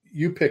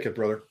 You pick it,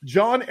 brother.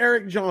 John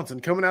Eric Johnson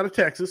coming out of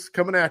Texas,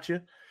 coming at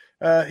you.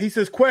 He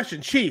says,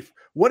 question, Chief,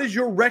 what is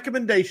your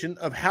recommendation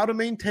of how to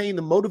maintain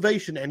the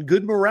motivation and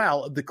good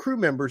morale of the crew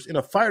members in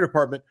a fire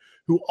department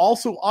who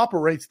also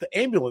operates the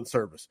ambulance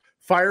service,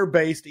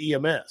 fire-based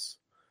EMS?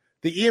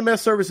 The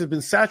EMS service has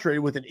been saturated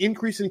with an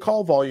increase in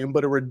call volume,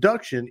 but a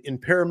reduction in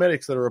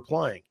paramedics that are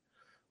applying.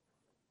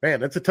 Man,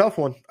 that's a tough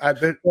one.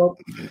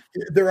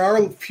 There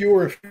are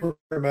fewer and fewer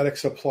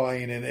paramedics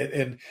applying,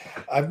 and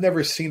I've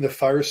never seen the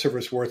fire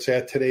service where it's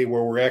at today,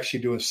 where we're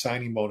actually doing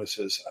signing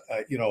bonuses.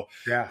 In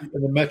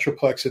the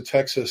Metroplex in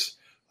Texas,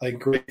 like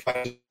great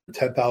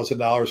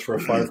 $10,000 for a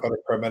firefighter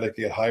paramedic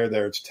to get hired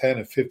there. It's $10,000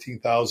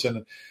 and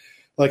 $15,000.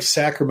 Like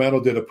Sacramento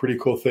did a pretty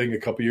cool thing a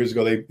couple years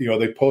ago.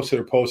 They posted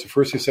a post. At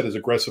first, they said it's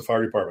aggressive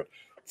fire department,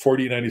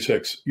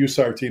 4096,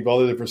 USAR team, all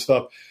the different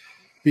stuff,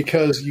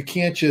 because you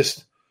can't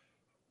just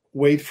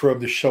wait for them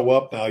to show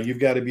up now. You've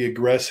got to be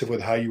aggressive with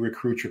how you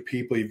recruit your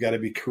people. You've got to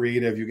be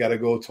creative. You've got to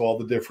go to all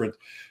the different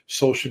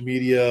social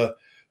media,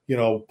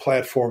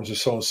 platforms and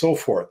so on and so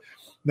forth.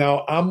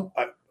 Now, I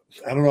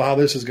don't know how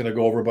this is going to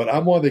go over, but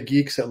I'm one of the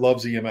geeks that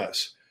loves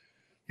EMS.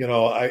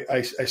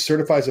 I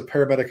certified as a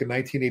paramedic in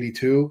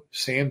 1982.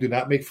 Sam, do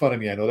not make fun of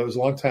me. I know that was a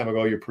long time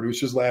ago. Your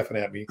producer's laughing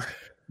at me,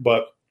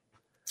 but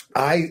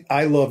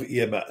I love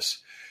EMS.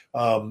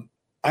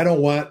 I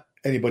don't want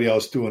anybody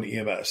else doing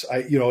EMS.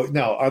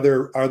 Now are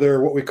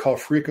there what we call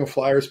frequent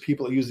flyers,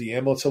 people that use the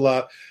ambulance a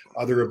lot?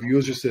 Are there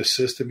abusers to the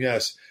system?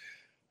 Yes.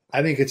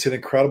 I think it's an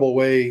incredible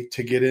way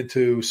to get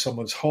into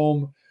someone's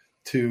home,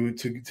 to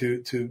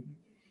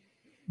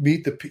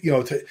meet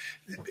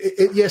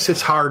yes,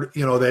 it's hard,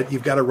 that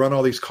you've got to run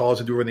all these calls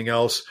and do everything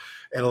else.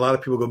 And a lot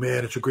of people go,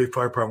 man, it's a great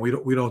fire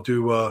department. We don't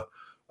do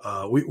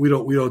we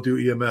don't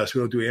do EMS. We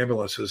don't do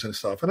ambulances and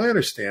stuff. And I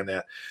understand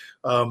that.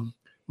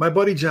 My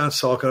buddy John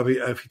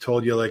Salkin, if he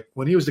told you, like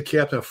when he was the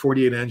captain of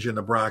 48 engine in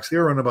the Bronx, they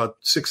were running about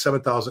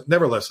 7,000,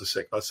 never less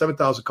than about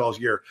 7,000 calls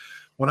a year.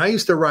 When I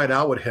used to ride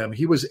out with him,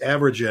 he was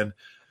averaging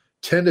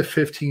 10 to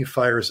 15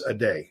 fires a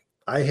day.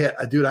 I have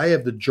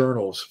the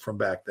journals from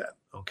back then.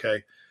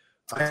 Okay.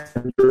 I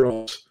have the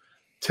journals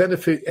 10 to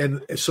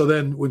 15. And so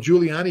then when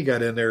Giuliani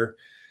got in there,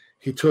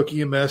 he took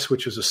EMS,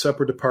 which is a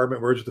separate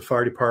department, merged with the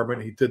fire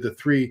department. He did the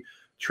 3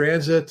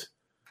 transit,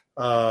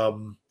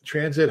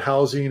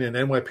 housing, and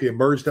NYP, and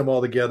merged them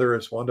all together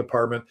as one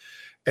department.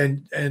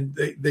 And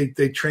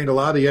they trained a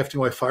lot of the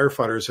FDNY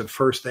firefighters in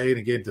first aid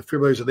and gave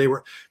defibrillators.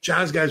 And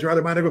John's guys were out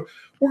of their mind. They go,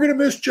 we're going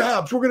to miss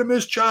jobs. We're going to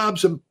miss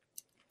jobs. And,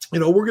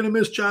 we're going to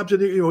miss jobs.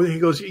 And, he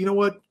goes, you know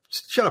what?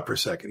 Shut up for a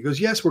second. He goes,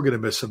 yes, we're going to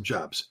miss some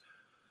jobs.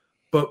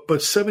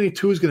 But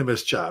 72 is going to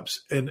miss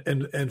jobs,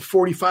 and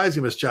 45 is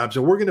going to miss jobs,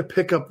 and we're going to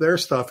pick up their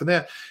stuff and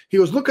that. He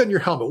goes, look on your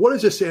helmet. What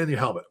does it say on your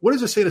helmet? What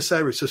does it say in the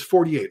side where it says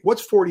 48?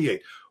 What's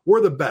 48?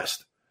 We're the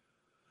best.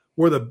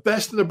 We're the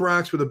best in the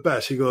Bronx. We're the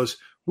best. He goes,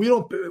 we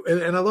don't,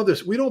 and I love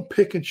this. We don't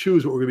pick and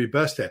choose what we're going to be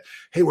best at.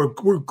 Hey, we're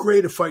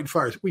great at fighting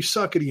fires. We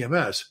suck at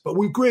EMS, but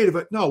we're great at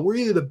it. No, we're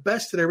either the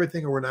best at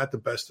everything or we're not the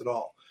best at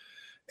all.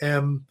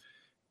 And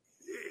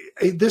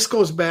this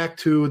goes back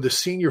to the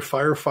senior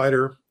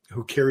firefighter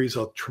who carries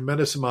a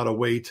tremendous amount of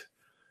weight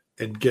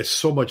and gets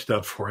so much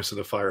done for us in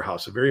the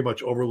firehouse, a very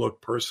much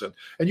overlooked person.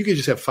 And you can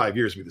just have 5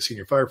 years to be the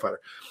senior firefighter.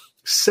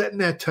 Setting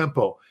that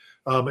tempo.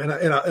 And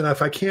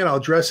if I can, I'll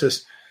address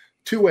this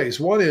 2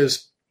 ways. One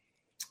is,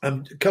 a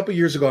couple of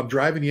years ago, I'm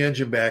driving the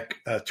engine back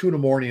 2 in the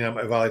morning. I'm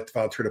at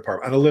volunteer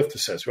department on a lift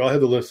assist. We all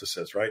have the lift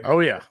assist, right?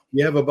 Oh, yeah.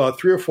 You have about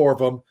 3 or 4 of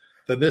them.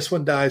 Then this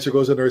one dies or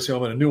goes to nursing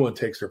home and a new one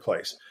takes their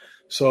place.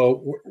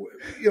 So,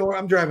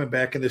 I'm driving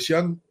back, and this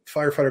young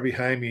firefighter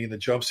behind me in the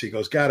jump seat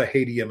goes, God, I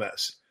hate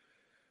EMS.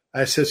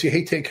 I says, you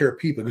hate taking care of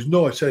people. He goes,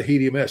 no, I said I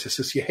hate EMS. I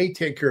says, you hate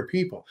taking care of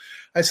people.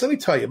 I said, let me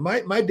tell you,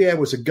 my dad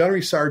was a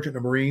gunnery sergeant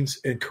in the Marines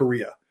in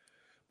Korea.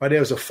 My dad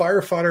was a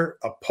firefighter,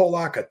 a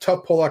Polak, a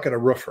tough Polak, and a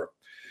roofer.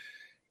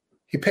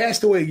 He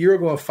passed away a year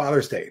ago on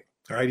Father's Day.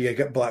 All right, he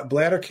had got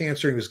bladder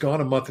cancer. He was gone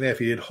a month and a half.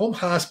 He did home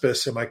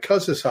hospice in my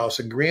cousin's house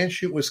in Grand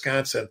Chute,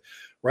 Wisconsin,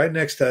 right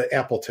next to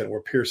Appleton, where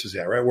Pierce is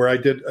at, right, where I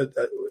did,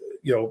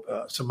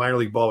 some minor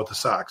league ball with the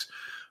Sox.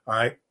 All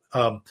right.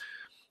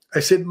 I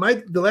said,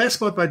 the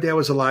last month my dad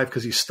was alive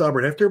because he's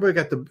stubborn. After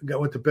everybody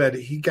went to bed,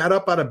 he got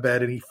up out of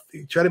bed and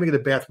he tried to make it to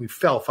the bathroom. He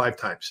fell 5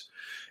 times.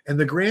 And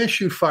the Grand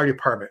Chute Fire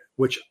Department,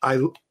 which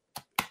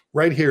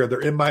right here, they're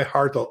in my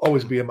heart. They'll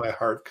always be in my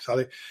heart.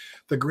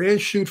 The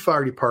Grand Chute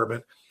Fire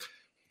Department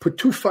put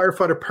 2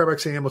 firefighter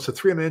paramedics in ambulance, a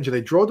 3 on the engine.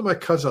 They drove to my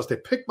cousin's house. They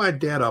picked my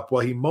dad up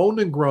while he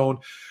moaned and groaned.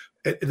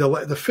 The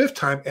 5th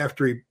time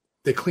after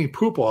they cleaned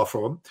poop off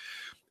of him.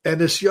 And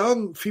this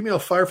young female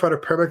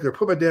firefighter paramedic, they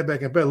put my dad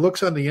back in bed,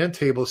 looks on the end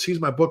table, sees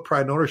my book,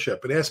 Pride and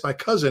Ownership, and asks my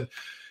cousin,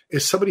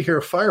 is somebody here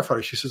a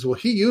firefighter? She says, well,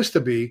 he used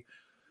to be,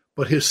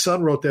 but his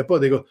son wrote that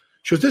book. They go,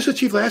 she goes, this is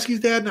Chief Lasky's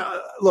dad?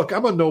 Now, look,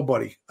 I'm a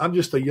nobody. I'm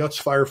just a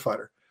Yutz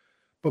firefighter.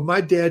 But my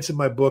dad's in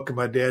my book and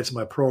my dad's in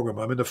my program.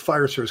 I'm in the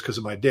fire service because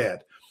of my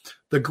dad.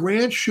 The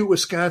Grand Chute,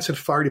 Wisconsin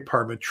Fire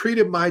Department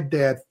treated my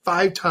dad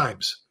 5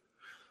 times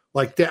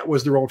like that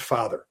was their own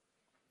father.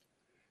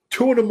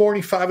 2 in the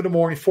morning, 5 in the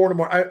morning, 4 in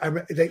the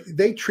morning.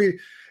 They treat,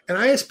 and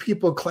I ask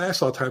people in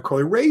class all the time,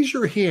 Corey, raise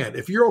your hand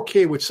if you're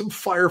okay with some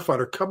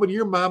firefighter coming to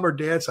your mom or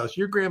dad's house,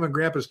 your grandma and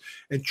grandpa's,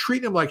 and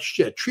treat them like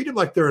shit, treat them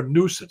like they're a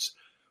nuisance.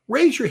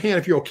 Raise your hand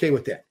if you're okay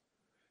with that.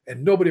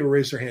 And nobody will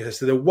raise their hand. I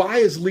said,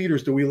 why as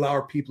leaders do we allow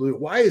our people to do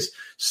it? Why as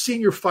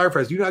senior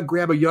firefighters do you not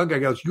grab a young guy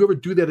and go, you ever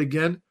do that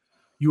again?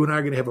 You and I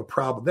are going to have a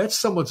problem. That's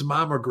someone's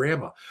mom or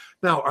grandma.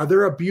 Now, are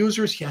there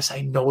abusers? Yes,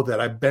 I know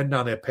that. I've been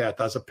down that path.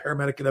 I was a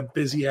paramedic in a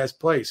busy-ass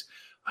place.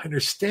 I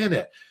understand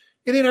that.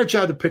 It ain't our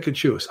job to pick and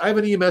choose. I have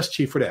an EMS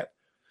chief for that.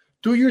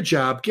 Do your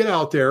job. Get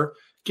out there.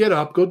 Get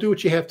up. Go do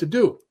what you have to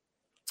do.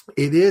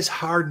 It is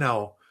hard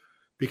now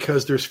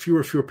because there's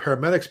fewer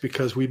paramedics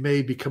because we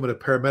made becoming a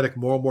paramedic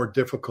more and more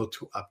difficult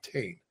to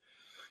obtain.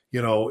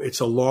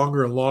 It's a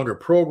longer and longer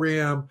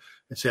program.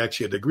 It's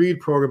actually a degreed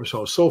program, so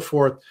on and so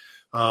forth.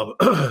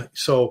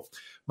 So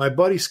my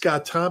buddy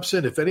Scott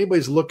Thompson, if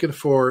anybody's looking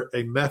for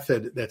a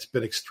method that's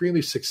been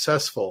extremely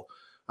successful,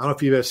 I don't know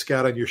if you've had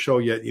Scott on your show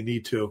yet. You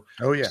need to.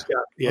 Oh yeah,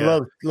 Scott, yeah.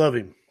 I love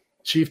him.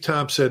 Chief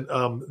Thompson.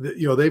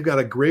 They've got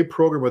a great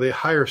program where they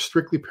hire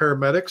strictly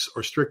paramedics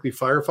or strictly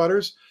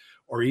firefighters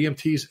or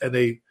EMTs, and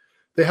they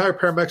hire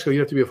paramedics. So you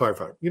have to be a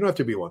firefighter. You don't have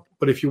to be one,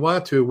 but if you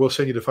want to, we'll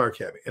send you to fire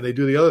academy. And they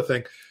do the other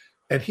thing,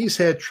 and he's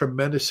had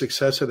tremendous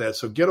success in that.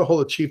 So get a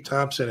hold of Chief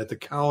Thompson at the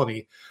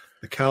Colony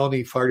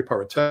Fire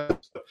Department.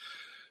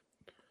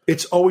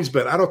 It's always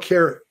been. I don't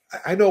care.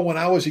 I know when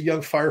I was a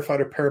young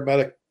firefighter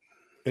paramedic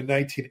in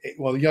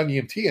young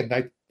EMT in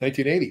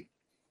 1980.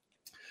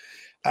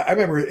 I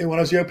remember when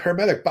I was a young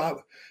paramedic, Bob,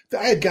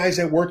 I had guys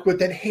I worked with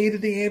that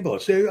hated the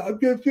ambulance. They, I'm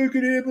just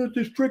taking ambulance,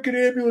 this freaking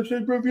ambulance.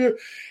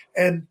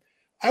 And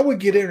I would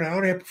get in an hour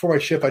and a half before my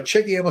shift. I'd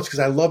check the ambulance because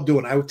I love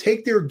doing it. I would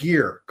take their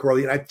gear,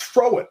 Corley, and I'd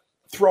throw it.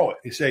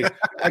 You say,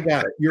 I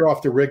got it. You're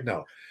off the rig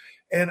now.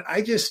 And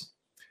I just,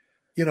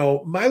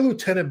 my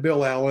lieutenant,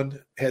 Bill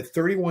Allen, had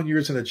 31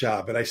 years in a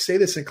job. And I say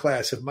this in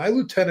class. If my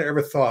lieutenant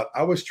ever thought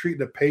I was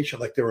treating a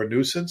patient like they were a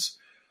nuisance,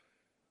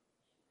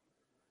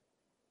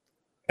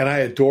 and I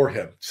adore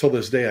him. Till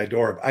this day, I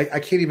adore him. I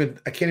can't even,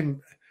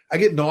 I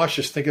get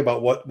nauseous thinking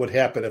about what would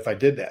happen if I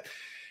did that.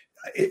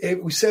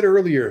 We said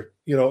earlier,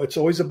 it's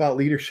always about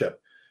leadership.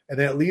 And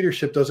that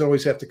leadership doesn't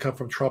always have to come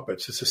from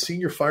trumpets. It's a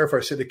senior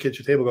firefighter sitting at the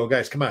kitchen table going,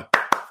 guys, come on,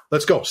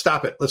 let's go.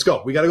 Stop it. Let's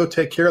go. We got to go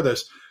take care of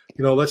this.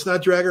 Let's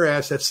not drag our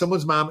ass. That's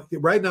someone's mom.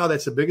 Right now,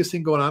 that's the biggest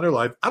thing going on in her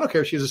life. I don't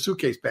care if she has a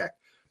suitcase back.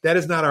 That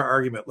is not our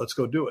argument. Let's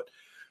go do it.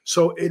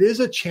 So it is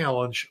a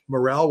challenge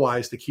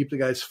morale-wise to keep the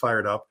guys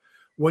fired up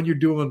when you're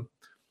doing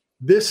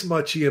this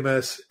much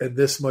EMS and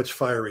this much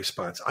fire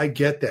response. I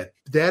get that.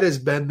 That has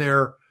been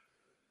there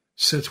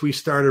since we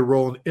started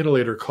rolling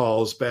inhalator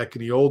calls back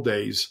in the old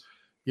days,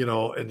 in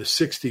the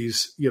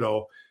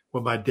 60s,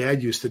 when my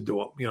dad used to do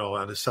them,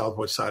 on the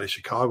southwest side of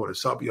Chicago, and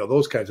south,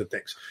 those kinds of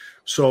things.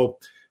 So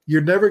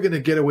you're never going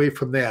to get away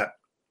from that.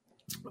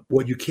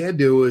 What you can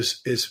do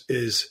is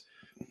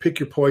pick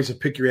your poison,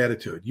 pick your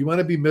attitude. You want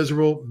to be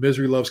miserable,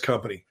 misery loves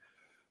company.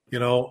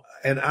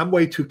 And I'm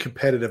way too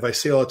competitive. I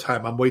say all the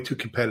time, I'm way too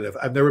competitive.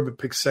 I've never been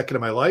picked second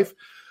in my life.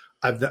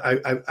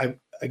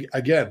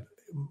 Again,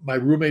 my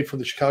roommate from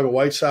the Chicago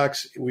White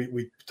Sox,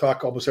 we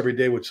talk almost every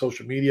day with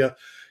social media.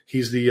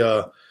 He's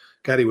the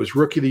he was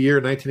Rookie of the Year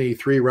in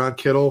 1983, Ron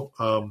Kittle,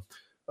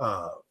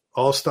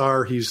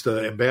 All-Star. He's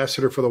the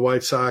ambassador for the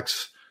White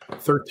Sox,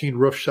 13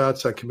 roof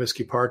shots on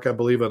Comiskey Park, I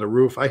believe, on the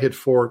roof. I hit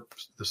 4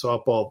 the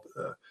softball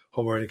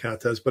home running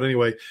contest. But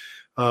anyway,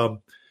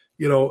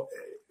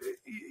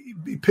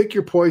 pick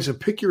your poison,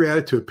 pick your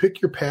attitude,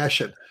 pick your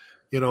passion.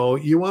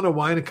 You want to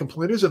whine and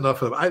complain. There's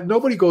enough of them.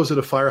 Nobody goes to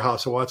the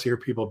firehouse and wants to hear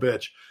people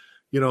bitch.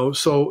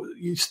 So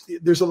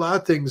there's a lot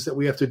of things that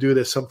we have to do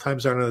that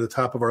sometimes aren't on the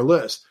top of our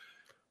list.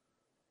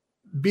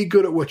 Be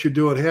good at what you're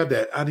doing. Have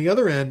that. On the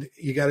other end,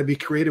 you got to be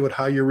creative with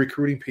how you're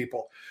recruiting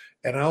people.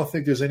 And I don't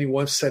think there's any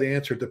one set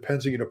answer. It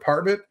depends on your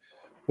department,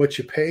 what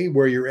you pay,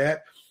 where you're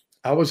at.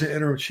 I was an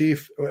interim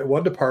chief at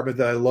one department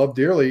that I loved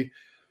dearly,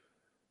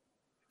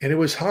 and it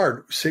was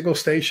hard. Single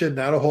station,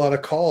 not a whole lot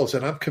of calls.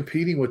 And I'm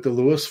competing with the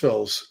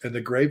Lewisvilles and the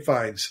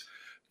Grapevines,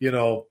 let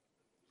alone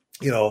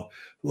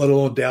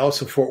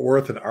Dallas and Fort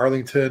Worth and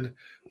Arlington.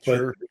 But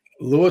sure.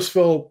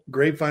 Louisville,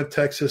 Grapevine,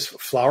 Texas,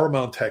 Flower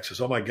Mound, Texas.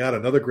 Oh, my God,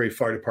 another great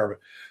fire department.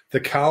 The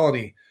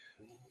Colony.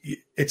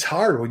 It's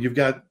hard when you've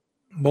got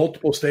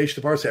multiple station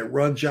departments that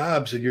run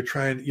jobs and you're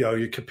trying,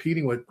 you're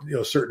competing with,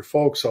 certain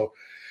folks. So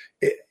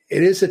it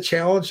is a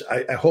challenge.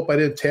 I hope I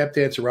didn't tap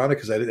dance around it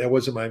because that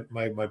wasn't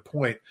my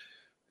point.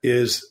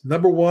 Is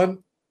number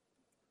one,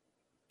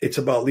 it's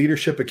about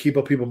leadership and keep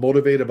people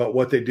motivated about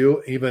what they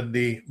do, even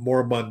the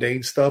more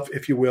mundane stuff,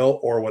 if you will,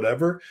 or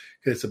whatever,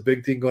 because it's a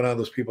big thing going on in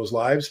those people's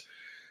lives.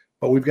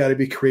 But we've got to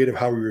be creative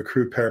how we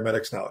recruit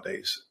paramedics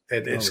nowadays.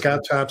 And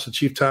Scott Thompson,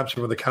 Chief Thompson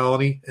from the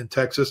Colony in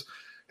Texas,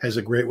 has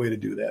a great way to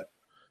do that.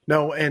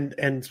 No,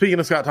 and speaking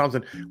of Scott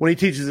Thompson, when he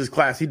teaches his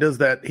class, he does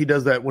that. He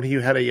does that when he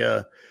had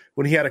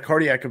a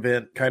cardiac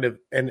event, kind of,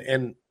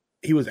 and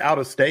he was out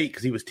of state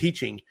because he was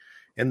teaching,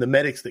 and the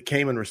medics that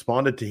came and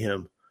responded to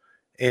him,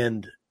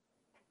 and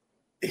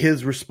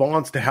his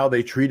response to how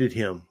they treated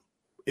him,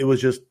 it was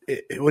just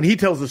when he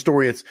tells the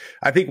story.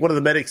 I think one of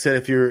the medics said,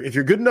 if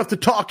you're good enough to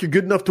talk, you're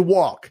good enough to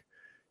walk.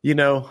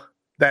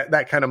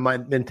 That kind of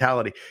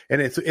mentality,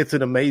 and it's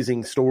an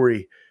amazing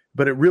story,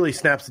 but it really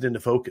snaps it into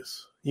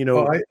focus.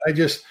 I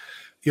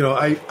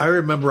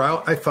remember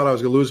I thought I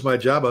was going to lose my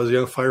job. I was a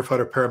young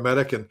firefighter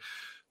paramedic, and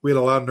we had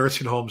a lot of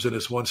nursing homes in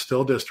this one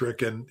still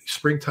district. And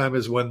springtime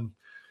is when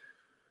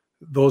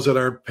those that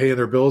aren't paying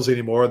their bills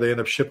anymore, they end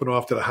up shipping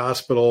off to the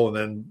hospital. And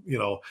then,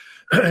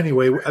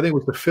 anyway, I think it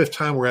was the 5th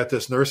time we're at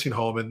this nursing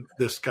home, and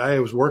this guy I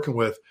was working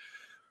with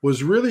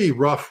was really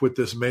rough with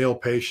this male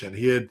patient.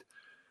 He had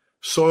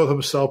soiled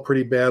himself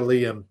pretty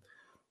badly, and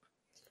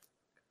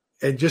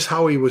just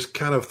how he was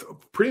kind of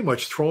pretty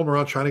much throwing him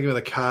around, trying to get him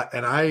in a cot.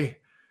 And I'm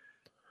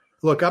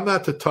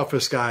not the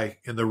toughest guy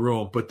in the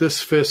room, but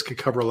this fist can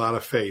cover a lot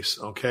of face.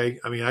 Okay.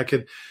 I mean,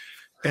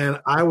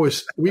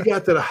 we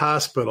got to the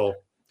hospital,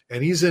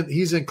 and he's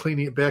in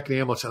cleaning back in the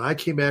ambulance. And I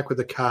came back with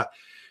the cot,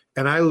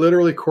 and I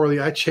literally,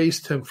 Corley, I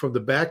chased him from the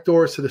back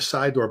doors to the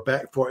side door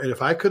and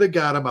if I could have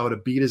got him, I would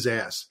have beat his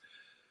ass.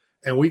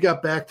 And we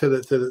got back to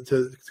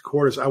the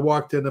quarters. I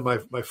walked into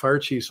my fire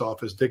chief's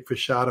office, Dick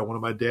Fischata, one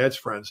of my dad's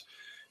friends.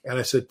 And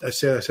I said,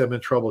 I'm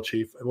in trouble,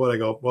 Chief. And I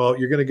go, well,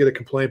 you're going to get a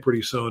complaint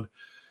pretty soon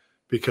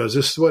because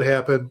this is what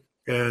happened.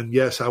 And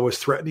yes, I was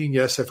threatening.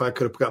 Yes, if I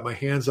could have got my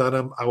hands on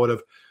him, I would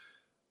have.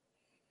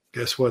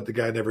 Guess what? The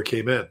guy never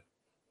came in.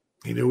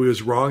 He knew he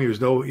was wrong. He was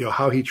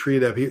how he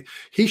treated that.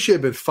 He should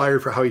have been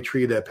fired for how he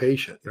treated that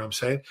patient. You know what I'm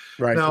saying?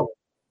 Right. Now,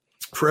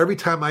 for every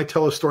time I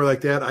tell a story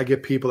like that, I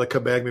get people that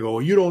come back and go,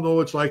 well, you don't know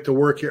what it's like to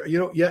work here.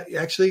 Yeah,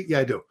 actually,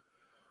 I do.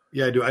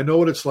 Yeah, I do. I know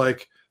what it's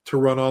like to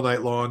run all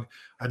night long.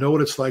 I know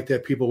what it's like to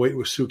have people wait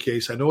with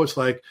suitcase. I know it's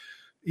like,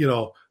 I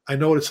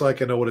know what it's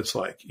like.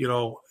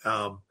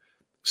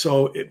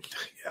 So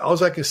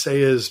all I can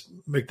say is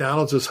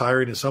McDonald's is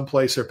hiring. In some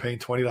place, they're paying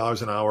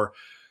 $20 an hour.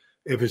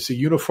 If it's a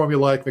uniform you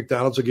like,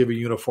 McDonald's will give you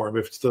a uniform.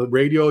 If it's the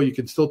radio, you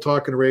can still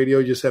talk in the radio.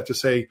 You just have to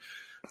say,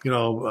 can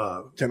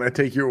I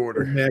take your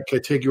order? Matt, can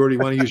I take your order? You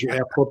want to use your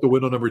app, pull up the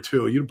window number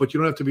 2. But you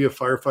don't have to be a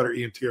firefighter,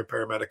 EMT, or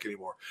paramedic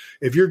anymore.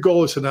 If your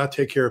goal is to not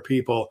take care of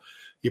people,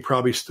 you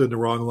probably stood in the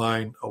wrong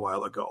line a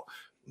while ago.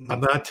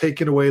 I'm not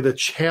taking away the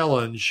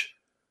challenge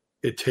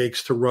it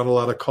takes to run a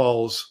lot of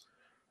calls.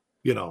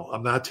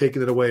 I'm not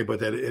taking it away, but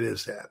that it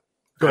is that.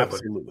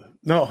 Absolutely.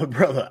 No,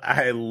 brother,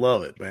 I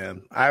love it,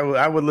 man.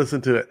 I would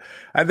listen to it.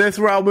 And that's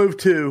where I'll move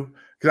to,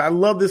 because I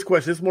love this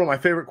question. It's one of my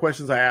favorite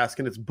questions I ask,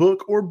 and it's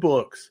book or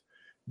books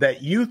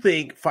that you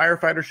think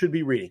firefighters should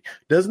be reading.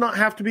 Does not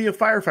have to be a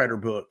firefighter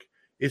book.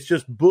 It's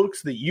just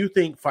books that you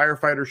think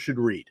firefighters should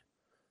read.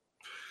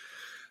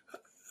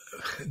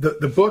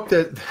 The book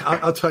that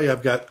I'll tell you,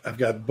 I've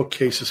got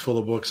bookcases full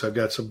of books. I've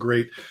got some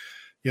great,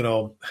 if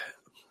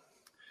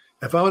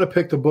I want to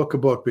pick a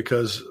book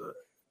because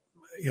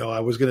I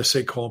was going to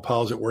say Colin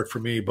Powell's at work for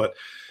me, but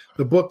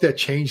the book that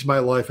changed my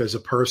life as a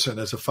person,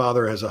 as a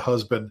father, as a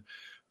husband.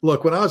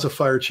 Look, when I was a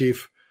fire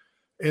chief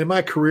in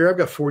my career, I've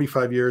got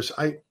 45 years.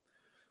 I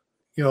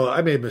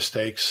made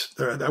mistakes.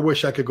 I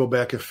wish I could go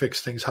back and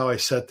fix things, how I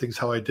said things,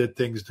 how I did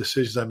things,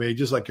 decisions I made,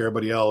 just like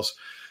everybody else.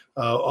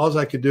 All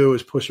I could do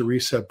is push a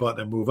reset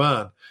button and move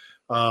on.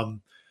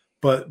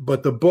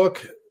 But the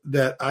book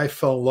that I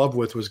fell in love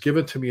with was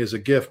given to me as a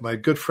gift. My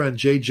good friend,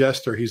 Jay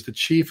Jester, he's the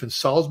chief in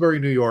Salisbury,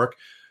 New York.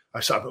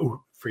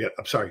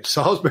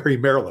 Salisbury,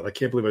 Maryland. I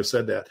can't believe I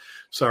said that.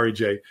 Sorry,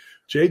 Jay.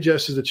 Jay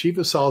Jester is the chief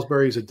of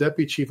Salisbury. He's a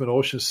deputy chief in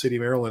Ocean City,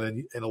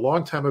 Maryland. And a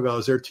long time ago, I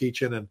was there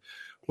teaching and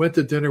went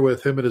to dinner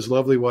with him and his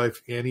lovely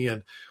wife, Annie.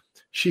 And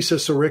she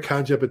says, so Rick,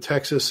 how'd you up in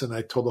Texas? And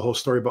I told the whole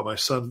story about my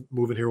son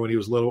moving here when he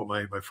was little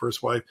with my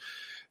first wife.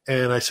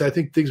 And I said, I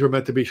think things were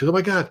meant to be. She goes, oh,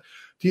 my God,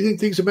 do you think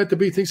things are meant to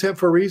be? Things happen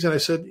for a reason. I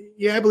said,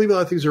 yeah, I believe a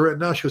lot of things are written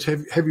now. She goes,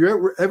 have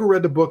you ever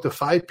read the book, The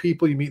 5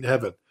 People You Meet in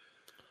Heaven?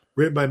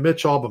 Written by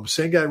Mitch Albom,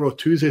 same guy that wrote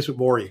Tuesdays with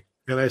Morrie.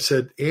 And I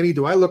said, Annie,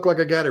 do I look like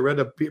a guy that read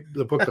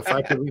the book, The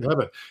 5 People You Meet in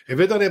Heaven? If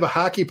it doesn't have a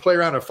hockey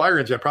player on a fire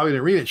engine, I probably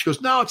didn't read it. She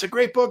goes, no, it's a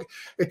great book.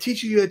 It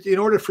teaches you that in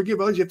order to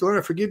forgive others, you have to learn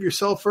to forgive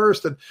yourself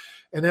first. And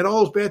that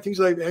all those bad things,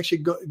 like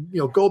actually,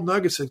 gold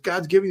nuggets that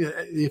God's giving you,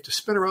 you have to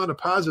spin around the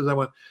positives. I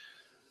went,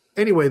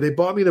 anyway, they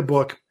bought me the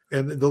book.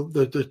 And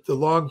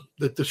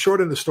the short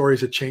end of the story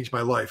is it changed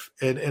my life.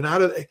 And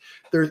out of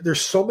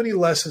there's so many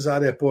lessons out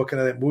of that book and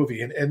out of that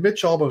movie. And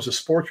Mitch Albom is a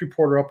sports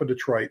reporter up in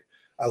Detroit.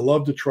 I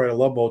love Detroit. I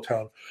love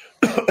Motown.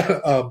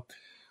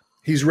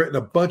 He's written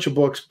a bunch of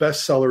books,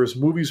 bestsellers.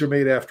 Movies are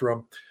made after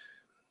him.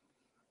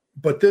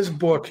 But this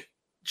book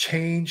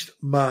changed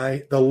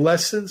the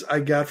lessons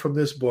I got from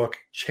this book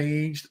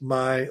changed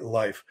my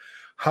life.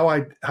 How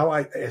I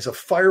as a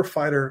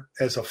firefighter,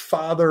 as a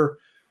father.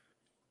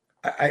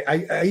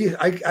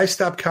 I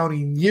stopped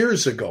counting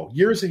years and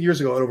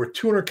years ago, and over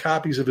 200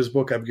 copies of his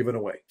book I've given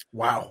away.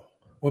 Wow.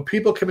 When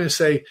people come in and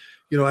say,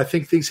 I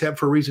think things happen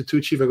for a reason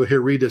too, Chief, I go,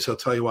 here, read this. I'll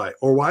tell you why.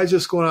 Or why is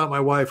this going on with my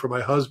wife or my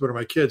husband or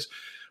my kids?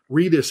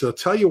 Read this. They'll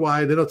tell you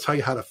why. Then they'll tell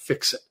you how to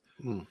fix it.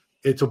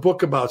 It's a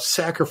book about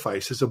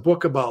sacrifice. It's a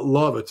book about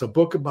love. It's a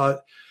book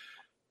about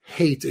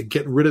hate and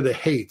getting rid of the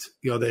hate.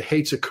 That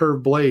hate's a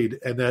curved blade,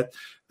 and that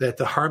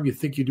the harm you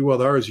think you do with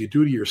others, you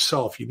do to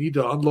yourself. You need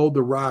to unload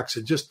the rocks,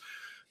 and just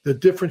the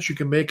difference you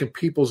can make in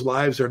people's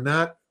lives are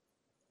not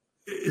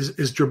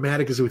as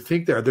dramatic as we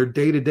think they are. They're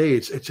day to day.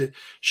 It's a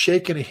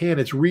shaking a hand.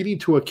 It's reading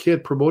to a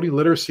kid, promoting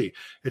literacy.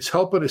 It's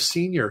helping a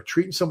senior,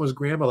 treating someone's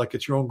grandma like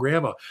it's your own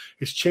grandma.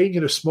 It's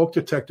changing a smoke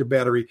detector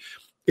battery.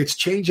 It's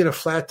changing a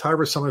flat tire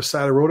for someone on the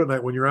side of the road at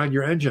night when you're on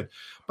your engine.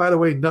 By the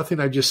way, nothing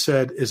I just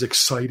said is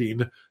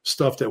exciting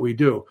stuff that we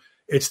do.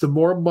 It's the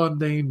more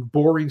mundane,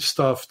 boring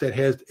stuff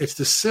it's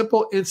the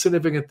simple,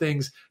 insignificant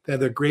things that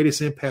have the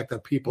greatest impact on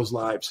people's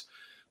lives.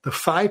 The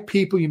 5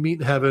 People You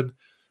Meet in Heaven,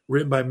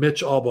 written by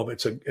Mitch Albom.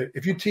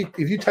 If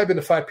you type in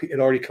the 5 people,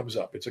 it already comes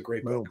up. It's a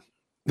great book.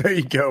 There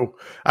you go.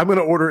 I'm going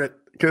to order it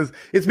because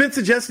it's been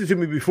suggested to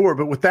me before,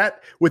 but with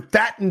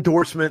that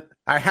endorsement,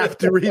 I have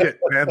to read it,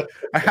 man.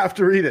 I have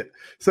to read it.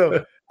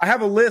 So I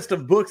have a list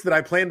of books that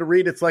I plan to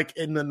read. It's like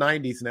in the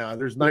 90s now.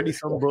 There's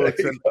 90-some books.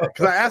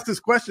 Because I ask this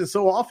question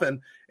so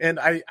often,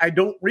 and I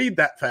don't read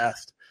that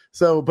fast.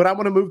 So, but I'm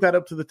going to move that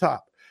up to the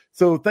top.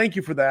 So thank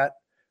you for that.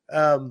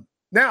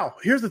 Now,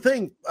 here's the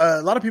thing.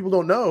 A lot of people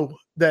don't know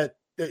that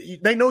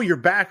they know you're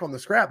back on the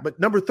scrap, but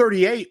number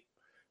 38,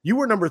 you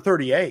were number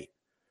 38.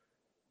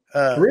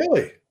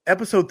 Really?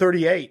 Episode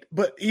 38.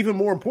 But even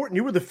more important,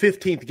 you were the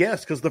 15th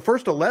guest because the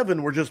first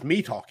 11 were just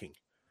me talking.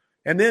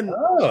 And then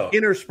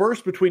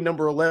interspersed between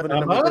number 11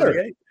 and number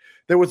 38,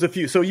 there was a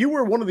few. So you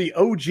were one of the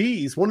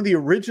OGs, one of the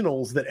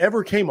originals that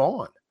ever came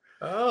on.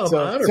 Oh,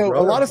 so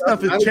a lot of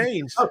stuff has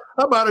changed. How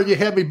about it? You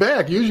had me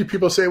back. Usually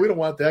people say, we don't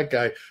want that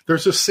guy.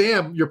 There's a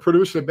Sam, your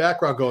producer in the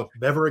background going,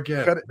 never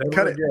again.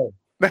 Cut it.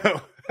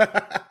 No.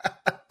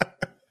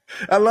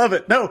 I love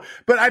it. No,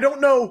 but I don't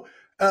know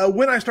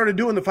when I started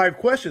doing the 5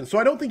 questions. So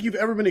I don't think you've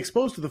ever been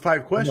exposed to the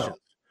 5 questions. No.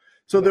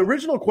 So the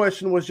original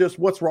question was just,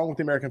 what's wrong with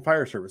the American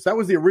Fire Service? That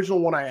was the original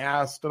one I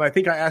asked, and I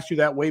think I asked you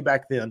that way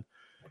back then.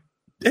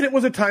 And it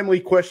was a timely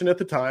question at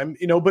the time,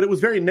 but it was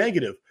very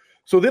negative.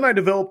 So then I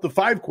developed the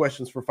 5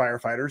 questions for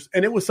firefighters,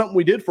 and it was something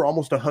we did for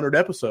almost 100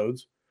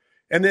 episodes.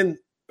 And then,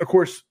 of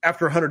course,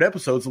 after 100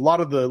 episodes, a lot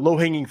of the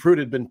low-hanging fruit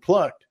had been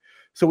plucked.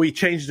 So we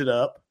changed it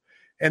up,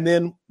 and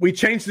then we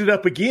changed it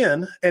up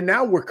again, and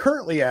now we're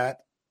currently at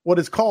what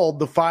is called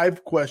the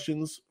 5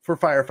 questions for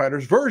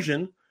firefighters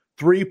version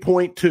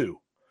 3.2.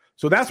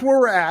 So that's where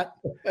we're at,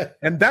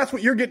 and that's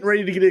what you're getting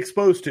ready to get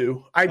exposed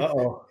to.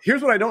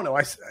 Here's what I don't know.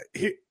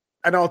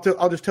 And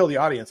I'll just tell the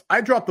audience.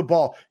 I dropped the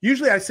ball.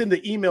 Usually I send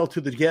an email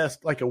to the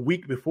guest like a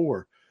week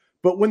before,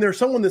 but when there's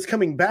someone that's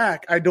coming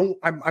back,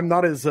 I'm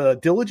not as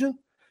diligent.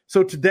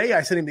 So today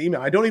I sent him the email.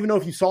 I don't even know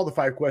if you saw the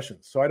 5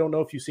 questions, so I don't know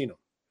if you've seen them.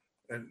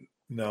 And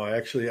no,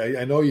 actually,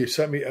 I know you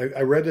sent me.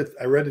 I read it.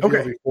 I read it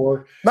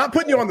before. Not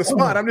putting you on the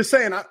spot. I'm just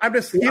saying. I'm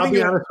just. I'll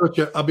be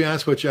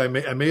honest with you. I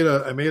made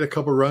a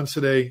couple runs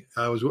today.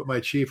 I was with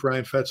my chief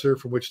Ryan Fetzer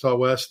from Wichita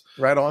West.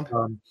 Right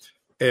on.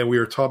 And we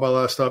were talking about a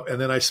lot of stuff.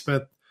 And then I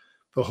spent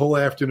the whole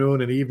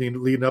afternoon and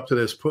evening leading up to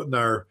this, putting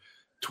our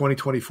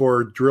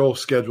 2024 drill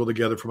schedule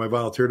together for my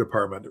volunteer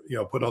department.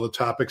 Putting all the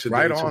topics and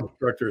dates and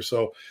instructors.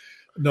 So.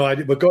 No, I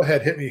did, but go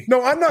ahead, hit me.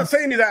 No, I'm not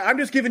saying that. I'm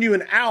just giving you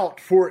an out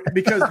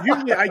because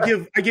usually I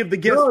give the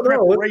guest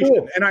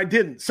preparation, and I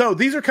didn't. So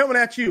these are coming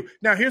at you.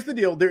 Now, here's the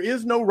deal: there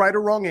is no right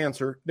or wrong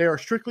answer. They are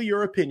strictly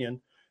your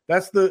opinion.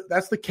 That's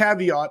the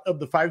caveat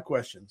of the 5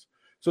 questions.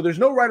 So there's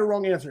no right or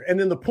wrong answer, and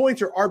then the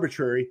points are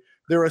arbitrary.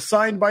 They're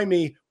assigned by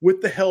me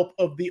with the help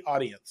of the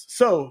audience.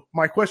 So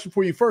my question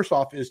for you, first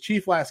off, is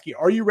Chief Lasky,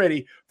 are you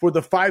ready for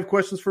the 5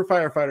 questions for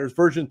firefighters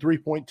version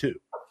 3.2?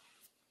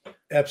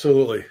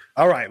 Absolutely.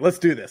 All right, let's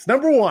do this.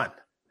 Number 1,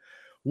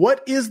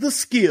 what is the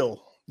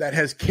skill that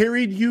has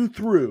carried you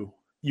through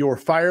your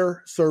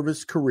fire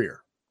service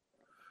career?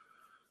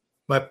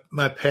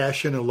 My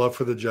passion and love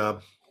for the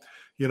job.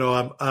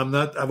 I'm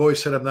not. I've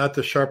always said I'm not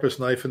the sharpest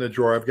knife in the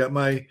drawer. I've got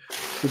my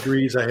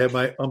degrees. I have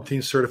my umpteen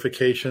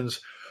certifications.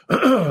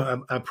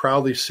 I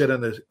proudly sit on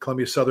the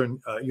Columbia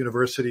Southern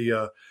University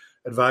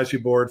advisory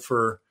board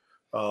for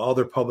all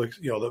their public,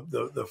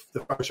 the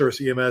fire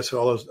service, EMS,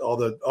 all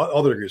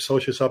the degrees,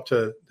 associates up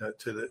to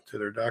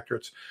their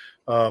doctorates.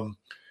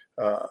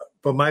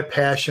 But my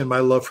passion,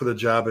 my love for the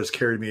job has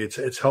carried me.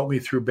 It's helped me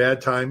through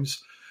bad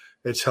times.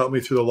 It's helped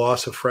me through the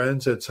loss of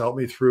friends. It's helped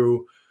me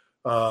through.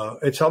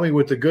 It's helped me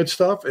with the good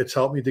stuff. It's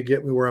helped me to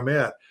get me where I'm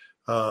at.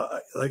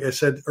 Like I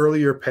said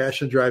earlier,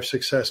 passion drives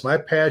success. My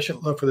passion,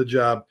 love for the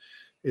job,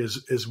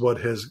 is what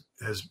has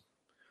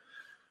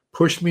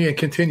pushed me and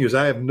continues.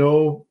 I have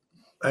no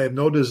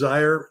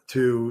desire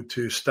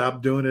to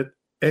stop doing it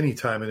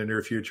anytime in the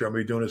near future. I'm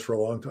going to be doing this for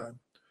a long time.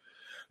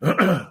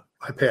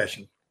 My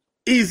passion.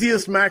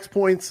 Easiest max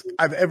points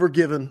I've ever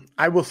given.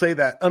 I will say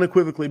that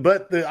unequivocally.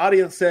 But the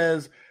audience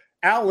says,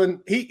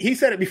 Alan, he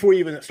said it before you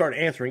even started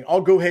answering.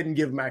 I'll go ahead and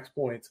give max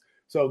points.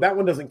 So that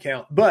one doesn't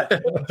count.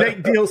 But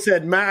Jake Deal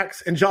said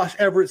max, and Josh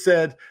Everett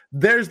said,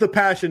 there's the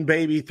passion,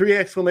 baby. 3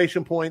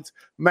 exclamation points,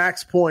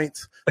 max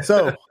points.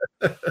 So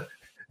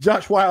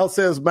Josh Wild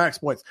says max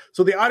points.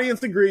 So the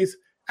audience agrees.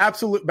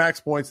 Absolute max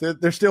points.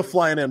 They're still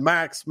flying in.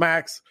 Max.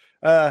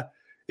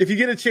 If you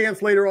get a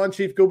chance later on,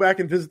 Chief, go back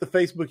and visit the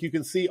Facebook. You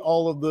can see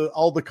all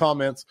the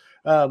comments.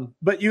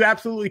 But you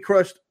absolutely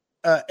crushed,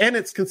 and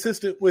it's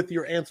consistent with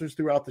your answers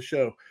throughout the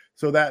show.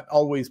 So that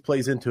always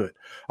plays into it.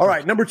 All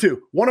right, number 2,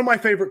 one of my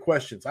favorite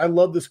questions. I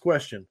love this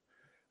question.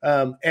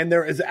 And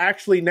there is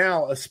actually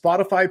now a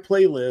Spotify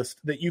playlist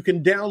that you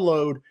can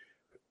download.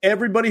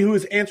 Everybody who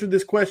has answered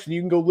this question,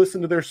 you can go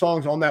listen to their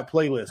songs on that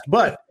playlist.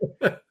 But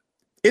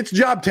it's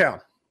Jobtown.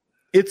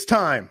 It's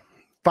time.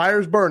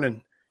 Fire's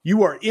burning.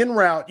 You are en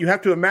route. You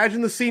have to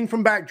imagine the scene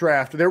from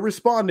Backdraft. They're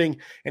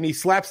responding, and he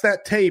slaps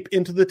that tape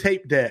into the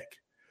tape deck.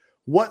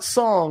 What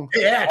song?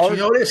 Yeah, you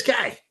know this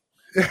guy.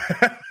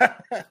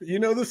 You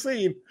know the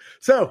scene.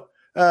 So,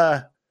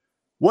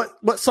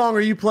 what song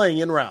are you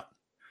playing en route?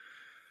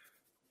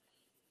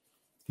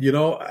 I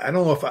don't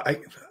know if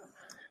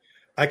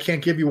I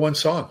can't give you one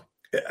song.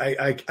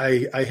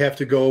 I have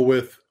to go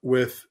with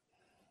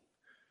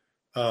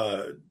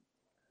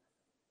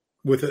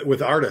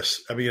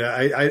artists. I mean,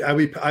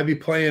 I'd be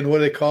playing, what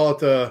do they call it?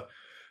 The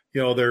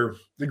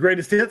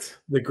greatest hits.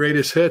 The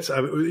greatest hits.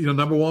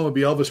 Number 1 would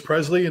be Elvis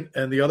Presley,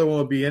 and the other one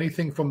would be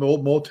anything from the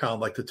old Motown,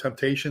 like the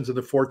Temptations and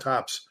the Four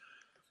Tops.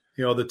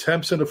 The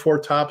Temps and the Four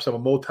Tops. I'm a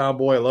Motown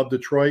boy. I love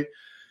Detroit,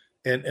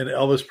 and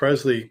Elvis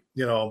Presley.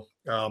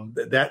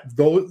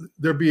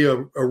 There'd be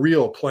a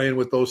reel playing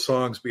with those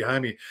songs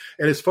behind me.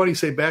 And it's funny you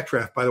say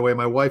Backdraft. By the way,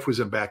 my wife was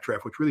in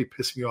Backdraft, which really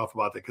pissed me off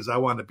about that because I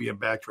wanted to be in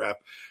Backdraft.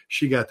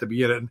 She got to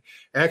be in it. And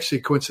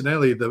actually,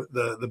 coincidentally,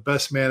 the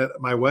best man at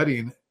my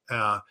wedding,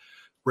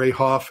 Ray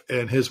Hoff,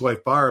 and his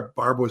wife Barb.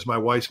 Barb was my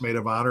wife's maid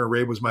of honor.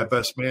 Ray was my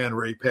best man.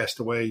 Ray passed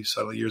away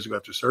several years ago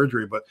after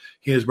surgery, but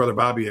he and his brother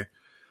Bobby are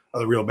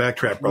the real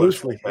Backdraft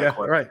brothers. Yeah,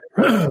 right.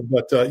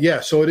 But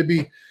so it'd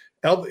be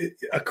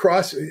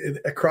across,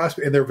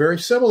 and they're very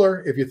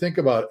similar. If you think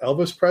about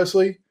Elvis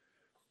Presley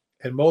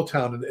and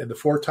Motown and the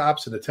Four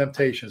Tops and the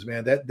Temptations,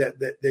 man,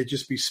 that they'd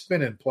just be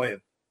spinning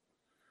playing.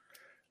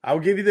 I'll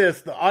give you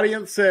this. The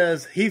audience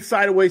says Heath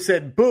Sidaway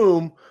said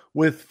boom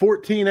with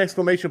 14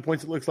 exclamation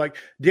points, it looks like.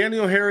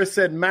 Daniel Harris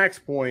said max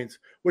points,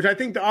 which I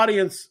think the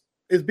audience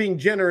is being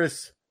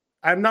generous.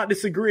 I'm not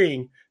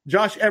disagreeing.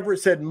 Josh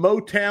Everett said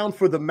Motown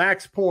for the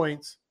max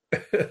points.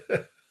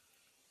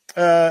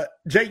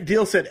 Jake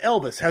Deal said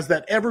Elvis. Has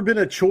that ever been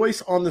a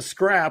choice on the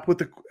scrap with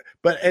the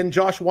and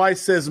Josh Weiss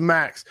says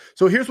max.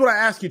 So here's what I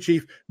ask you,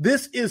 Chief.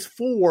 This is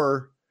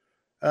for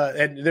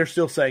and they're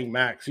still saying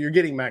max. So you're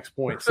getting max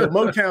points. So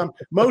Motown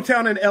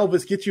and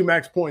Elvis get you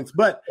max points.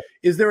 But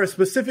is there a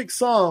specific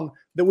song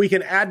that we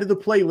can add to the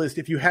playlist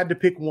if you had to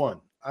pick one?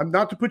 I'm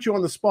not to put you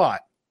on the spot.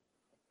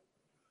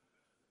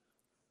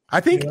 I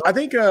think if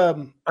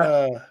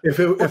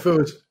it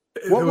was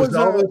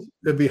Elvis,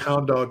 it'd be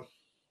Hound Dog.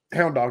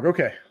 Hound Dog,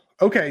 okay.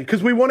 Okay,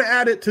 because we want to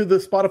add it to the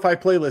Spotify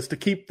playlist to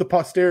keep the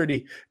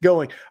posterity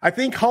going. I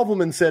think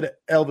Hovelman said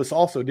Elvis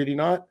also, did he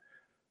not?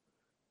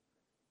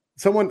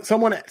 Someone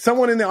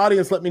in the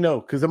audience let me know,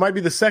 because it might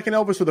be the second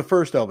Elvis or the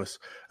first Elvis.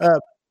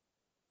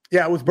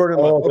 Yeah, it was Burn in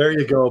Love. Oh, there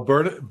you go.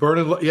 Burn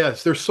in Love.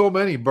 Yes, there's so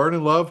many. Burn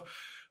in Love.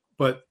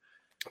 But,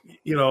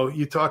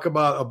 you talk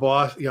about a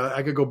boss.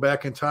 I could go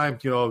back in time.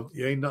 You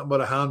ain't nothing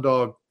but a hound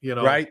dog.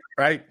 Right.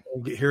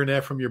 Hearing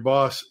that from your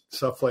boss,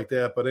 stuff like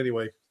that. But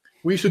anyway.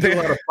 We used to do a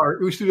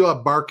lot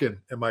of barking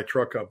in my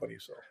truck company.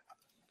 So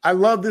I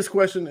love this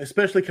question,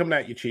 especially coming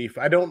at you, Chief.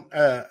 I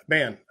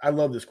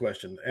love this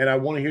question, and I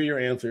want to hear your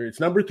answer.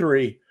 It's number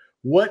 3.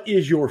 What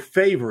is your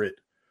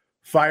favorite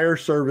fire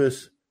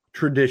service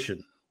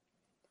tradition?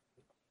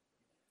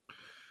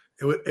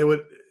 It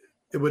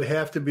would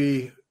have to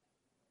be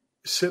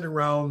sitting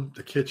around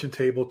the kitchen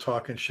table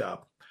talking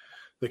shop.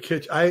 The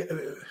kitchen.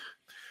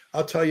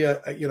 I'll tell you,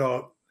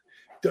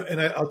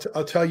 and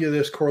I'll tell you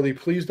this, Corley,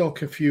 please don't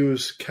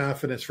confuse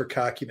confidence for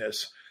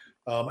cockiness.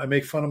 I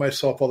make fun of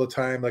myself all the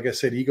time. Like I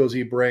said, egos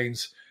eat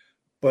brains,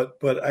 but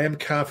I am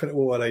confident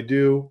with what I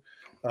do.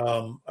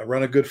 I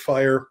run a good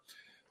fire,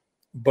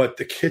 but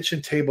the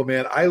kitchen table,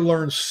 man, I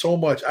learned so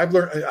much. I've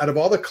learned out of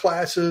all the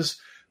classes,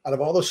 out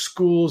of all the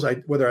schools,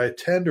 whether I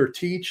attend or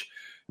teach.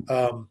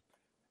 I'm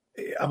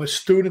a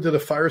student of the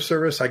fire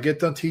service. I get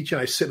done teaching.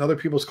 I sit in other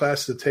people's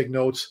classes to take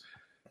notes.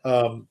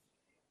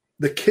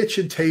 The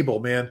kitchen table,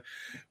 man,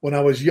 when I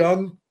was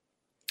young,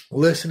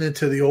 listening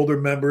to the older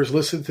members,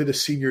 listening to the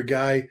senior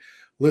guy,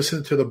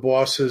 listening to the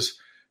bosses,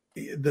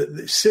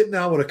 sitting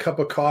down with a cup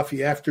of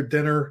coffee after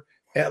dinner,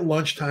 at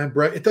lunchtime,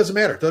 it doesn't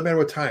matter. It doesn't matter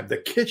what time. The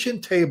kitchen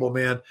table,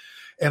 man.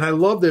 And I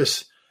love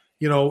this.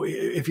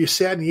 If you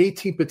sat in the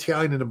 18th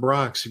Battalion in the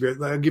Bronx,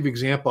 I'll give you an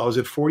example. I was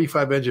at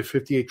 45 engine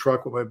 58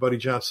 truck with my buddy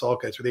John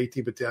Salkites, where the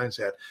 18th Battalion's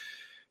at.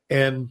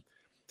 And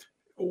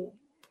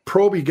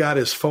Proby got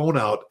his phone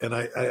out, and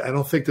I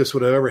don't think this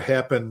would have ever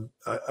happened.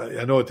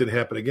 I know it didn't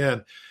happen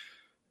again.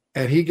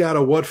 And he got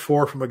a what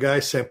for from a guy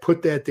saying,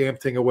 put that damn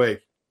thing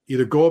away.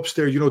 Either go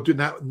upstairs, do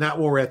not when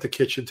we're at the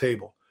kitchen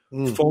table.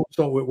 Phones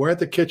don't. We're at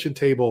the kitchen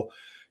table.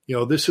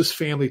 This is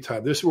family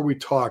time. This is where we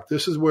talk.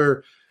 This is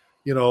where,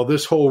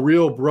 this whole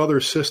real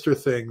brother-sister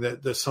thing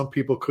that some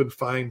people couldn't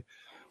find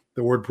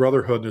the word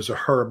brotherhood. And there's a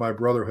her in my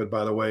brotherhood,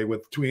 by the way,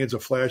 with 2 hands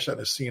of flashlight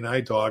and a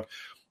CNI dog.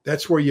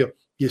 That's where you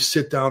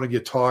sit down and you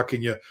talk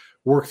and you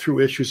work through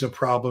issues and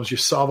problems. You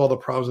solve all the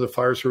problems of the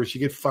fire service.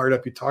 You get fired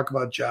up. You talk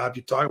about jobs.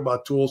 You talk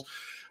about tools,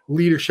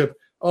 leadership.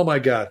 Oh, my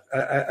God.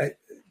 I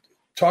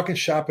talking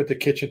shop at the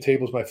kitchen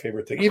table is my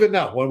favorite thing. Even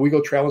now, when we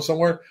go travel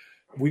somewhere,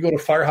 we go to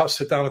Firehouse,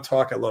 sit down and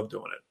talk. I love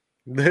doing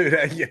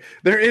it.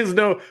 There is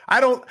no – I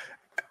don't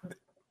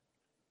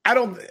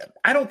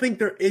think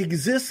there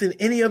exists in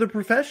any other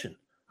profession.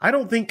 I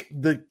don't think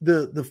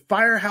the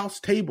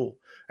firehouse table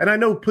 – and I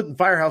know putting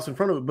firehouse in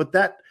front of it, but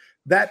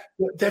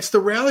that's the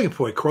rallying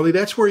point, Corley.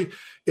 That's where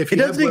if it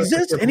doesn't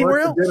exist anywhere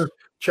else.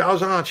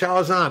 Chow's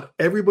on.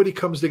 Everybody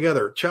comes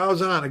together.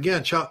 Chow's on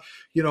again. Chow.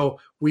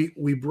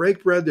 We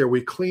break bread there.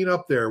 We clean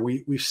up there.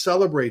 We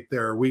celebrate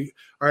there. All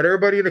right,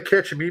 everybody in the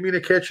kitchen. Meet me in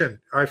the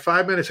kitchen. All right,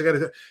 5 minutes.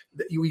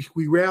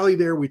 We rally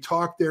there. We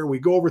talk there. We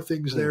go over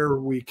things there.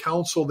 We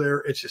counsel there.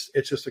 It's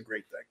just a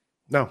great thing.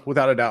 No,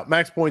 without a doubt.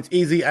 Max points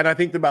easy, and I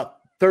think about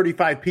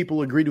 35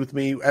 people agreed with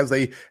me as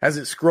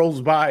it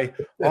scrolls by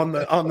on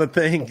the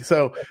thing.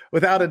 So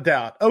without a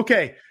doubt.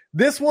 Okay.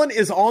 This one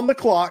is on the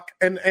clock,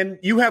 and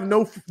you have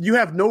no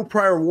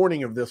prior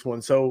warning of this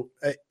one. So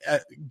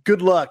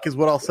good luck is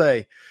what I'll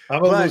say.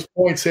 I'm losing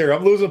points here.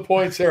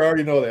 I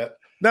already know that.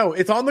 No,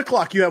 it's on the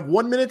clock. You have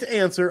 1 minute to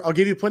answer. I'll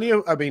give you plenty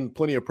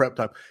of prep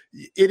time.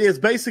 It is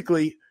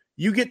basically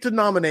you get to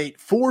nominate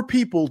 4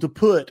 people to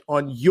put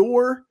on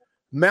your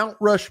Mount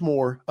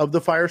Rushmore of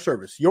the fire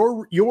service.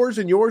 Yours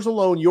and yours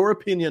alone, your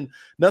opinion.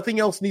 Nothing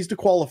else needs to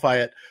qualify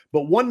it.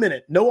 But 1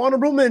 minute, no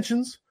honorable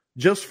mentions,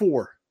 just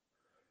 4.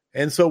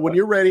 And so when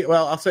you're ready,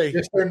 well, I'll say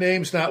just their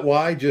names, not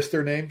why, just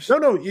their names.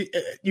 No,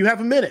 you have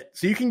a minute,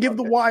 so you can give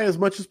the why as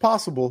much as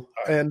possible.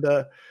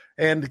 Right.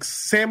 And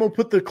Sam will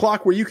put the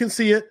clock where you can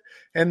see it,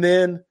 and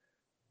then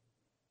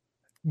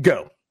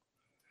go.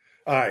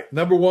 All right.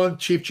 Number one,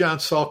 Chief John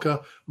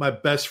Salka, my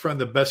best friend,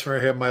 the best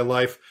friend I have in my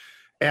life.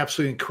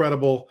 Absolutely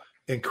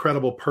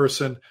incredible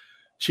person.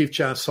 Chief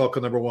John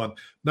Salka, number one.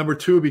 Number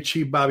two would be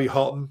Chief Bobby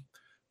Halton.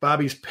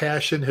 Bobby's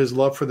passion, his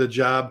love for the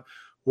job,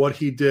 what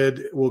he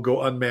did will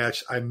go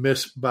unmatched. I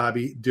miss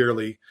Bobby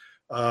dearly.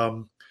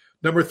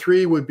 Number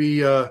three would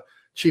be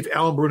Chief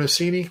Alan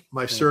Brunacini,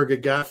 my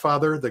surrogate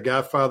godfather, the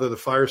godfather of the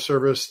fire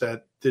service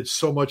that did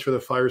so much for the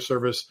fire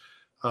service.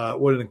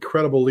 What an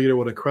incredible leader,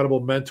 what an incredible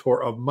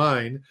mentor of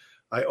mine.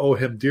 I owe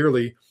him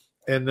dearly.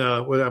 And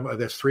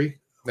that's three?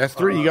 That's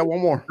three. You got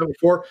one more.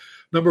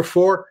 Number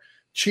four,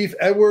 Chief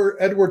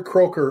Edward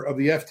Croker of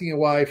the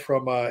FDNY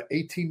from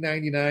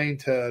 1899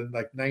 to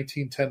like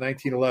 1910,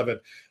 1911.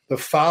 The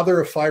father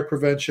of fire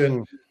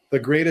prevention, the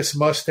greatest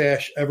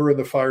mustache ever in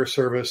the fire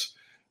service.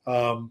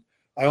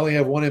 I only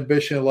have one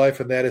ambition in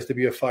life, and that is to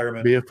be a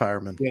fireman. Be a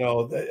fireman.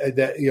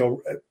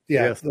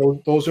 Yes.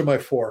 Those are my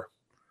four.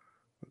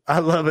 I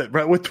love it,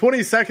 bro. With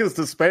 20 seconds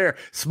to spare,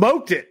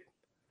 smoked it.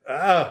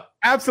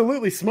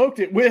 Absolutely smoked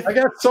it. I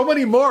got so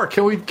many more.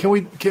 Can you give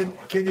me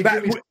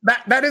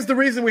that is the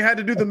reason we had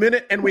to do the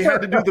minute and we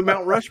had to do the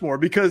Mount Rushmore,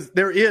 because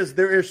there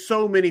is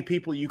so many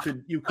people you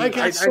could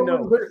I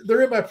know.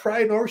 They're in my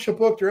pride and ownership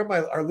book. They're in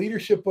our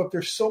leadership book.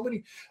 There's so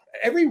many.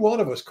 Every one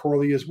of us,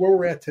 Corley, is where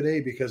we're at today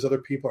because other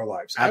people are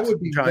lives. I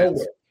would be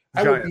nowhere.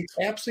 I would be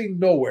absolutely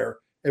nowhere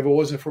if it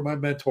wasn't for my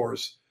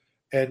mentors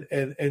and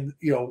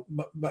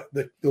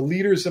the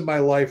leaders in my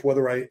life,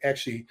 whether I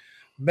actually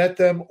met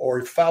them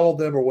or followed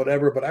them or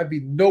whatever, but I'd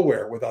be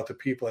nowhere without the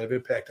people that have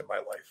impacted my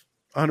life.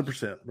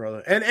 100%,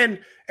 brother. And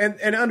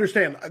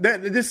understand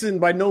that this is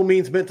by no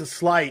means meant to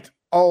slight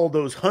all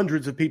those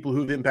hundreds of people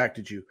who've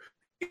impacted you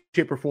in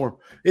shape or form.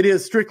 It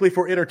is strictly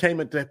for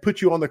entertainment to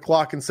put you on the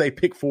clock and say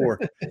pick four.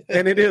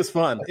 And it is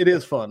fun. It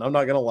is fun. I'm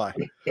not going to lie.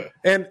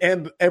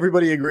 And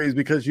everybody agrees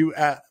because you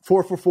at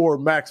 4 for 4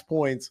 max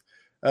points,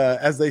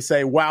 as they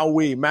say,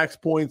 wowee, max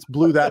points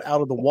blew that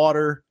out of the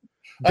water.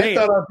 Damn. I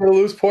thought I was going to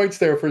lose points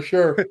there for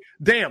sure.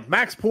 Damn,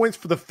 max points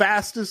for the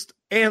fastest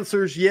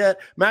answers yet.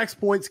 Max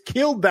points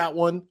killed that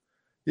one.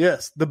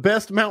 Yes, the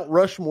best Mount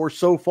Rushmore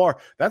so far.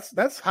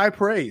 That's high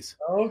praise.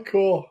 Oh,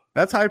 cool.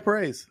 That's high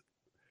praise.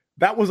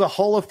 That was a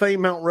Hall of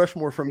Fame Mount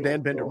Rushmore from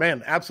Dan Bender.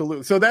 Man,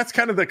 absolutely. So that's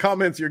kind of the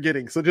comments you're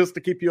getting. So just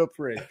to keep you up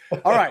for it.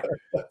 All right,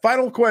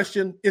 final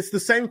question. It's the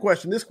same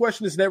question. This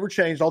question has never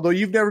changed, although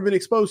you've never been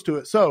exposed to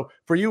it. So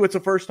for you, it's a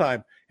first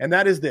time, and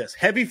that is this.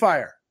 Heavy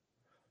fire,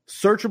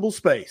 searchable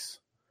space.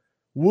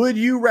 Would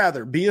you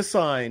rather be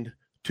assigned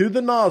to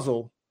the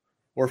nozzle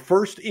or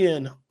first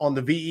in on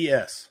the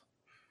VES?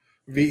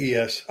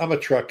 VES. I'm a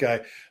truck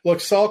guy. Look,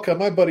 Salka,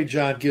 my buddy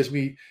John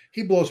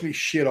he blows me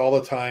shit all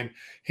the time.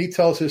 He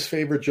tells his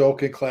favorite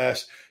joke in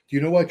class. Do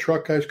you know why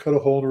truck guys cut a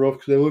hole in the roof?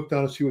 Because they look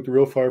down and see what the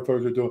real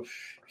firefighters are doing.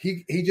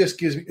 He just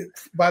gives me,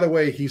 by the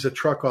way, he's a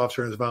truck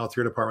officer in his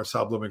volunteer department,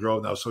 South Blooming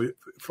Grove now. So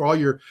for all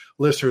your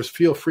listeners,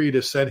 feel free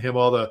to send him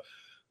all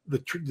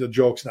the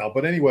jokes now.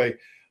 But anyway,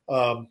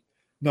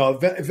 no,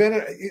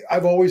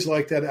 I've always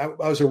liked that. I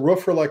was a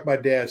roofer like my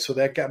dad, so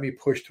that got me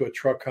pushed to a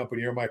truck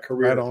company in my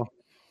career. Right on.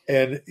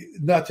 And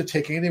not to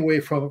take anything away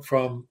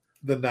from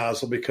the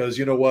nozzle, because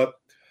you know what,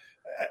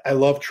 I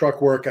love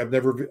truck work. I've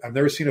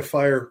never seen a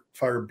fire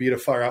beat a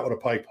fire out with a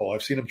pike pole.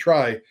 I've seen them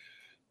try,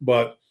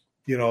 but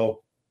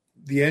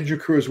the engine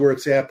crew is where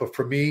it's at. But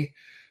for me,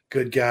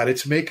 good God,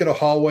 it's making a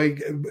hallway,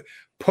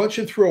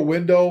 punching through a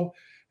window,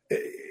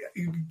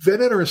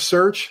 vent enter and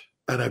search.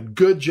 And a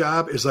good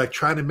job is like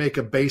trying to make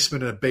a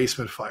basement in a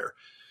basement fire.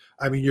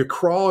 I mean, you're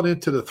crawling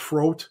into the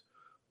throat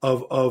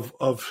of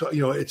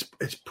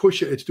it's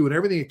pushing, it's doing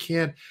everything it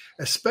can,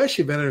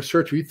 especially vent enter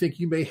search where you think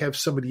you may have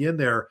somebody in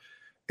there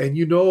and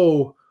you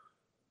know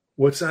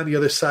what's on the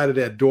other side of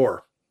that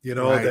door.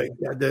 Right.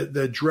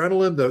 The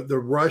adrenaline, the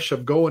rush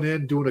of going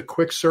in, doing a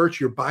quick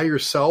search, you're by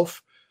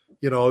yourself,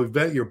 you're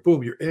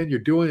in, you're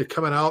doing it,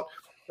 coming out.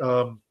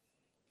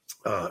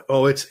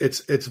 It's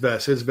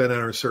VES. It's vent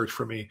enter search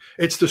for me.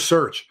 It's the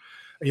search.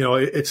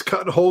 It's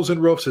cutting holes in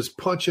roofs. It's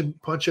punching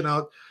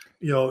out.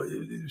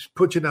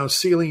 Punching down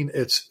ceiling.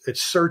 It's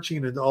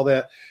searching and all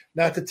that.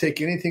 Not to take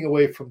anything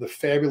away from the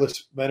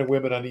fabulous men and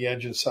women on the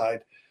engine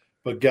side,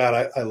 but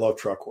God, I love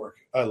truck work.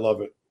 I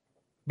love it.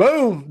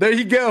 Boom! There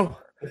you go.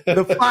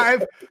 The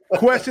 5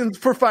 questions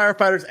for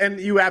firefighters, and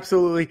you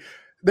absolutely.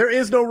 There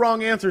is no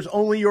wrong answers,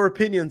 only your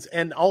opinions,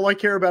 and all I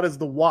care about is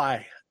the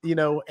why.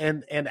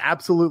 And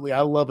absolutely,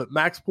 I love it.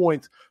 Max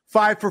points,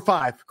 5 for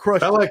 5.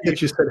 Crushed. I like that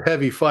you said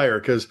heavy fire,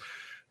 because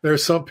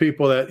there's some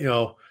people that,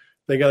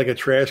 they got like a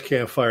trash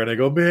can fire and they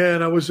go,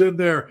 man, I was in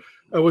there.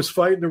 I was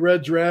fighting the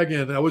Red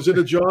Dragon. I was in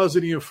the jaws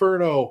of the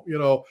Inferno.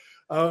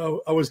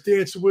 I was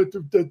dancing with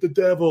the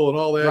devil and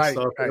all that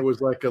stuff. Right. And it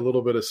was like a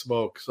little bit of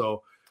smoke.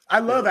 So I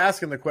love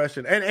asking the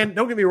question. And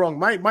don't get me wrong,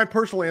 my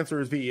personal answer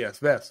is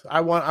VES.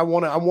 I want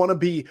to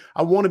be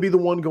the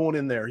one going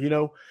in there,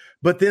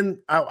 But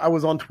then I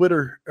was on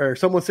Twitter, or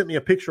someone sent me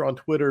a picture on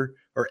Twitter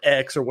or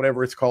X or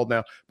whatever it's called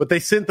now. But they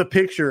sent the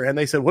picture and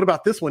they said, "What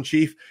about this one,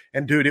 Chief?"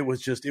 And dude, it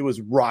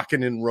was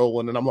rocking and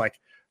rolling. And I'm like,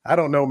 I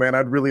don't know, man.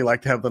 I'd really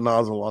like to have the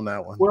nozzle on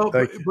that one. Well,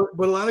 but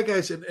a lot of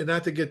guys, and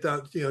not to get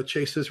down,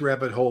 chase this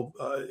rabbit hole,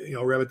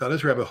 rabbit down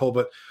this rabbit hole,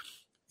 but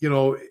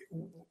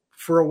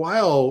for a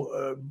while,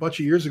 a bunch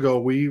of years ago,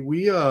 we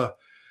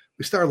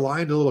started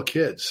lying to little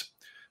kids.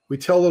 We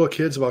tell little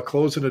kids about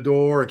closing the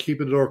door and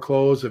keeping the door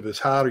closed if it's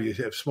hot or you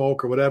have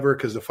smoke or whatever,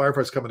 because the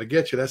firefighter's coming to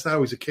get you. That's not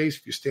always the case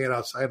if you stand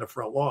outside in the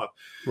front lawn.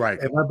 Right.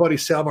 And my buddy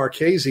Sal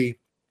Marchese,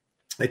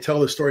 they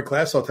tell this story in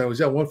class all the time. He was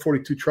at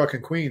 142 truck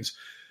in Queens.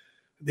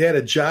 They had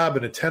a job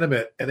in a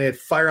tenement and they had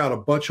fire out a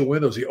bunch of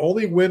windows. The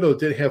only window that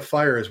didn't have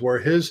fire is where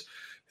his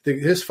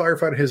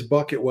firefighter, his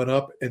bucket went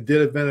up and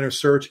did a ventilator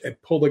search and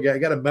pulled the guy.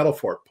 Got a medal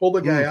for it. Pulled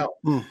the guy out.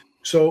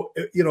 So,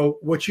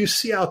 what you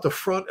see out the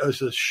front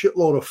is a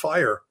shitload of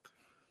fire,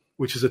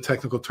 which is a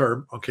technical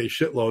term. Okay,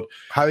 shitload.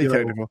 Highly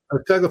technical. A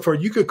technical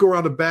term. You could go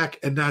around the back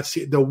and not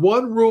see it. The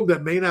one room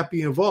that may not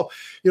be involved.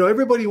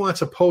 Everybody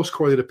wants a post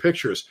correlated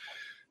pictures.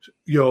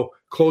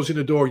 Closing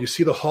the door. You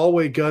see the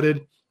hallway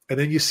gutted, and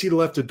then you see the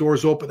left, the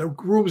door's open. The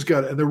room's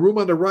gutted, and the room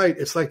on the right,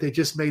 it's like they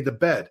just made the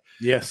bed.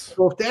 Yes.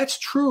 So if that's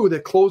true,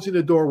 that closing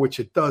the door, which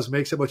it does,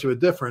 makes that much of a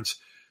difference.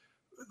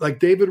 Like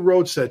David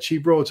Rhodes said,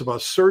 Chief Rhodes,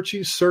 about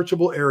searching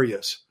searchable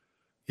areas.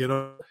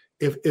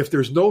 If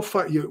there's no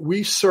fire,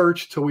 we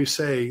search till we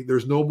say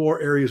there's no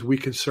more areas we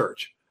can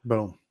search.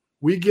 Boom.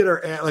 We get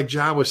like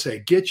John was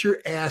saying, get your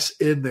ass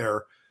in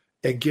there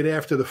and get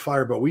after the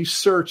fire. But we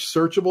search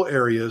searchable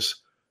areas.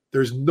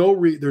 There's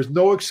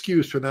no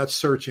excuse for not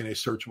searching a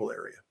searchable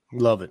area.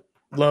 Love it.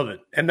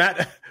 And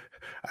that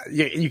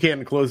you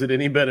can't close it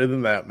any better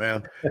than that,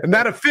 man. And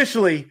that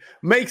officially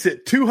makes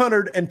it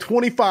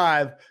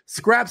 225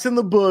 scraps in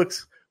the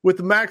books with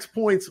the max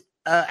points.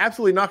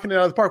 Absolutely knocking it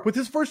out of the park with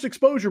his first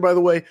exposure, by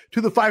the way,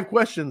 to the 5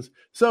 questions.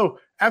 So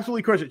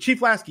absolutely crush it.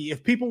 Chief Lasky,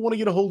 if people want to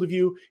get a hold of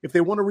you, if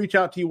they want to reach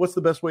out to you, what's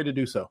the best way to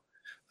do so?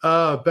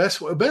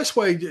 Best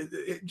way,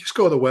 just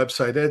go to the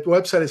website. That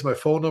website has my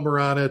phone number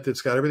on it.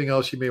 It's got everything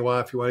else you may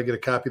want if you want to get a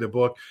copy of the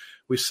book.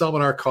 We sell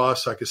them at our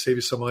cost, so I can save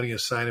you some money and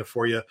sign it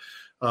for you.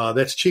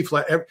 That's Chief.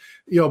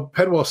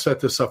 Penwell set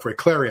this up for me.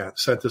 Clarion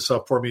set this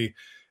up for me.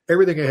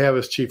 Everything I have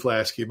is Chief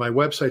Lasky. My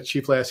website,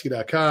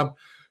 chieflasky.com,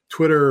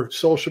 Twitter,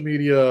 social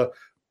media,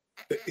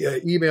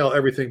 email,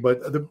 everything.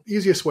 But the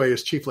easiest way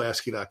is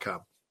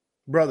chieflasky.com.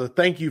 Brother,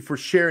 thank you for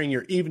sharing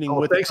your evening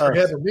with us. Thanks for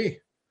having me.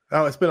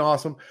 Oh, it's been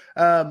awesome.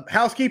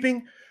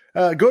 Housekeeping,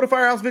 go to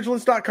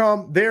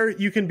firehousevigilance.com. There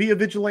you can be a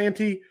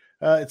vigilante.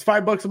 It's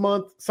 $5 a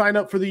month. Sign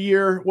up for the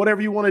year,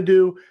 whatever you want to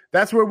do.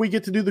 That's where we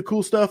get to do the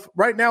cool stuff.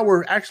 Right now,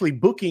 we're actually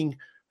booking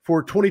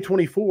for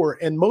 2024,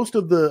 and most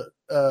of the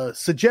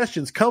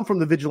suggestions come from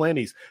the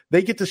vigilantes.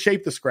 They get to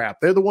shape the scrap.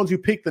 They're the ones who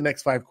pick the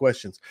next 5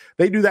 questions.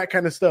 They do that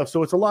kind of stuff.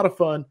 So it's a lot of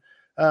fun.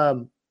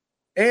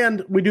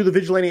 And we do the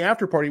vigilante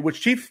after party,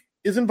 which Chief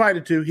is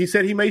invited to. He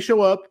said he may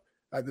show up.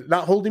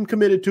 Not hold him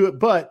committed to it,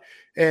 but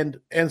and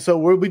so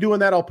we'll be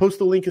doing that. I'll post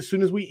the link as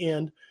soon as we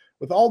end.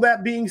 With all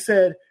that being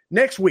said,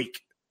 next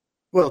week,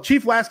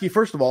 Chief Lasky,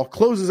 first of all,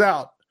 closes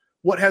out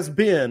what has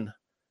been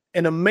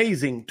an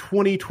amazing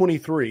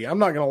 2023. I'm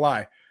not going to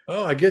lie.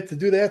 Oh, I get to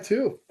do that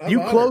too. You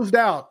closed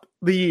out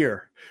the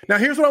year. Now,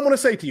 here's what I want to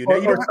say to you. Now,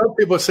 some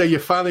people say you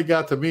finally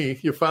got to me.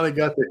 You finally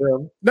got to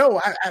him. No,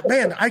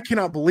 I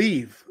cannot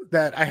believe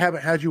that I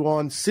haven't had you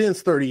on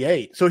since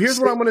 38. So here's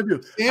what I'm going to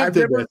do.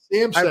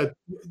 Sam said,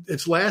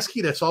 it's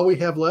Lasky. That's all we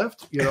have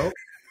left,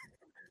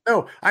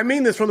 No, I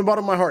mean this from the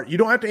bottom of my heart. You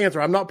don't have to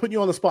answer. I'm not putting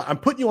you on the spot. I'm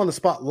putting you on the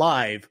spot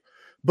live.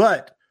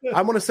 But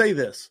I'm going to say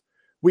this.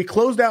 We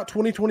closed out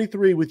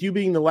 2023 with you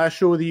being the last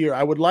show of the year.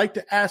 I would like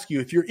to ask you,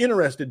 if you're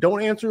interested,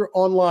 don't answer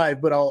on live,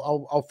 but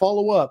I'll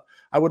follow up.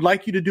 I would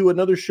like you to do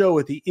another show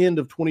at the end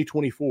of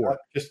 2024.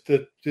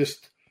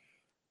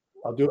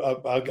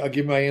 I'll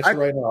give my answer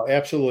right now.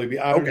 Absolutely. Be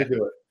honored to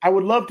do it. I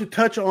would love to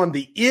touch on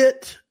the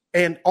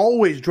and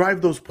always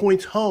drive those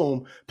points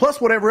home, plus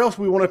whatever else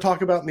we want to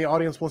talk about and the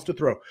audience wants to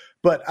throw.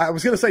 But I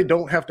was going to say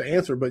don't have to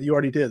answer, but you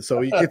already did.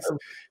 So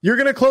you're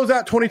going to close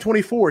out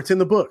 2024. It's in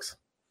the books.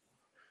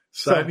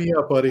 Sign me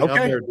up, buddy. Okay.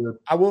 I'm there, dude.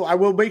 I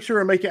will make sure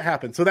and make it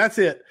happen. So that's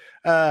it.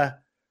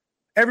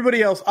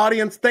 Everybody else,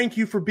 audience, thank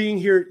you for being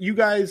here. You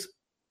guys,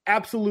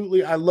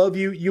 absolutely, I love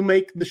you. You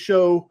make the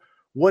show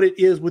what it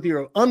is with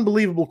your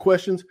unbelievable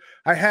questions.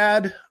 I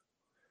had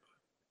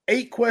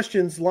 8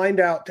 questions lined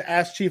out to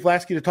ask Chief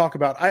Lasky to talk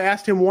about. I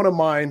asked him one of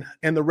mine,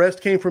 and the rest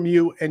came from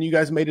you, and you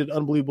guys made it an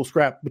unbelievable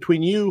scrap.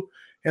 Between you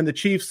and the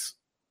Chief's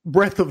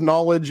breadth of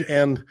knowledge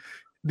and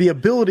the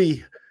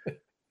ability,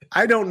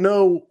 I don't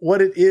know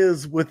what it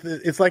is with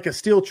it. It's like a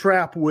steel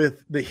trap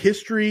with the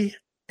history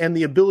and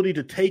the ability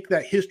to take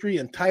that history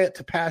and tie it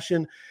to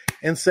passion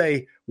and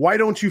say, why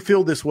don't you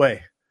feel this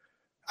way?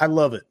 I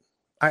love it.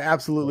 I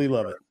absolutely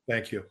love it.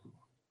 Thank you.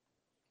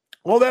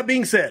 All that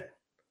being said,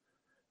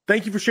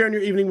 thank you for sharing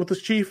your evening with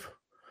us, Chief.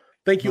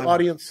 Thank you,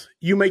 audience.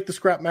 You make the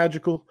scrap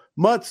magical.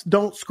 Mutts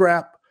don't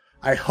scrap.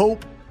 I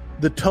hope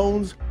the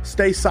tones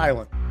stay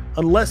silent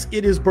unless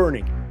it is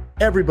burning.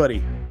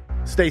 Everybody,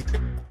 stay safe.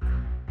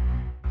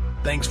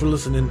 Thanks for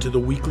listening to the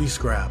Weekly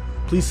Scrap.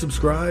 Please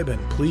subscribe and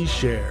please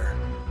share.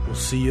 We'll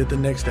see you at the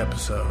next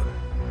episode.